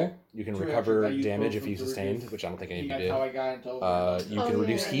two heal. You can two recover actions. I use damage both if of you them to sustained, reduce which I don't think any of you That's did. how I got into You Oh, can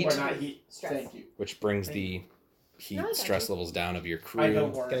reduce yeah. heat, Or not heat. Stress. Thank you. which brings the keep No, I got stress you. levels down of your crew. I know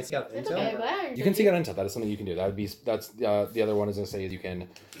more. Can I see out It's intel? okay, but I You can seek out intel. That is something you can do. That's the other one is gonna say is you can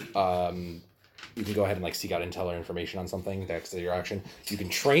go ahead and like seek out intel or information on something next to your action. You can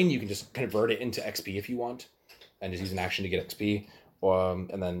train. You can just convert it into XP if you want, and just use an action to get XP,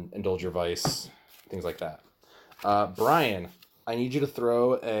 and then indulge your vice, things like that. Brian, I need you to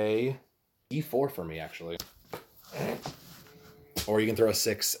throw a D4 for me actually, or you can throw a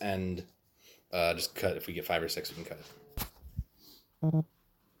 6 and just cut. If we get 5 or 6, we can cut it.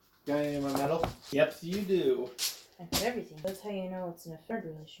 Got any of my medal? Yep, you do. I got everything. That's how you know it's an affair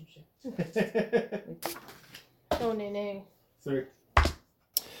relationship. Oh, nay. 3.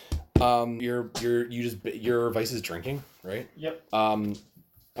 Your vice is drinking, right? Yep.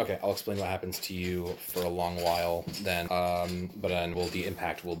 Okay, I'll explain what happens to you for a long while then. But then the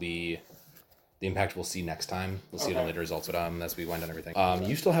impact we'll see next time. We'll see it on Okay. later results, but as we wind down everything.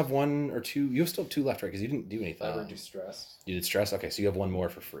 You still have 1 or 2. You still have 2 left, right? Because you didn't do anything. I reduce stress. You did stress? Okay, so you have 1 more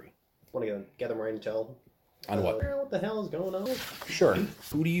for free. Want to gather more intel? On what? What the hell is going on? Sure.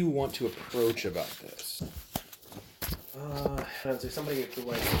 Who do you want to approach about this? Is there somebody who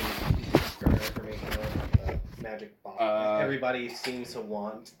likes to garner information on magic box? Everybody seems to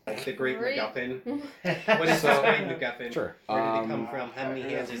want like the Great Great. MacGuffin. What is the Great MacGuffin? Sure. Where did it come from? How many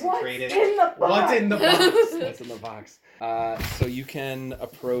hands is it What's traded? in the box? What's in the box? What's in the box? So you can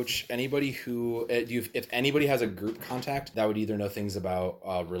approach anybody who, if anybody has a group contact that would either know things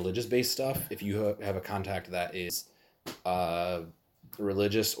about religious-based stuff. If you have a contact that is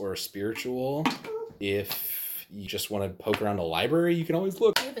religious or spiritual, if you just want to poke around a library, you can always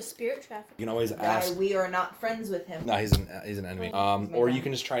look. You have a spirit traffic. You can always Guy, ask. we are not friends with him. No, he's an enemy. Or you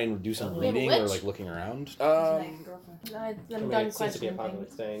can just try and do some We have a reading or witch? like looking around. He's my ex-girlfriend. I'm I mean, done it seems to be a questioning popular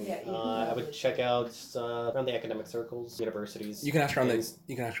things. thing. Yeah, you- I would check out around the academic circles, universities. You can ask around things. that.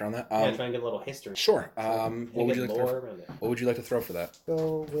 You can ask around that. Yeah, try and get a little history. Sure. And What would get you like to lore throw? around it. What would you like to throw for that?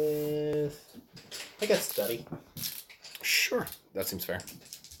 Go with. I guess study. Sure. That seems fair.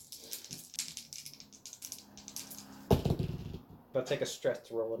 But take a stress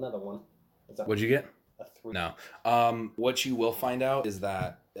to roll another one. Is that What'd you get? a 3? No. What you will find out is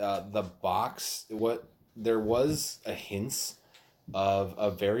that the box, there was a hint of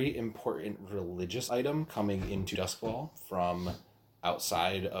a very important religious item coming into Duskfall from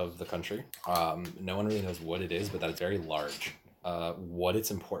outside of the country. No one really knows what it is, but that it's very large. What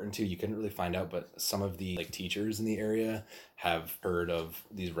it's important to, you couldn't really find out, but some of the teachers in the area have heard of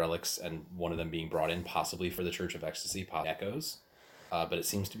these relics, and one of them being brought in possibly for the Church of Ecstasy, Echoes. But it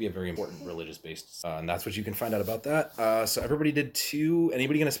seems to be a very important religious based, and that's what you can find out about that. So everybody did 2.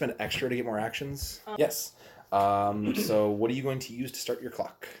 Anybody going to spend extra to get more actions? Yes. So what are you going to use to start your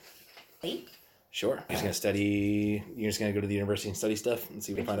clock? 8. Sure. You're just going to go to the university and study stuff and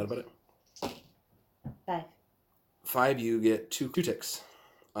see what you can find out about it? 5. 5, you get 2 ticks.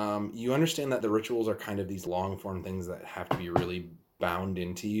 You understand that the rituals are kind of these long form things that have to be really bound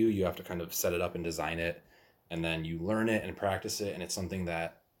into you. You have to kind of set it up and design it, and then you learn it and practice it, and it's something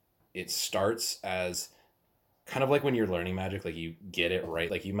that it starts as kind of like when you're learning magic, like you get it right.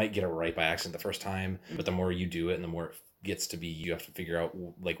 Like you might get it right by accident the first time, but the more you do it and the more it gets to be, you have to figure out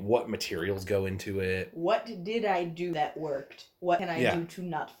like what materials go into it. What did I do that worked? What can I do to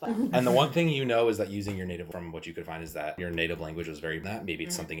not fuck? And the one thing you know is that using your native, from what you could find, is that your native language was very that. Maybe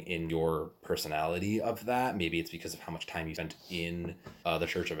it's something in your personality of that. Maybe it's because of how much time you spent in the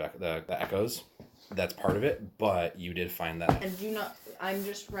Church of the Echoes. That's part of it, but you did find that. And do not. I'm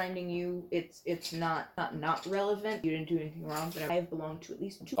just reminding you. It's not relevant. You didn't do anything wrong. But I have belonged to at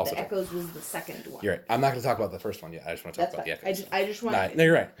least 2. Also The true. Echoes was the second one. You're right. I'm not going to talk about the first one yet. I just want to talk That's about fine. the Echoes. I just want. No,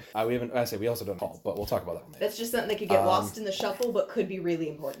 you're right. We haven't. I say we also don't call, but we'll talk about that one later. That's just something that could get lost in the shuffle, but could be really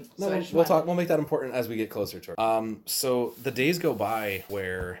important. No, So I just we'll wanted- talk. We'll make that important as we get closer to it. So the days go by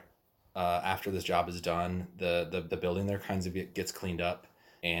where, after this job is done, the building there kind of gets cleaned up,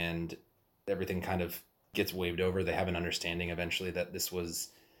 and everything kind of gets waved over. They have an understanding eventually that this was,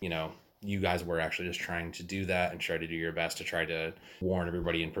 you guys were actually just trying to do that and try to do your best to try to warn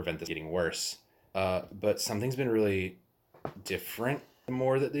everybody and prevent this getting worse. But something's been really different the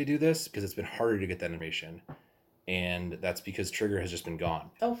more that they do this, because it's been harder to get that information. And that's because Trigger has just been gone.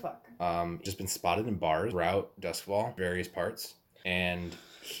 Oh fuck. Just been spotted in bars throughout Duskfall, various parts, and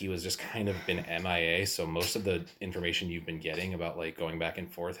he was just kind of been MIA. So most of the information you've been getting about like going back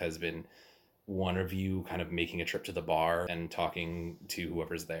and forth has been one of you kind of making a trip to the bar and talking to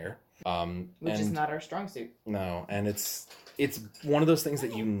whoever's there. Which is not our strong suit. No, and it's one of those things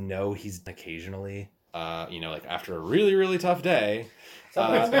that he's occasionally Like after a really, really tough day,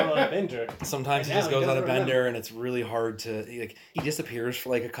 Somebody's going on a bender. sometimes he And just now he goes on a doesn't bender, remember. and it's really hard to he disappears for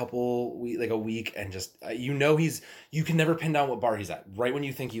like a week, and just you can never pin down what bar he's at. Right when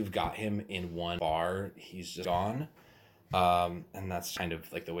you think you've got him in one bar, he's just gone. And that's kind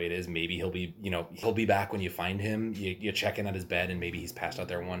of like the way it is. Maybe he'll be back when you find him. You check in at his bed, and maybe he's passed out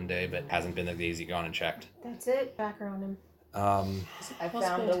there one day, but hasn't been the days you gone and checked. That's it. Back around him. I What's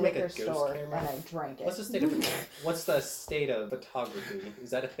found going a to make a liquor ghost store camera? and I drank it. What's the state of photography?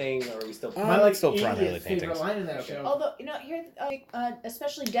 Is that a thing, or are we still? I like still primarily idiot's favorite paintings. line in that Okay. show. Although, here,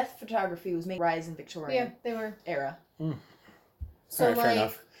 especially death photography was made rise in Victorian Yeah, they were. era. So All right,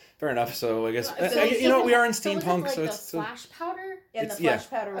 like, fair enough. So I guess So we are in so was it steampunk, like so the it's flash powder. And It's- the yeah. flash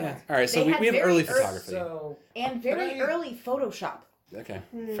powder. yeah. All right. So They had we have very early ear- photography. So, And very Can I- early Photoshop. Okay,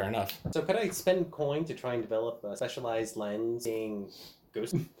 Hmm. fair enough. could I spend coin to try and develop a specialized lens seeing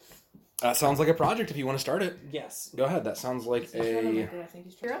ghosts? That sounds like a project if you want to start it. Yes. Go ahead. That sounds like a.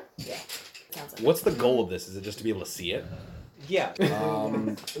 Hero? Yeah. Sounds like What's the goal of this? Is it just to be able to see it? Yeah.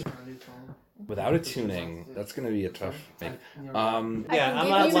 Without a tuning, that's going to be a tough thing. Yeah, can I'm give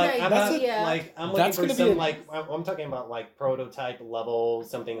not you like an I'm not idea. like I'm looking That's for gonna be some a- like I'm talking about like prototype level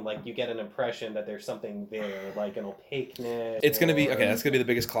something like you get an impression that there's something there like an opaqueness. It's going to be or- okay. That's going to be the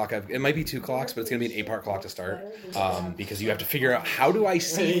biggest clock. It might be 2 clocks, but it's going to be an 8-part clock to start. Because you have to figure out how do I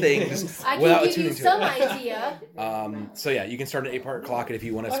see things I without can give you tuning to some it. idea. So yeah, you can start an 8-part clock, and if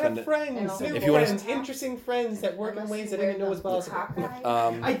you want to I spend have it, friends, new If you wanna- friends, interesting friends that work in ways I didn't know was possible.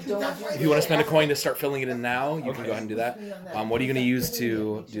 if you want to spend a coin to start filling it in now, you can go ahead and do that. What are you going to use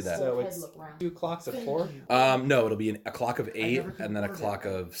to do that? So it's 2 clocks of 4. No, it'll be a clock of 8 and then a clock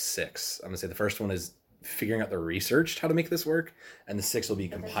of 6. I'm gonna say the first one is figuring out the research how to make this work, and the 6 will be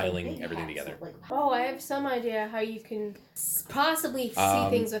compiling everything together. Oh, I have some idea how you can possibly see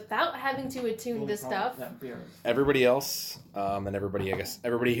things without having to attune this stuff. Everybody else, and everybody, I guess,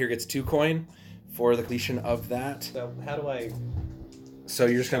 everybody here gets 2 coin for the completion of that. So how do I? So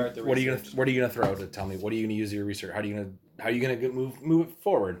you're just gonna, Start the what are you research. gonna throw to tell me? What are you gonna use your research? How are you gonna move it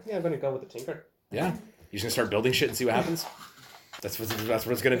forward? Yeah, I'm gonna go with the tinker. Yeah, you're just gonna start building shit and see what happens. That's what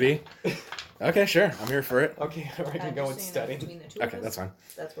it's gonna be. Okay, sure, I'm here for it. Okay, I can go and study. Okay, that's fine.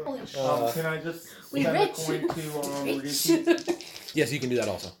 That's what Holy Can I just We spend a rich. coin to reduce Rich. it? Yes, you can do that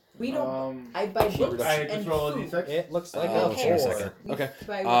also. we don't. I I buy books I and just roll a food. d6. It looks like Oh, a sure, a 4. second. Okay.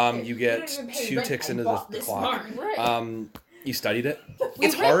 Buy You we get don't even pay 2 rent. ticks I into bought the this clock. mark. Right. You studied it. We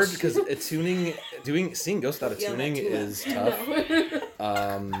It's hard rich. because seeing ghosts without a Yeah, tuning that too. is tough.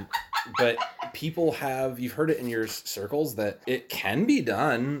 No. But people you've heard it in your circles that it can be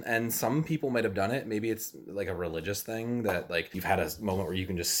done, and some people might have done it. Maybe it's like a religious thing that like you've had a moment where you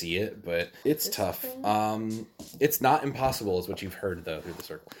can just see it, but it's tough. It's not impossible is what you've heard though through the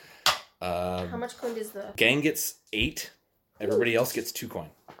circle. How much coin is the? Gang gets 8. Everybody else gets 2 coin.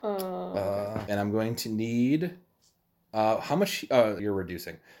 And I'm going to need how much you're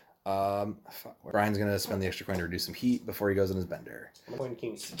reducing. Brian's gonna spend the extra coin to reduce some heat before he goes in his bender. What coin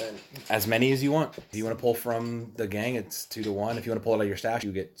can you spend? As many as you want. If you want to pull from the gang, it's 2 to 1. If you want to pull it out of your stash,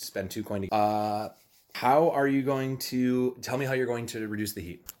 you spend 2 coin. How are you going to tell me how you're going to reduce the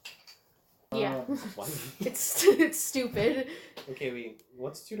heat? Yeah. What? It's stupid. Okay,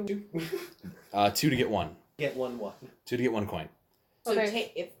 what's 2 to 2? 2 to get 1. Get 1 what? 2 to get 1 coin. So Okay.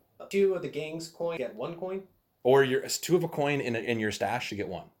 take if 2 of the gang's coin, get 1 coin? Or it's 2 of a coin in your stash to get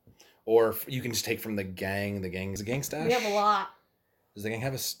 1. Or you can just take from the gang. Is the gang stash? We have a lot. Does the gang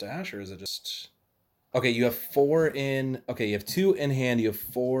have a stash, or is it just? Okay, you have 4 in. Okay, you have 2 in hand. You have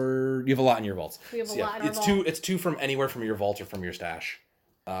 4. You have a lot in your vaults. We have a So, yeah, lot in our it's vault. 2. It's 2 from anywhere from your vault or from your stash.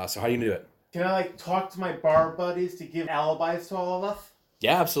 So how are you gonna do it? Can I talk to my bar buddies to give alibis to all of us?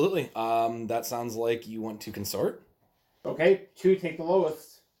 Yeah, absolutely. That sounds like you want to consort. Okay, 2 take the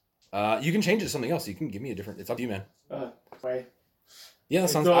lowest. You can change it to something else. You can give me a different. It's up to you, man. Right. Yeah, that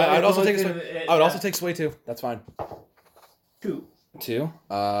sounds. So I'd also take. it's Sway. I would also take sway too. That's fine. 2. 2.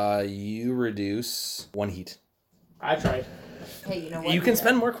 You reduce 1 heat. I tried. hey, you know what? You can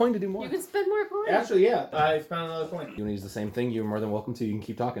spend more coin to do more. You can spend more coin. Actually, yeah. I spent another coin. You want to use the same thing? You're more than welcome to. You can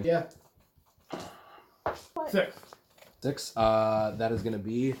keep talking. Yeah. 6. 6. That is gonna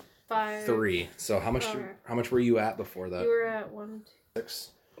be 5. 3. So how much? Okay. How much were you at before that? We were at 1. 6.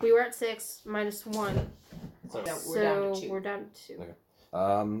 We were at 6 minus 1. So, No, So we're down to 2. we're down to 2.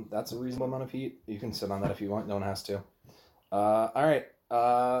 Okay. That's a reasonable amount of heat. You can sit on that if you want. No one has to. All right.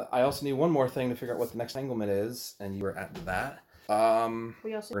 I also need one more thing to figure out what the next entanglement is, and you were at that. We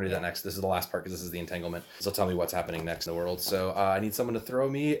also We're gonna do that next. This is the last part because this is the entanglement. So tell me what's happening next in the world. So I need someone to throw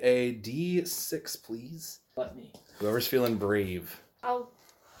me a D6, please. Let me. Whoever's feeling brave. I'll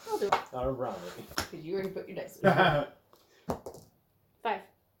I'll do it. Alright. Because you already put your dice. 5.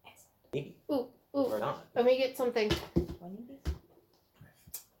 Maybe. Ooh. Or not. Let me get something. 20 pieces?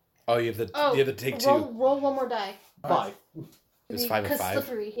 Oh, you have to take 2. Roll one more die. 5. It's 5 and Because 5. the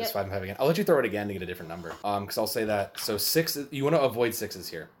 3. It's Yep. 5 and 5 again. I'll let you throw it again to get a different number. Because I'll say that. So 6. You want to avoid 6s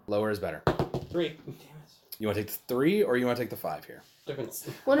here. Lower is better. 3. You want to take the 3 or you want to take the 5 here? Difference.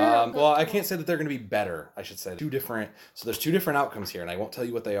 Well, no, Well, I can't say that they're going to be better. I should say 2 different. So there's 2 different outcomes here, and I won't tell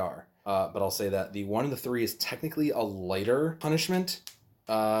you what they are. But I'll say that the 1 and the 3 is technically a lighter punishment,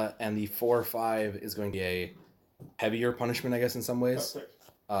 and the 4 or 5 is going to be a heavier punishment, I guess, in some ways. So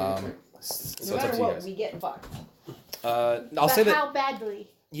No it's up matter to you what, guys. we get fucked. I'll say that. How badly?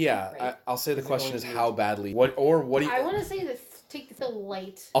 Yeah, Right. I'll say the Is it question going is to- how badly. What do you? I want to say take the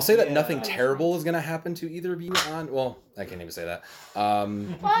light. I'll say that Yeah. nothing terrible is going to happen to either of you on. Well, I can't even say that. Well,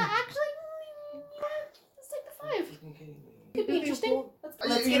 actually, let's take the 5. Could be interesting.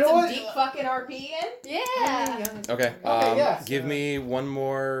 Let's You get know some what? deep fucking RP in. Yeah. Okay. yes. Give me one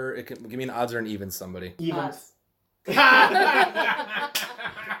more. Give me an odds or an even somebody. Evens.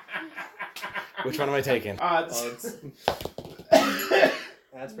 Which one am I taking? Odds.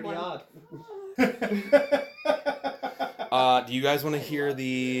 That's pretty 1. odd. Do you guys want to hear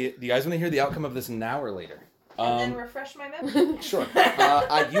the outcome of this now or later? And then refresh my memory. Sure.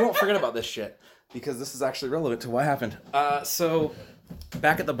 You won't forget about this shit because this is actually relevant to what happened. So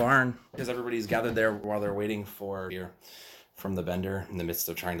back at the barn, because everybody's gathered there while they're waiting for beer from the vendor in the midst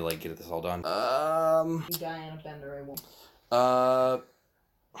of trying to get this all done. You die on a bender, I won't.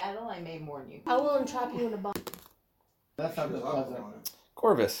 Adel, I may warn you. I will entrap you in a bomb. That sounds pleasant.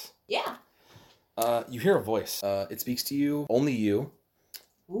 Corvus, Yeah. you hear a voice. It speaks to you, only you,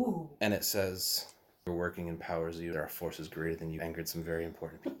 Ooh. and it says, "You're working in powers you. There are forces greater than you. Angered some very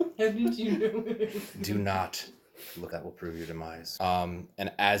important people. How did you know? Do not look. That will prove your demise." And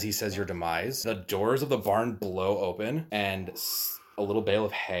as he says your demise, the doors of the barn blow open, and a little bale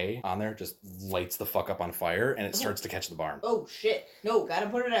of hay on there just lights the fuck up on fire, and it starts to catch the barn. Oh shit. No, gotta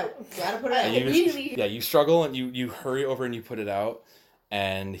put it out. Gotta put it And out. you struggle, and you hurry over and you put it out,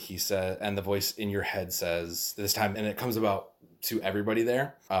 and he said, and the voice in your head says this time, and it comes about to everybody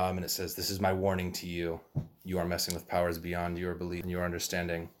there, and it says, "This is my warning to you. You are messing with powers beyond your belief and your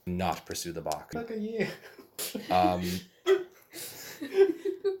understanding. Do not pursue the Bach." Look at you.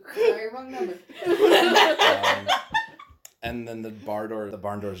 Sorry, wrong number. And then the barn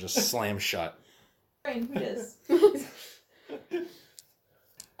doors just slam shut. Brain, who does?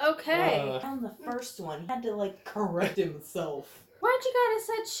 Okay. On the first one, he had to correct himself. Why'd you gotta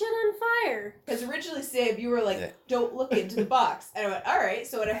set shit on fire? Because originally, Sab, you were like, Yeah. don't look into the box. And I went, alright,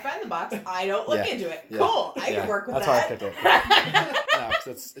 so when I find the box, I don't look Yeah. into it. Yeah. Cool, I Yeah. can work with That's how I that. picked it. No,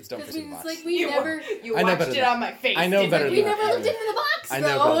 'cause it's don't Because pursue the box. we You never. You I know watched better it than on my face. I know didn't better you? We than never that. looked into the box, I though.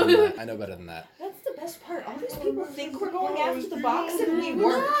 know better than that. I know better than that. That's the best part. All these people think we're going after the box and we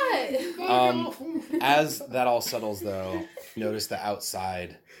We're weren't. not. As that all settles, though, notice the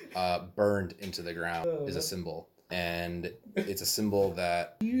outside, burned into the ground, is a symbol, and it's a symbol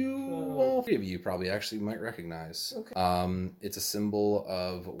that all three of you probably actually might recognize. Okay. It's a symbol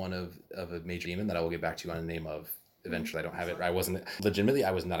of one of a major demon that I will get back to you on the name of. Eventually, I don't have it. I was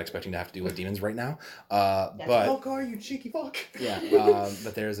not expecting to have to deal with demons right now. But Fuck are you, cheeky fuck? yeah,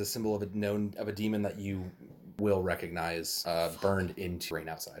 but there's a symbol of a demon that you will recognize, burned into rain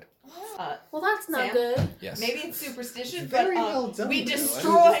outside. Well, that's not Sam? good. Yes. Maybe it's superstition, Very but well done, we though.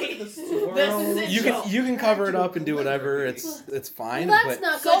 destroyed The the swirl. sigil. You can cover it up and do whatever. It's fine. Well, that's but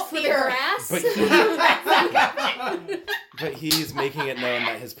not good for the Sulfur. grass. but he's making it known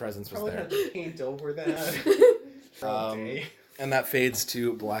that his presence was Probably there. had to paint over that. Okay. And that fades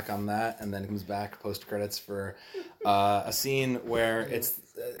to black on that, and then comes back post credits for a scene where it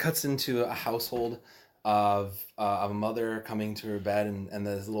cuts into a household of a mother coming to her bed, and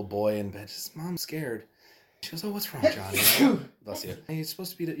this little boy in bed says, "Mom, I'm scared." She goes, "Oh, what's wrong, Johnny?" Bless you. You're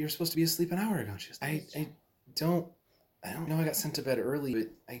supposed to be asleep an hour ago. She goes, I don't know. I got sent to bed early,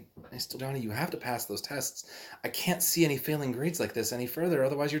 but I still, Johnny, you have to pass those tests. I can't see any failing grades like this any further.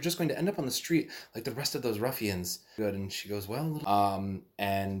 Otherwise, you're just going to end up on the street like the rest of those ruffians. Good. And she goes, "Well,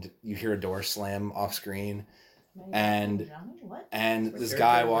 and you hear a door slam off screen, and this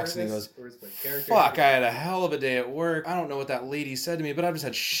guy walks in and he goes, "Fuck, I had a hell of a day at work. I don't know what that lady said to me, but I've just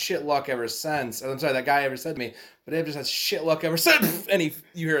had shit luck ever since." I'm sorry, that guy ever said to me, but I've just had shit luck ever since. And you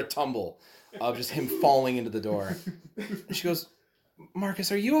hear a tumble of just him falling into the door. And she goes,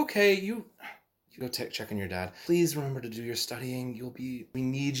 "Marcus, are you okay? You go check on your dad. Please remember to do your studying. We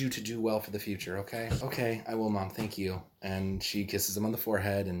need you to do well for the future, okay?" "Okay, I will, Mom. Thank you." And she kisses him on the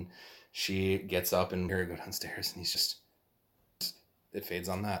forehead, and she gets up and hear her go downstairs, and he's just, it fades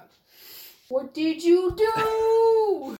on that. What did you do?